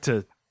love for it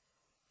to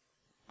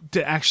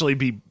actually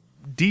be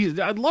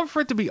I'd love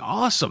for it to be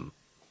awesome.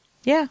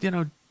 Yeah.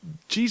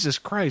 Jesus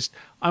Christ.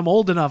 I'm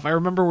old enough. I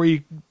remember where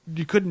you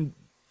couldn't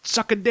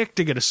suck a dick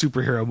to get a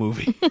superhero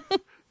movie.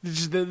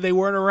 They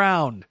weren't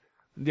around.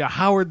 Yeah,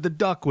 Howard the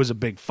Duck was a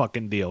big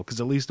fucking deal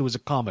because at least it was a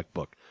comic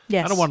book.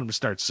 Yes. I don't want them to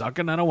start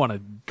sucking. I don't want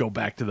to go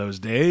back to those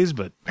days,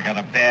 but I got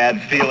a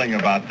bad feeling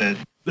about this.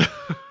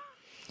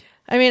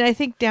 I mean, I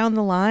think down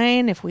the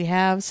line, if we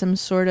have some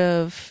sort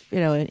of,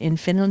 an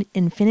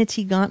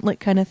infinity gauntlet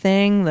kind of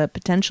thing, the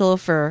potential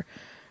for,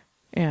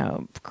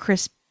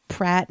 Chris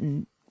Pratt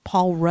and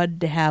Paul Rudd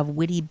to have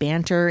witty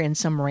banter in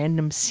some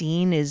random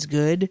scene is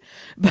good.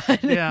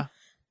 But yeah.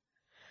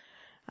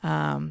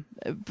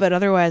 But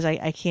otherwise,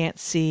 I can't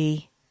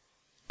see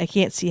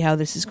how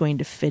this is going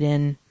to fit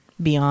in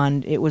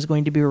beyond it was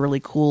going to be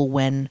really cool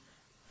when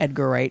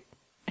Edgar Wright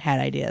had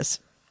ideas.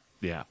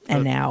 Yeah.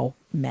 And now,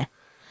 meh.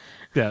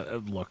 Yeah,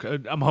 look,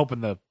 I'm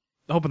hoping the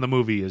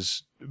movie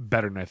is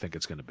better than I think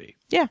it's going to be.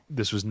 Yeah.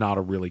 This was not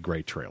a really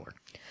great trailer.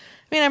 I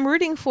mean, I'm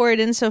rooting for it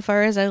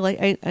insofar as I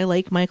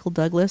like Michael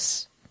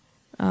Douglas.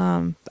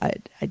 I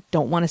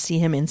don't want to see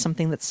him in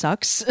something that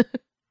sucks.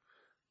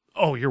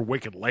 Oh, you're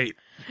wicked late.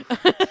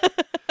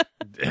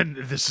 And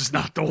this is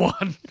not the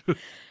one.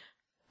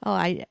 Oh,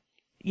 I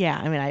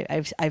mean,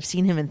 I've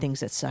seen him in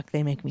things that suck.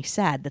 They make me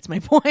sad. That's my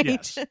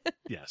point.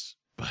 Yes.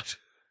 But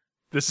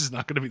this is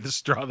not going to be the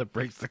straw that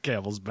breaks the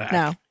camel's back.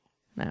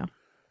 No.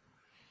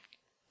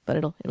 But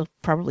it'll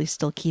probably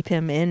still keep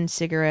him in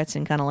cigarettes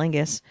and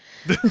cunnilingus.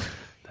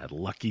 That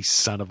lucky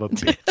son of a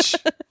bitch.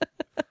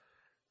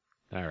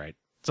 All right.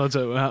 So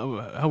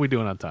how are we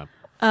doing on time?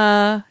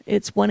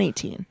 It's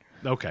 1:18.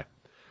 Okay.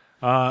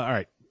 All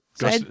right.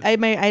 So I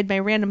had my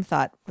random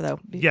thought though.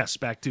 Yes,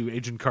 back to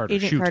Agent Carter.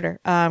 Agent Carter.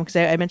 Because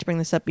I meant to bring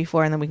this up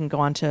before, and then we can go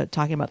on to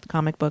talking about the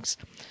comic books.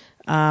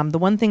 The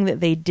one thing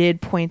that they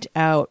did point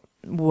out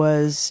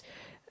was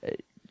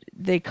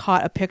they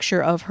caught a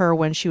picture of her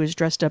when she was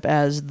dressed up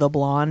as the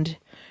Blonde,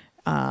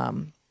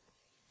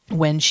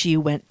 when she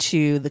went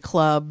to the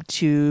club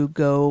to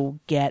go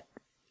get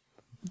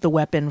the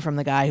weapon from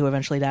the guy who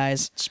eventually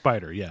dies.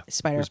 Spider, yeah.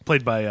 Spider. It was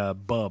played by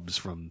Bubs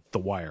from The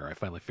Wire. I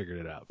finally figured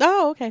it out.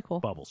 Oh, okay, cool.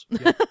 Bubbles.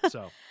 Yeah,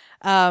 so.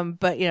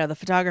 But the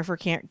photographer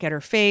can't get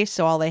her face,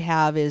 so all they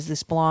have is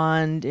this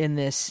blonde in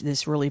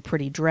this really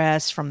pretty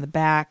dress from the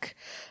back.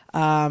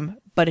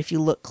 But if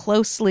you look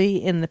closely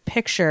in the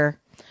picture,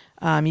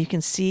 you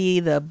can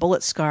see the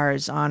bullet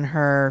scars on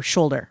her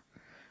shoulder,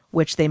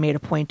 which they made a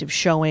point of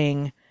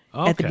showing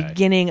at the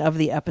beginning of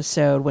the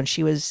episode when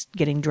she was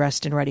getting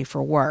dressed and ready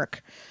for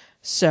work.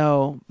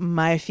 So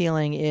my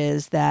feeling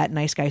is that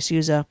Nice Guy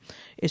Souza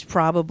is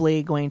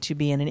probably going to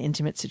be in an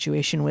intimate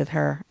situation with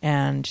her,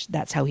 and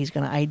that's how he's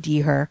going to ID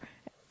her,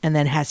 and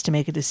then has to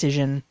make a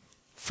decision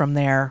from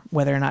there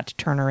whether or not to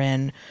turn her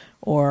in,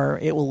 or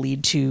it will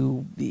lead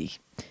to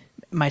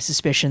my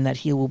suspicion that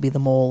he will be the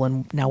mole,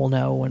 and now we'll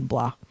know, and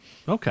blah.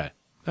 Okay.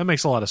 That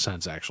makes a lot of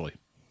sense, actually.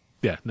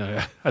 Yeah,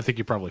 no, I think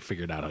you probably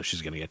figured out how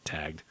she's going to get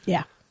tagged.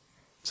 Yeah.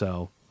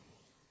 So,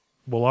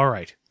 well, all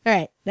right. All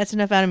right. That's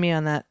enough out of me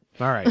on that.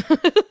 All right.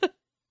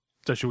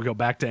 So should we go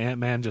back to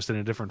Ant-Man just in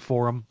a different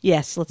forum?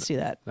 Yes, let's do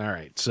that. All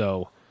right.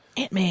 So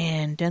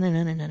Ant-Man.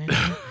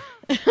 Dun-dun-dun-dun-dun-dun.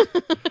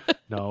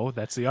 no,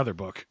 that's the other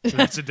book.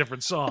 That's a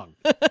different song.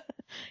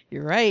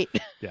 You're right.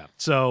 Yeah.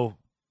 So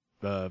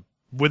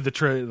with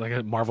the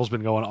like Marvel's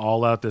been going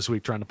all out this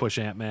week trying to push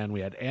Ant-Man.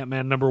 We had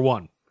Ant-Man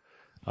 #1,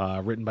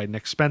 written by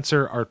Nick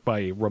Spencer, art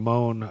by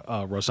Ramon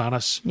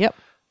Rosanas. Yep.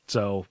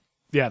 So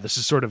yeah, this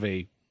is sort of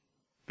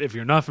if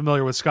you're not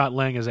familiar with Scott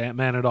Lang as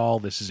Ant-Man at all,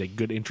 this is a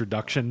good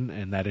introduction,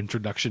 and that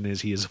introduction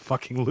is he is a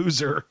fucking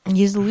loser.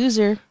 He's a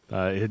loser.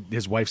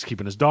 His wife's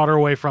keeping his daughter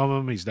away from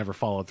him. He's never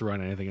followed through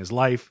on anything in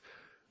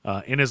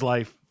his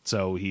life.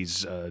 So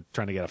he's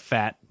trying to get a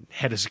fat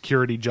head of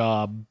security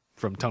job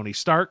from Tony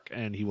Stark,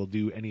 and he will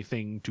do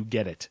anything to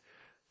get it,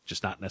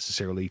 just not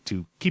necessarily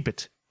to keep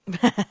it.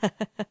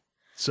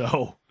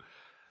 So,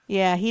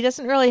 yeah, he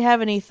doesn't really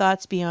have any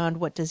thoughts beyond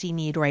what does he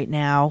need right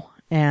now,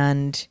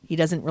 and he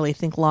doesn't really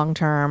think long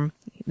term.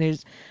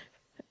 There's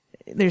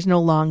no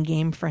long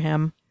game for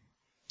him.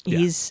 Yeah.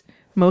 He's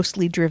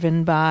mostly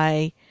driven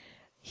by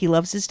he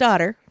loves his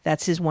daughter.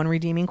 That's his one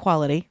redeeming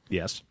quality.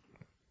 Yes.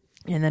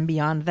 And then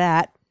beyond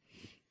that,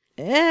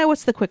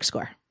 what's the quick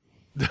score?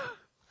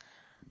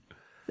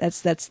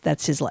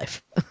 That's his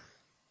life.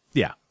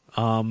 Yeah.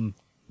 So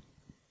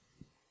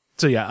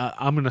yeah,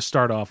 I'm going to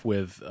start off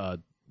with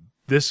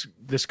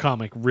this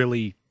comic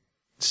really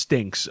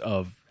stinks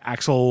of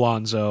Axel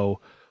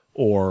Alonso,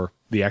 or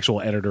the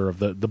actual editor of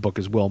the book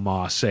is Will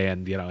Moss,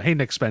 saying, hey,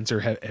 Nick Spencer,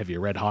 have you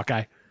read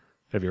Hawkeye?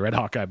 Have you read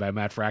Hawkeye by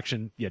Matt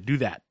Fraction? Yeah, do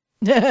that.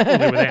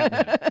 Only with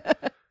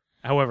Ant-Man.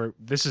 However,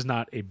 this is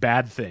not a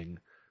bad thing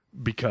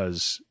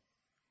because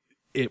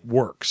it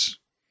works.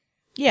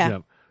 Yeah.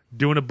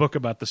 Doing a book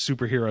about the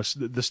superheroes,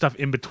 the stuff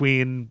in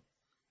between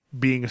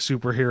being a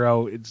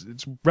superhero,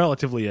 it's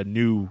relatively a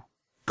new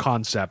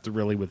concept,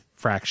 really, with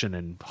Fraction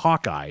and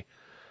Hawkeye.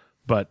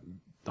 But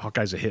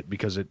Hawkeye's a hit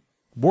because it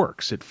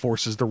works. It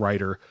forces the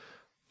writer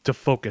to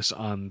focus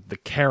on the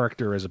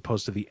character as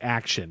opposed to the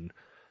action.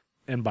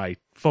 And by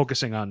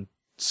focusing on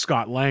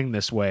Scott Lang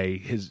this way,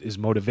 his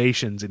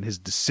motivations and his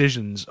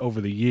decisions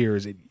over the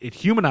years, it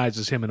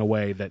humanizes him in a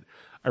way that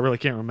I really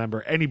can't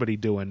remember anybody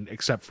doing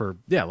except for,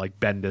 like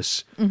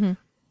Bendis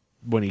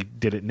when he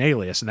did it in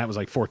Alias, and that was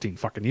like 14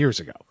 fucking years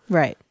ago.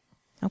 Right.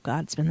 Oh,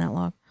 God, it's been that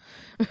long.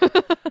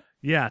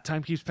 Yeah,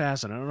 time keeps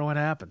passing. I don't know what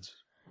happens.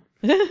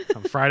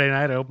 On Friday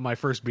night, I open my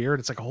first beer, and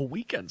it's like a whole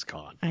weekend's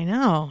gone. I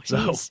know.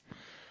 So,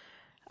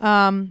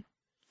 although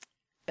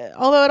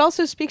it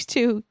also speaks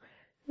to,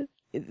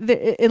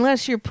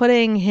 unless you're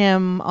putting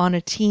him on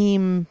a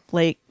team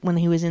like when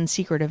he was in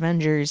Secret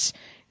Avengers,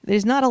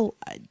 there's not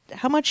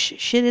how much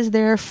shit is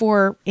there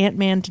for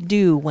Ant-Man to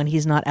do when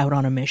he's not out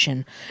on a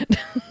mission?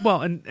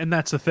 Well, and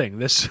that's the thing.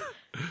 This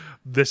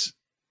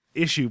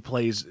issue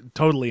plays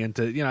totally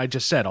into, I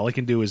just said all he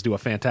can do is do a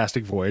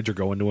Fantastic Voyage or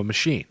go into a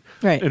machine.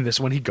 Right. And this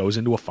one he goes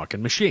into a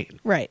fucking machine.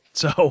 Right.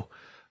 So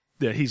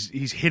yeah,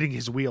 he's hitting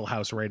his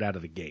wheelhouse right out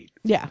of the gate.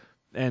 Yeah.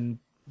 And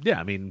yeah,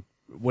 I mean,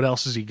 what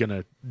else is he going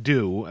to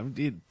do? I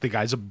mean, the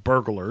guy's a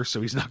burglar,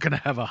 so he's not going to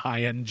have a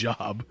high-end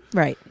job.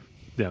 Right.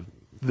 Yeah.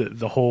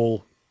 The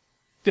whole,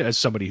 as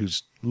somebody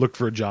who's looked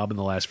for a job in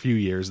the last few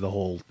years, the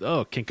whole,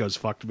 Kinko's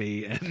fucked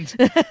me, and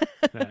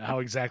how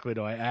exactly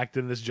do I act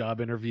in this job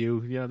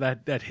interview?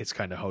 That hits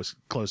kind of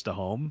close to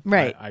home.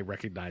 Right. I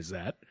recognize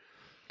that.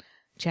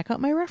 Check out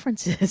my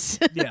references.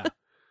 Yeah.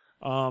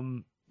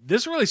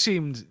 This really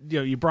seemed,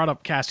 you brought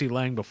up Cassie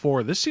Lang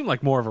before. This seemed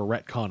like more of a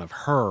retcon of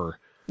her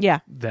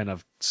than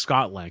of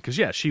Scott Lang. Because,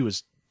 she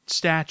was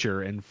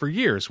Stature, and for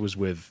years was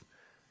with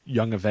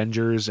Young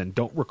Avengers, and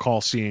don't recall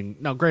seeing...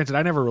 Now, granted,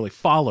 I never really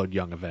followed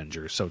Young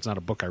Avengers, so it's not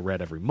a book I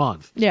read every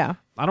month. Yeah.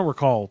 I don't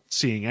recall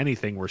seeing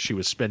anything where she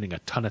was spending a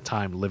ton of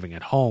time living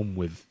at home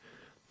with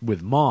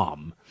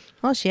Mom.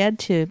 Well, she had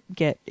to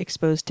get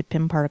exposed to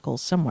Pym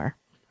particles somewhere.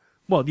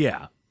 Well,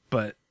 yeah,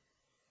 but...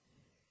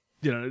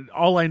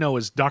 all I know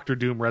is Doctor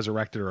Doom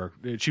resurrected her.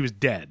 She was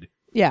dead.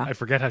 Yeah. I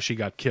forget how she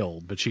got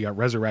killed, but she got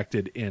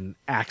resurrected in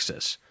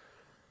Axis.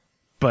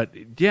 But,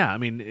 yeah, I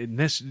mean, in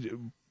this...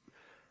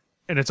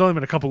 And it's only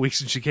been a couple weeks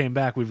since she came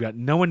back. We've got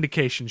no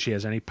indication she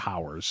has any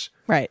powers.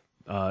 Right.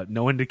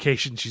 No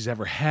indication she's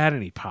ever had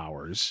any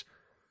powers.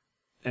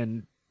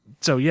 And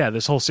so, yeah,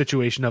 this whole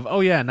situation of,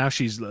 now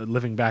she's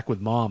living back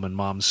with Mom, and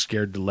Mom's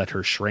scared to let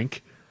her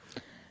shrink,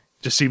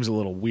 just seems a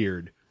little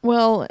weird.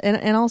 Well,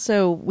 and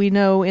also we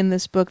know in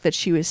this book that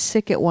she was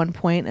sick at one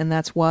point, and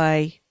that's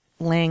why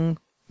one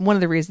of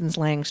the reasons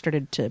Lang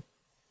started to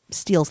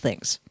steal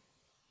things.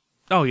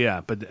 Oh,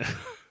 yeah, but...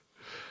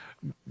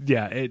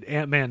 Yeah,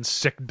 Ant-Man's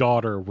sick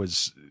daughter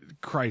was,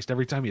 Christ,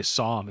 every time you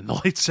saw him in the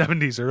late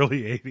 70s,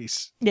 early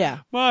 80s. Yeah.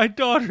 My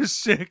daughter's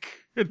sick,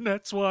 and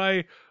that's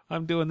why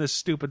I'm doing this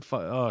stupid...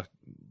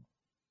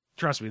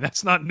 trust me,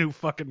 that's not new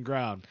fucking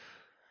ground.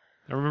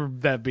 I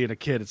remember that being a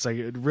kid. It's like,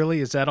 really?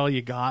 Is that all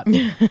you got?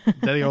 Is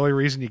that the only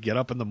reason you get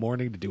up in the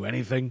morning to do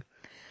anything?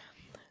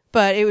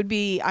 But it would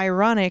be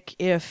ironic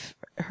if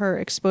her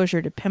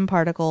exposure to Pym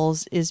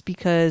particles is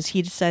because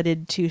he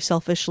decided to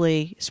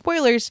selfishly,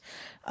 spoilers,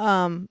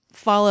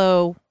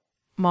 follow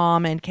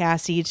Mom and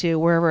Cassie to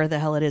wherever the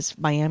hell it is,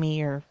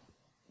 Miami or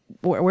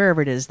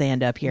wherever it is they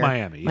end up here.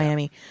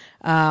 Miami.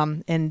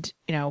 And,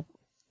 you know,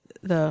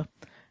 the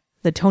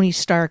Tony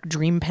Stark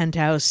dream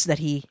penthouse that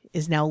he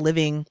is now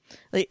living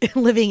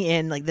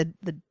in, like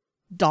the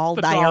doll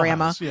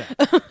diorama. Yeah.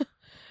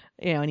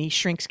 You know, and he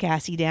shrinks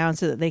Cassie down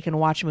so that they can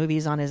watch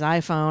movies on his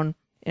iPhone.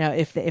 You know,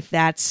 if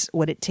that's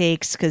what it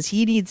takes, because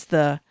he needs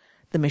the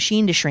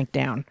machine to shrink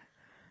down.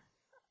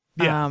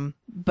 Yeah.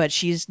 But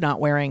she's not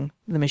wearing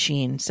the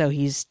machine, so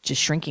he's just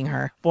shrinking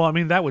her. Well, I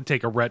mean, that would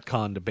take a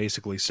retcon to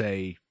basically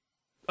say,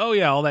 oh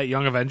yeah, all that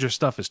Young Avengers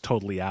stuff is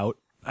totally out.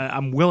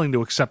 I'm willing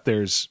to accept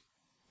there's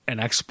an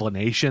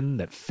explanation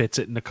that fits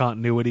it in the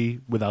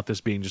continuity without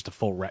this being just a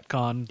full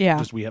retcon. Yeah.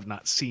 Just we have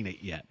not seen it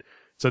yet.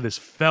 So this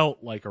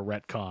felt like a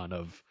retcon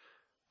of,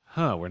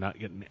 we're not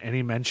getting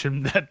any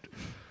mention that,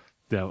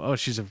 you know,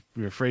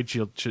 you're afraid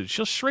she'll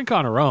shrink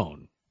on her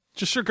own.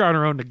 Just shrink on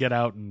her own to get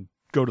out and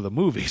go to the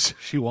movies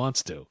if she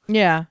wants to.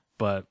 Yeah.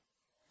 But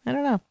I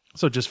don't know.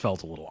 So it just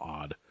felt a little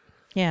odd.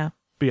 Yeah.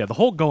 But yeah, the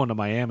whole going to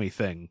Miami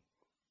thing,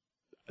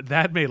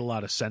 that made a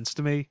lot of sense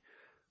to me.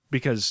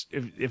 Because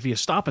if you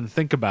stop and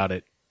think about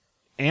it,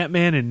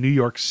 Ant-Man in New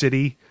York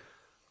City,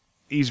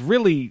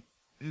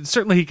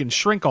 certainly he can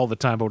shrink all the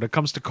time, but when it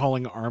comes to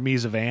calling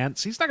armies of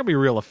ants, he's not going to be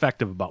real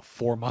effective about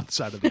 4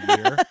 months out of the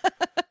year.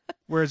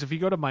 Whereas if you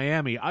go to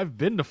Miami, I've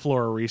been to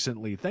Florida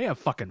recently, they have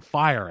fucking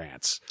fire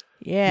ants.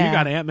 Yeah. You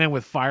got Ant-Man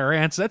with fire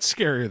ants, that's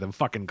scarier than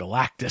fucking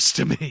Galactus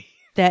to me.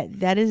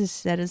 That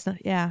is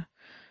not, yeah.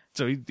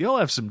 So he'll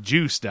have some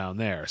juice down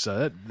there.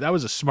 So that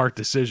was a smart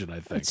decision, I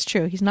think. It's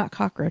true. He's not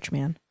Cockroach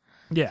Man.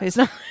 Yeah. He's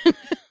not.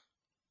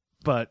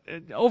 But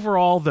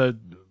overall, the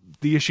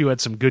issue had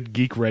some good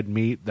geek red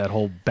meat. That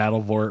whole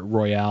Battle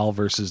Royale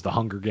versus the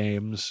Hunger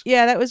Games.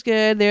 Yeah, that was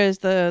good. There's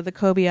the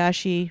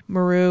Kobayashi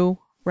Maru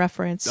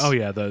reference. Oh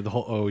yeah, the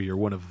whole you're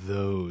one of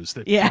those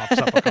that Yeah.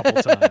 pops up a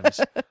couple times.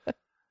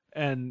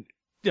 And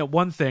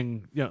one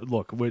thing,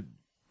 look,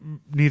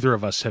 neither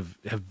of us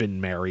have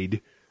been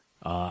married.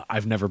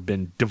 I've never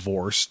been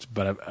divorced,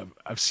 but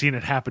I've seen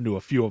it happen to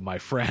a few of my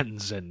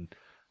friends, and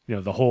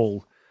the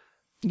whole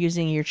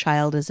using your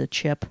child as a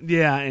chip.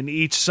 Yeah, and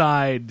each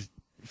side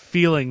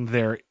feeling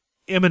they're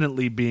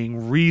imminently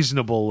being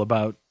reasonable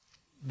about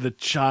the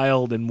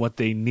child and what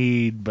they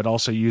need, but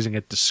also using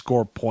it to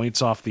score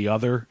points off the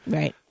other.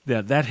 Right.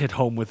 Yeah, that hit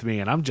home with me,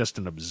 and I'm just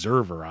an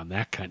observer on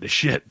that kind of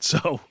shit.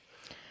 So,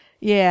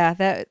 yeah,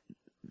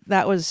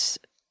 that was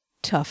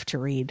tough to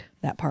read,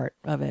 that part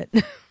of it.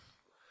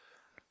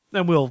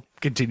 And we'll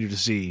continue to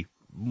see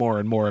more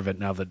and more of it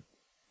now that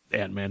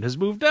Ant-Man has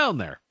moved down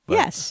there.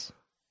 But,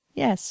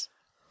 Yes.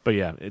 But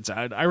yeah,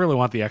 I really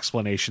want the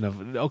explanation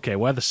of, okay,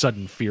 why the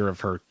sudden fear of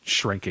her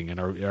shrinking? And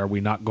are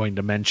we not going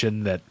to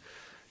mention that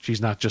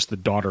she's not just the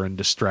daughter in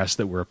distress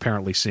that we're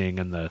apparently seeing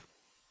in the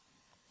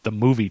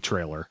movie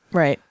trailer?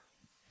 Right.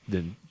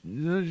 Then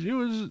she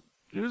was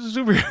a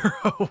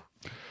superhero.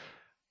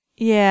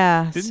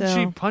 Yeah. Didn't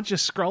she punch a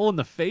Skrull in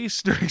the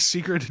face during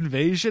Secret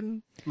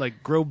Invasion?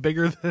 Like, grow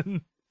bigger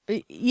than...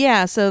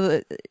 Yeah,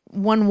 so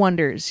one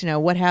wonders,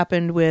 what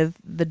happened with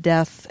the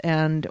death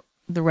and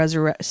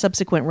the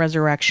subsequent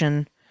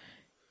resurrection.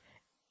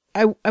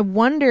 I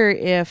wonder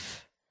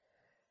if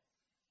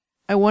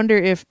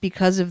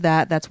because of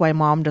that's why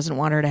Mom doesn't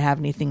want her to have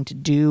anything to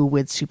do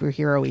with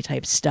superhero-y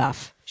type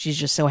stuff. She's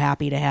just so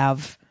happy to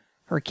have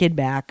her kid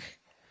back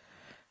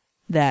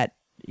that,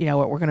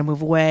 we're going to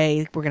move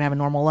away. We're going to have a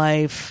normal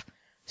life.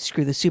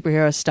 Screw the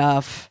superhero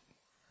stuff.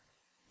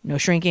 No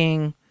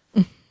shrinking.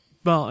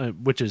 Well,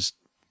 which is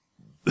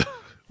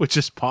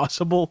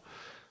possible.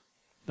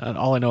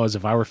 All I know is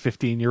if I were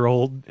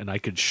 15-year-old and I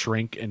could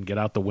shrink and get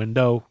out the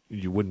window,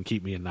 you wouldn't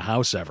keep me in the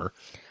house ever.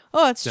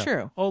 Oh, that's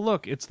true. Oh,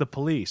 look, it's the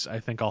police. I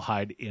think I'll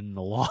hide in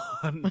the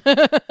lawn.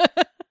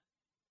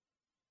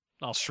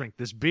 I'll shrink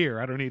this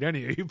beer. I don't need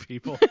any of you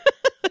people.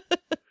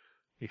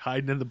 Be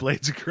hiding in the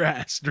blades of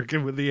grass,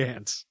 drinking with the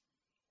ants.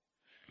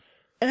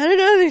 And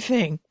another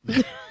thing.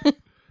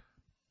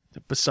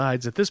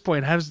 Besides, at this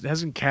point,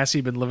 hasn't Cassie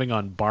been living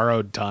on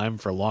borrowed time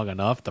for long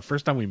enough? The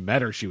first time we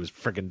met her, she was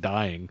freaking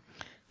dying.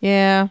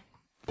 Yeah.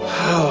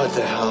 Oh, what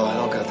the hell? I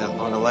don't got that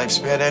long a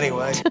lifespan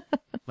anyway.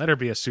 Let her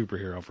be a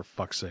superhero, for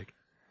fuck's sake.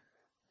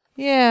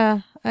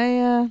 Yeah,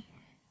 So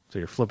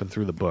you're flipping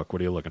through the book.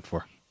 What are you looking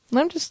for?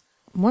 I'm just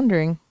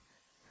wondering.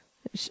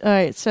 All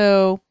right,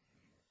 so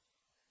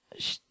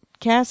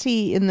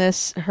Cassie in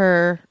this,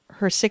 her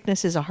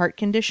sickness is a heart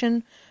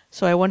condition,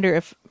 so I wonder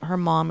if her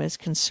mom is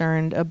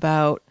concerned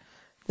about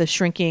the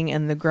shrinking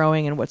and the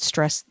growing and what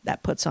stress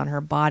that puts on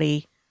her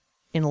body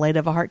in light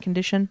of a heart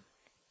condition.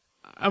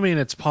 I mean,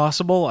 it's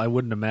possible. I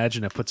wouldn't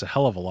imagine it puts a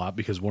hell of a lot,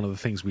 because one of the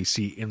things we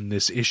see in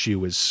this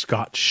issue is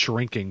Scott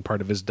shrinking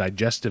part of his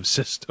digestive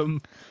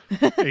system.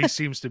 He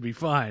seems to be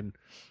fine.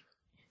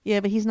 Yeah,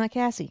 but he's not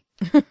Cassie.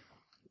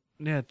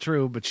 Yeah,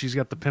 true, but she's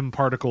got the Pym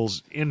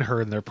particles in her,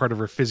 and they're part of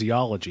her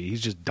physiology.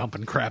 He's just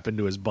dumping crap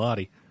into his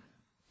body.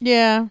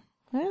 Yeah,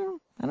 I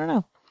don't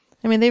know.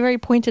 I mean, they very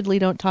pointedly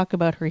don't talk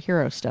about her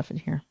hero stuff in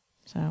here.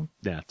 So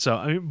yeah. So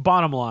I mean,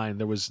 bottom line,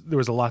 there was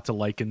a lot to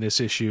like in this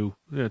issue.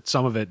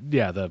 Some of it,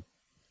 yeah, the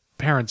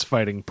parents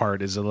fighting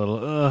part is a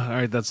little, all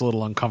right, that's a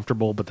little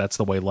uncomfortable, but that's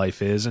the way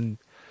life is. And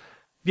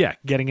yeah,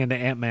 getting into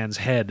Ant-Man's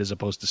head as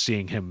opposed to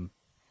seeing him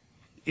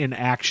in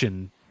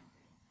action,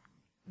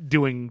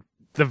 doing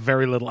the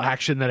very little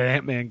action that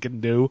Ant-Man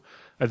can do.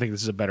 I think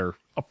this is a better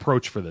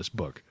approach for this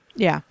book.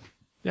 Yeah.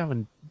 Yeah, I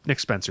mean, Nick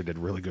Spencer did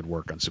really good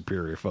work on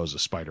Superior Foes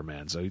of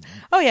Spider-Man. So,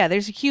 oh yeah,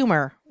 there's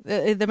humor.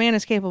 The man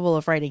is capable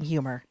of writing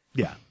humor.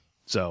 Yeah.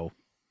 So,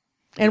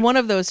 and one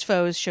of those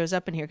foes shows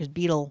up in here because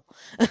Beetle.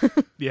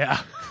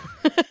 Yeah,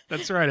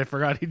 that's right. I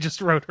forgot he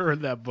just wrote her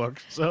in that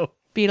book. So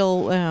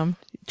Beetle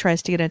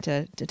tries to get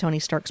into Tony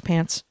Stark's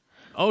pants.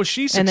 Oh,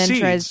 she succeeds. And then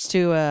tries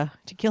to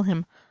kill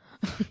him.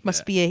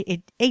 Must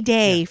be a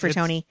day for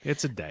Tony.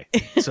 It's a day.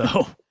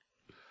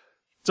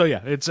 So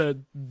yeah,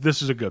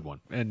 this is a good one.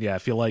 And yeah,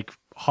 if you like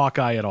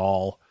Hawkeye at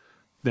all,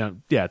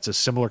 then yeah, it's a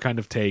similar kind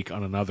of take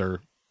on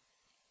another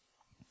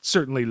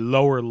certainly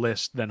lower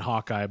list than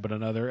Hawkeye, but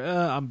another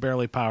I'm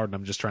barely powered and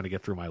I'm just trying to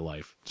get through my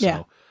life. So,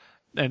 yeah.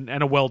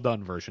 And a well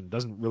done version.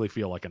 Doesn't really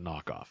feel like a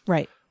knockoff.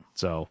 Right.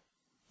 So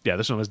yeah,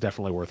 this one was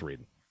definitely worth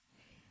reading.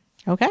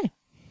 Okay.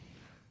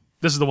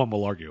 This is the one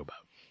we'll argue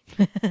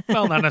about.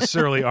 Well, not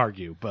necessarily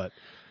argue, but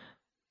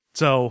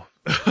so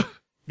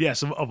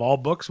yes, of all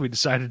books, we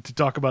decided to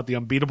talk about The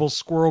Unbeatable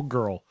Squirrel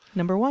Girl.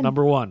 Number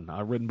one,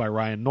 written by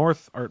Ryan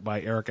North, art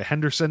by Erica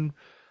Henderson.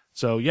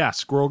 So yeah,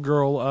 Squirrel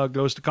Girl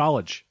goes to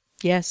college.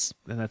 Yes.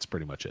 And that's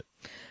pretty much it.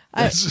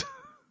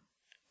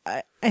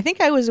 I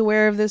think I was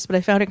aware of this, but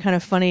I found it kind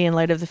of funny in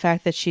light of the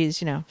fact that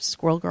she's,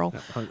 Squirrel Girl.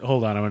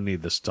 Hold on, I'm going to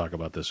need this to talk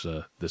about this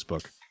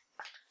book.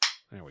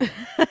 There we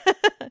go.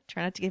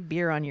 Try not to get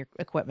beer on your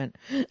equipment.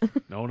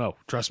 No.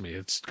 Trust me,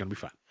 it's going to be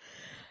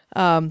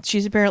fine.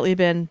 She's apparently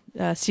been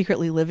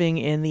secretly living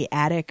in the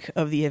attic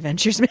of the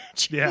Avengers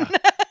Mansion. Yeah.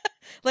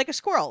 Like a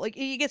squirrel. Like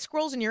you get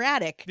squirrels in your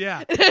attic.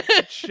 Yeah.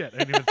 Shit, I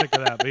didn't even think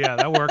of that. But yeah,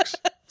 that works.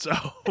 So.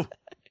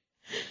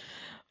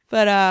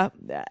 But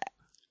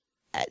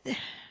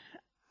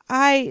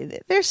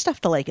there's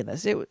stuff to like in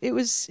this. It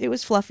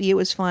was fluffy. It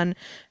was fun.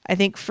 I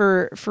think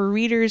for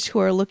readers who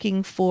are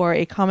looking for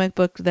a comic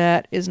book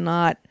that is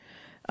not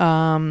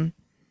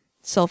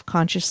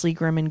self-consciously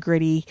grim and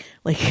gritty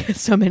like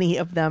so many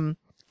of them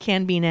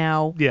can be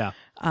now. Yeah.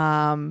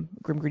 Grim,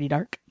 gritty,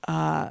 dark.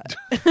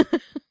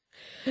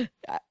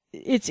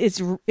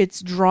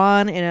 It's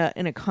drawn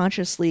in a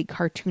consciously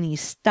cartoony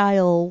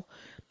style.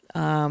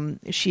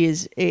 She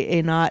is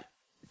a not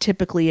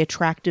typically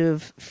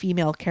attractive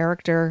female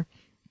character.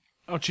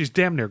 Oh, she's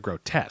damn near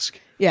grotesque.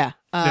 Yeah.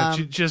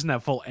 She doesn't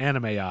have full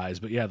anime eyes,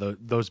 but yeah,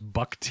 those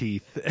buck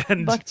teeth.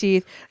 Buck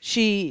teeth.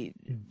 She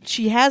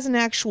has an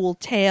actual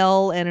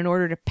tail, and in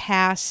order to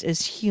pass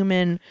as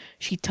human,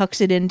 she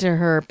tucks it into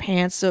her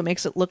pants, so it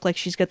makes it look like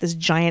she's got this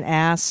giant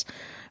ass.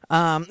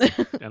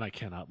 And I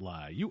cannot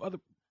lie. You other...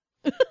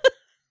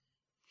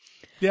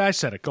 Yeah, I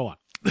said it. Go on.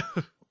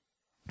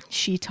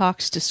 She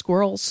talks to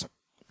squirrels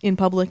in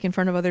public in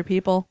front of other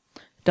people.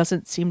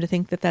 Doesn't seem to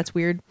think that that's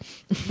weird.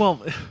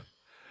 Well...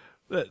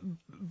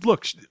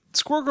 Look,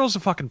 Squirrel Girl's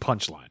a fucking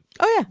punchline.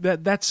 Oh, yeah.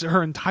 That's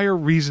her entire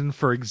reason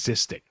for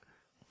existing.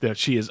 That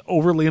she is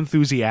overly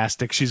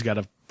enthusiastic. She's got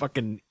a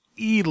fucking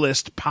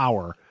E-list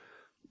power.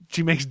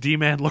 She makes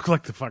D-Man look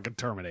like the fucking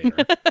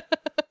Terminator.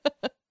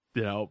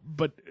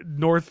 But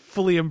North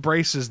fully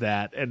embraces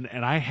that, and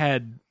I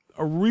had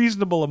a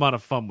reasonable amount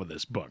of fun with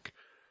this book.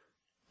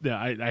 Yeah,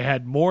 I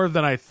had more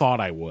than I thought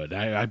I would.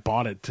 I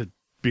bought it to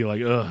be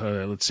like,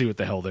 let's see what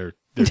the hell they're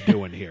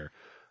doing here.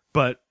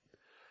 But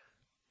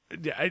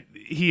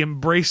he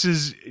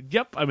embraces,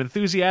 yep, I'm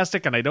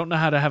enthusiastic and I don't know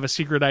how to have a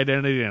secret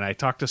identity and I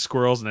talk to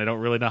squirrels and I don't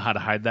really know how to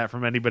hide that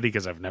from anybody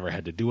because I've never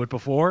had to do it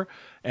before.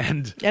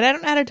 And I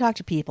don't know how to talk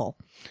to people.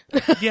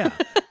 Yeah.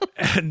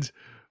 And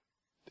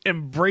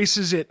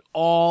embraces it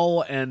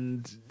all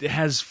and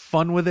has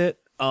fun with it.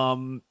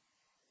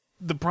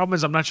 The problem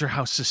is I'm not sure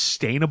how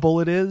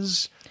sustainable it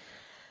is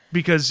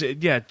because,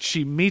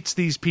 she meets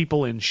these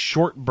people in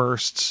short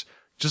bursts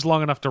just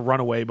long enough to run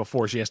away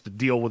before she has to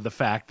deal with the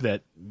fact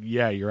that,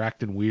 you're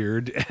acting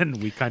weird,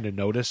 and we kind of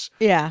notice.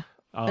 Yeah.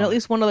 And at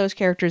least one of those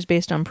characters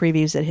based on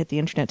previews that hit the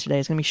internet today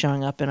is going to be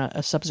showing up in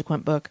a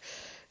subsequent book.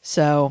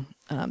 So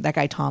that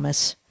guy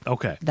Thomas.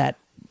 Okay. That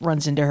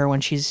runs into her when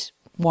she's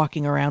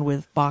walking around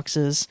with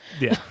boxes.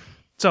 Yeah.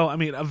 So, I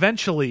mean,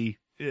 eventually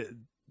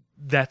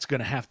that's going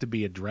to have to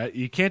be addressed.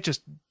 You can't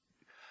just...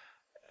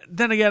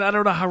 Then again, I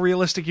don't know how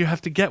realistic you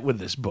have to get with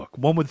this book.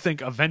 One would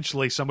think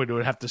eventually somebody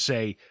would have to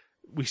say,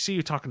 we see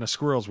you talking to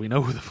squirrels. We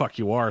know who the fuck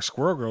you are.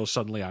 Squirrel Girl's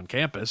suddenly on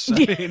campus. I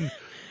mean,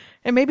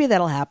 and maybe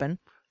that'll happen.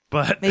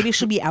 But maybe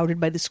she'll be outed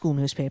by the school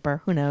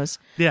newspaper. Who knows?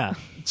 Yeah.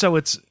 So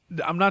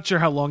I'm not sure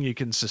how long you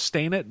can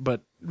sustain it,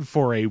 but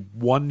for a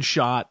one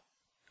shot,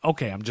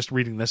 okay, I'm just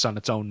reading this on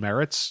its own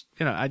merits.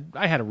 I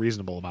had a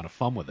reasonable amount of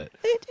fun with it.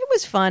 It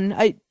was fun.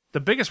 The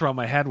biggest problem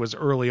I had was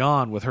early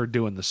on with her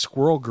doing the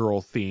Squirrel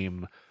Girl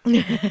theme to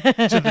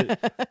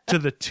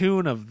the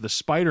tune of the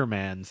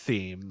Spider-Man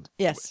theme.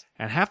 Yes.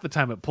 And half the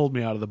time it pulled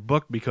me out of the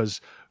book because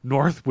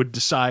North would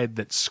decide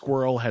that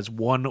squirrel has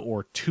 1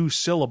 or 2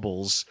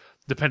 syllables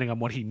depending on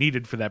what he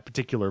needed for that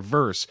particular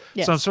verse.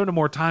 Yes. So I'm spending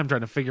more time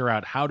trying to figure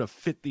out how to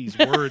fit these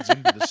words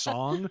into the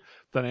song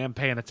than I am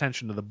paying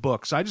attention to the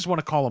book. So I just want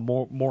to call a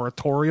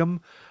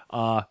moratorium.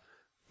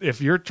 If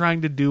you're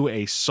trying to do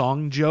a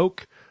song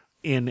joke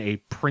in a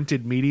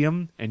printed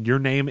medium and your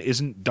name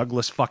isn't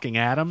Douglas fucking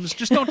Adams,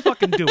 just don't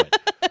fucking do it.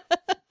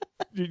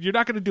 You're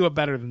not going to do it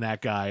better than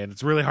that guy, and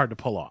it's really hard to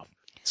pull off.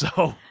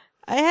 So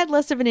I had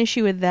less of an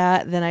issue with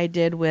that than I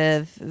did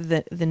with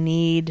the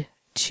need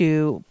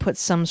to put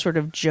some sort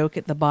of joke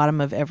at the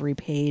bottom of every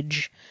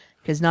page,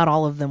 because not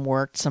all of them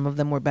worked. Some of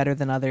them were better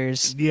than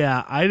others.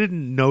 Yeah, I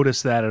didn't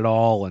notice that at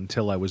all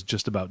until I was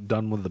just about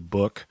done with the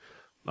book.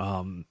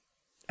 And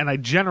I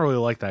generally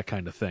like that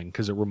kind of thing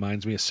because it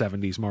reminds me of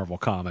 70s Marvel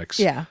Comics.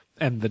 Yeah.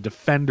 And the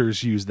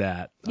Defenders use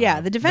that.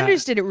 Yeah, the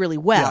Defenders did it really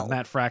well. Yeah,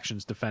 Matt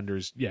Fraction's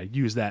Defenders,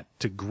 use that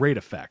to great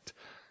effect.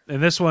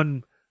 And this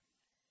one,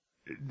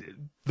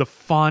 the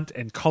font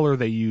and color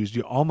they used,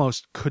 you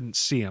almost couldn't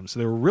see them.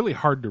 So they were really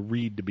hard to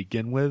read to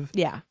begin with.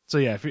 Yeah. So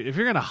yeah, if you're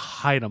going to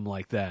hide them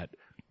like that,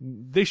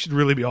 they should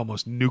really be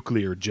almost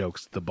nuclear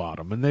jokes at the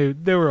bottom. And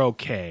they were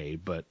okay,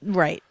 but...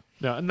 Right.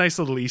 No, a nice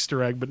little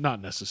Easter egg, but not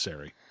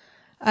necessary.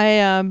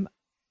 I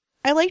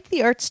liked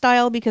the art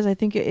style because I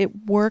think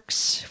it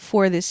works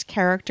for this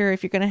character.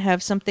 If you're going to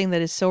have something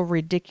that is so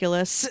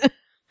ridiculous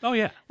oh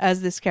yeah,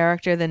 as this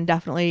character, then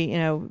definitely,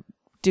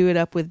 do it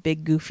up with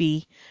big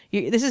goofy.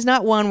 This is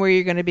not one where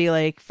you're going to be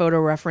like photo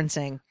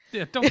referencing.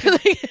 Yeah, don't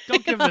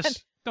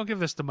give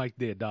this to Mike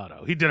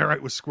Deodato. He did it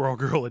right with Squirrel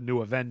Girl and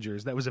New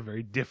Avengers. That was a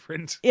very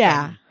different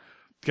kind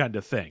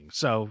of thing.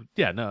 So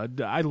yeah, no,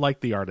 I like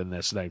the art in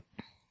this, and I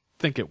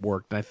think it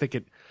worked. And I think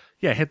it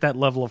hit that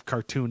level of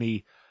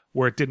cartoony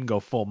where it didn't go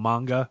full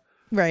manga.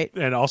 Right.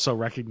 And also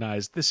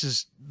recognized this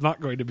is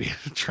not going to be an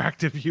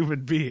attractive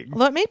human being.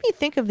 Well, it made me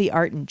think of the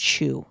art in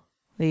Chew,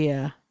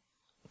 the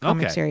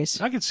comic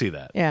series. I can see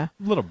that. Yeah.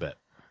 A little bit.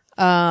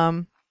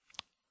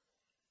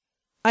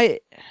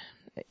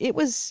 It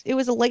was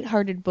a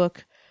lighthearted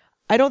book.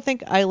 I don't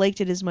think I liked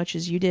it as much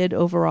as you did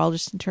overall.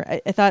 Just I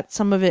thought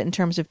some of it in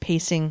terms of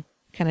pacing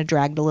kind of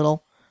dragged a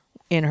little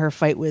in her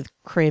fight with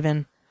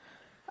Kraven.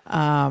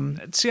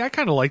 See, I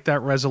kind of like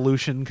that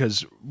resolution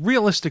because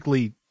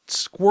realistically,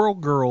 Squirrel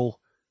Girl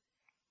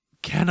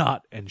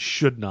cannot and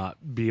should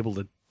not be able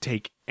to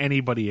take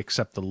anybody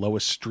except the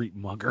lowest street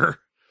mugger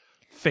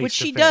face which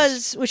to she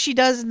face. which she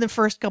does in the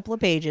first couple of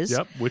pages.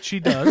 Yep, which she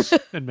does,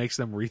 and makes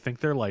them rethink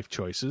their life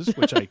choices,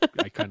 which I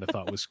kind of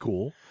thought was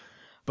cool.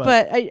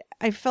 But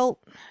I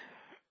felt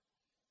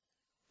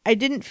I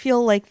didn't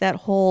feel like that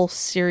whole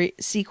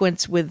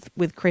sequence with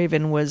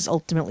Kraven was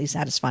ultimately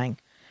satisfying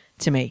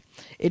to me.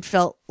 It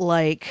felt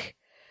like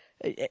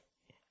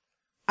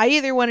I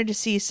either wanted to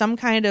see some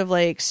kind of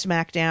like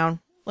smackdown,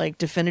 like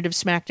definitive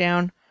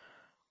smackdown,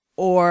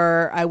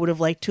 or I would have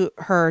liked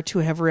her to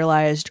have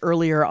realized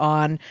earlier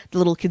on the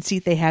little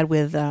conceit they had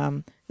with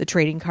the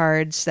trading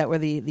cards that were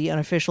the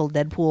unofficial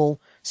Deadpool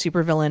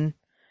supervillain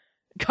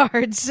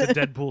cards. The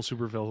Deadpool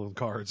supervillain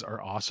cards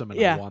are awesome,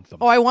 and I want them.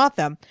 Oh, I want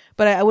them.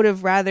 But I would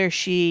have rather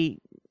she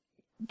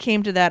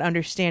came to that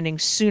understanding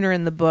sooner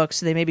in the book,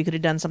 so they maybe could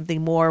have done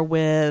something more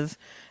with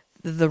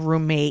the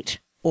roommate,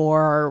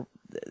 or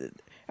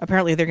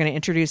apparently they're going to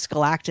introduce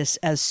Galactus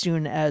as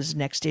soon as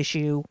next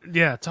issue.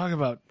 Yeah, talk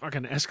about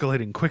fucking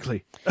escalating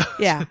quickly.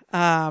 Yeah.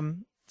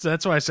 So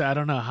that's why I said I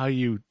don't know how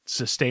you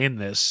sustain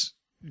this.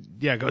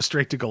 Yeah, go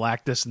straight to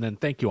Galactus and then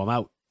thank you, I'm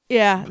out.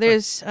 Yeah,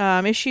 there's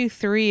issue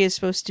 3 is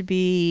supposed to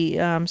be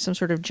some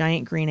sort of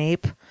giant green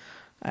ape.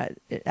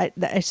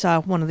 I saw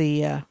one of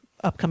the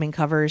upcoming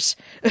covers.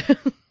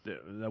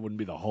 That wouldn't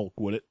be the Hulk,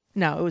 would it?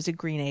 No, it was a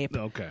green ape.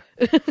 Okay.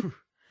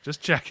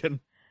 Just checking.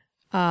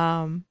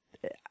 I'll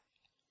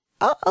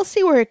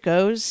see where it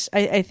goes.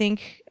 I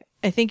think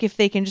if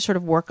they can just sort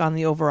of work on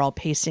the overall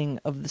pacing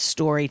of the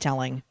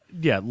storytelling.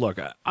 Yeah, look,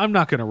 I'm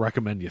not going to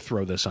recommend you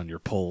throw this on your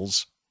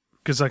pulls.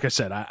 Because like I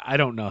said, I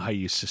don't know how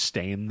you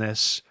sustain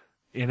this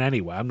in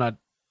any way. I'm not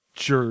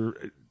sure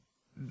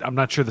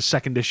the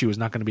second issue is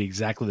not going to be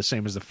exactly the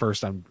same as the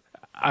first. I'm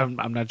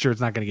not sure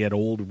it's not going to get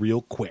old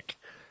real quick.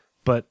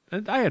 But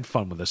I had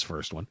fun with this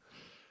first one.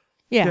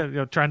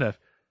 Yeah. Trying to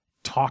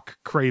talk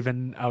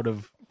Kraven out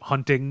of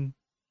hunting,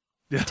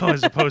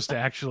 as opposed to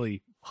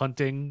actually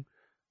hunting.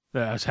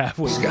 I was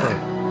halfway through.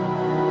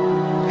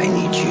 I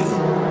need you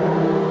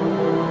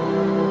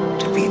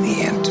to be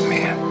the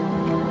Ant-Man.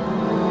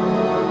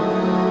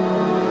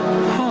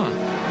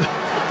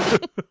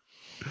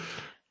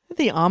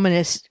 The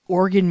ominous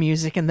organ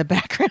music in the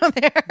background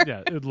there.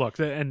 Yeah, look,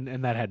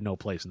 and that had no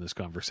place in this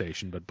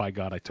conversation, but by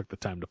God, I took the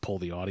time to pull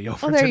the audio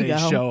for there you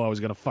today's go. show. I was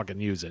going to fucking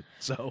use it,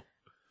 so.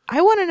 I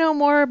want to know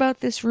more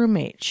about this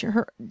roommate.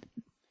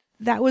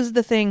 That was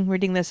the thing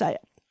reading this. I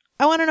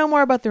want to know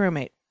more about the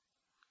roommate.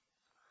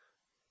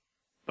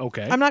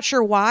 Okay. I'm not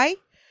sure why,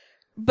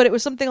 but it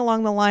was something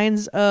along the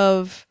lines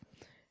of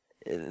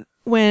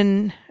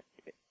when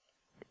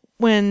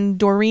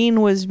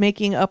Doreen was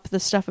making up the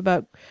stuff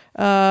about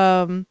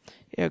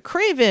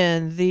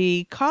Craven,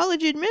 the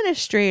college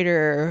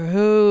administrator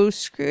who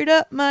screwed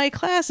up my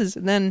classes,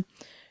 and then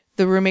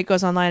the roommate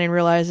goes online and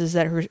realizes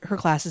that her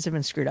classes have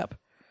been screwed up.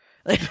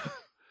 Like,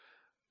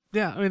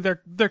 yeah, I mean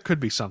there could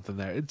be something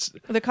there. It's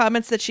the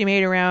comments that she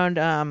made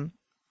around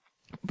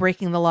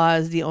breaking the law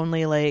is the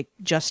only like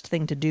just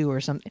thing to do or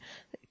something.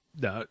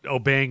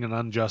 Obeying an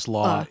unjust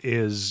law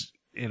is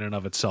in and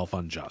of itself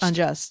unjust.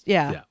 Unjust,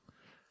 yeah.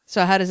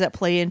 So how does that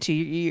play into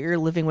you're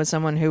living with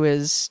someone who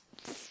is,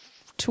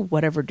 to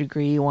whatever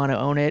degree you want to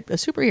own it, a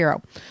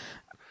superhero?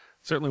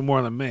 Certainly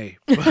more than me.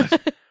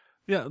 But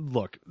yeah,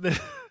 look,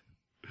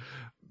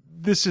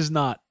 this is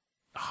not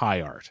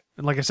high art.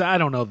 And like I said, I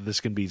don't know that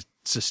this can be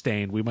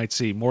sustained. We might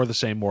see more of the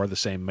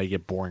same, may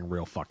get boring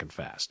real fucking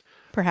fast.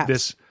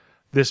 Perhaps.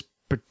 This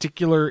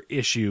particular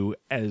issue,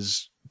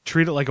 as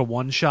treat it like a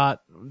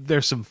one-shot,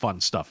 there's some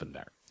fun stuff in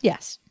there.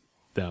 Yes.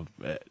 The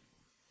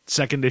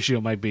second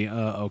issue might be,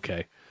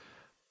 okay.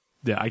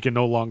 Yeah, I can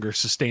no longer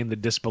sustain the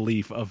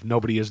disbelief of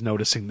nobody is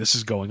noticing this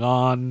is going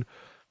on.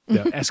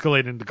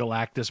 Escalate into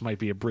Galactus might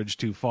be a bridge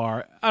too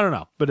far. I don't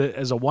know. But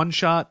as a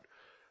one-shot,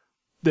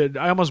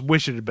 I almost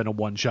wish it had been a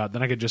one-shot.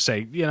 Then I could just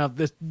say,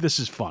 this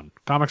is fun.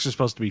 Comics are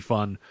supposed to be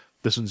fun.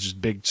 This one's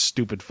just big,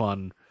 stupid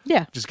fun.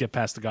 Yeah. Just get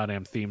past the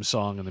goddamn theme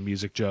song and the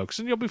music jokes,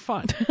 and you'll be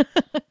fine.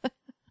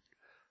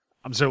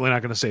 I'm certainly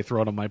not going to say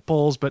throw it on my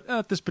polls,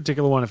 but this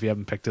particular one, if you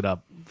haven't picked it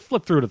up,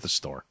 flip through it at the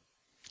store.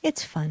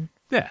 It's fun.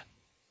 Yeah.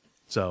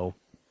 So,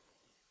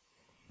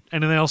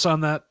 anything else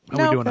on that? How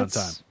are we doing on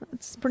time?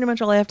 That's pretty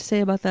much all I have to say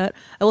about that.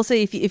 I will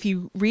say, if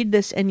you read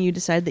this and you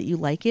decide that you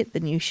like it,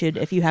 then you should,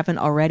 if you haven't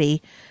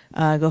already,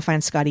 go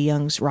find Scotty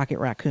Young's Rocket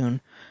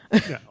Raccoon.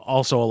 Yeah,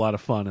 also a lot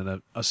of fun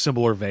in a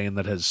similar vein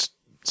that has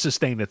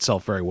sustained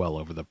itself very well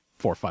over the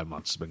 4 or 5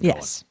 months it's been going.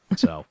 Yes.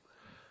 So,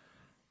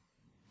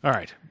 all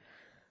right.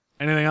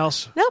 Anything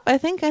else? Nope. I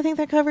think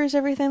that covers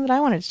everything that I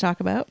wanted to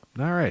talk about.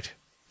 All right.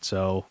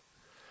 So,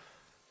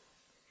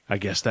 I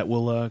guess that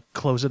will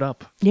close it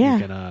up. Yeah.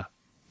 You can,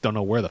 don't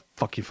know where the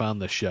fuck you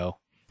found this show.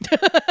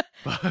 The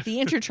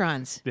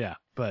Intertrons. Yeah,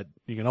 but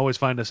you can always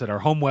find us at our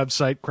home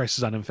website,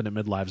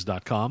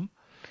 crisisoninfinitemidlives.com.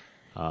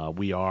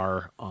 We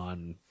are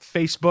on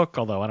Facebook,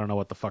 although I don't know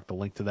what the fuck the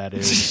link to that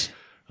is.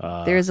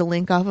 There's a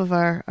link off of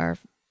our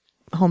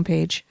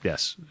homepage.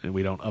 Yes, and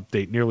we don't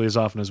update nearly as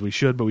often as we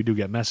should, but we do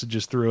get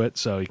messages through it,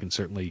 so you can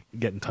certainly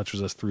get in touch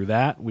with us through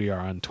that. We are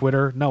on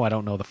Twitter. No, I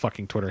don't know the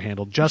fucking Twitter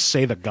handle. Just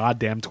say the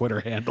goddamn Twitter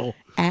handle.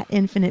 At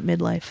Infinite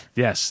Midlife.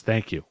 Yes,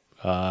 thank you.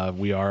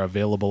 We are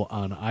available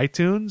on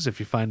iTunes.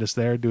 If you find us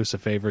there, do us a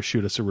favor,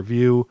 shoot us a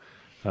review.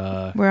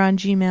 We're on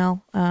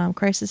Gmail,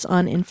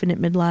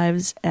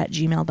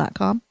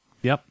 crisisoninfinitemidlives@gmail.com.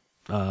 Yep.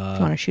 If you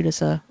want to shoot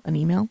us an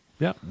email.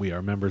 Yep. We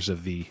are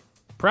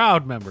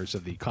proud members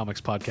of the Comics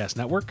Podcast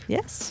Network.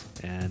 Yes.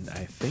 And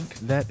I think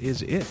that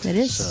is it. It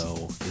is.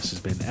 So this has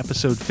been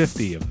episode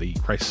 50 of the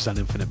Crisis on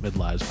Infinite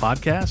Midlives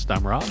podcast.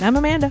 I'm Rob. I'm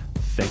Amanda.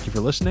 Thank you for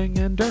listening,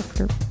 and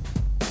Dirk.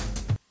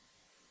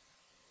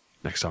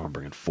 Next time I'm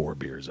bringing 4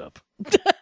 beers up.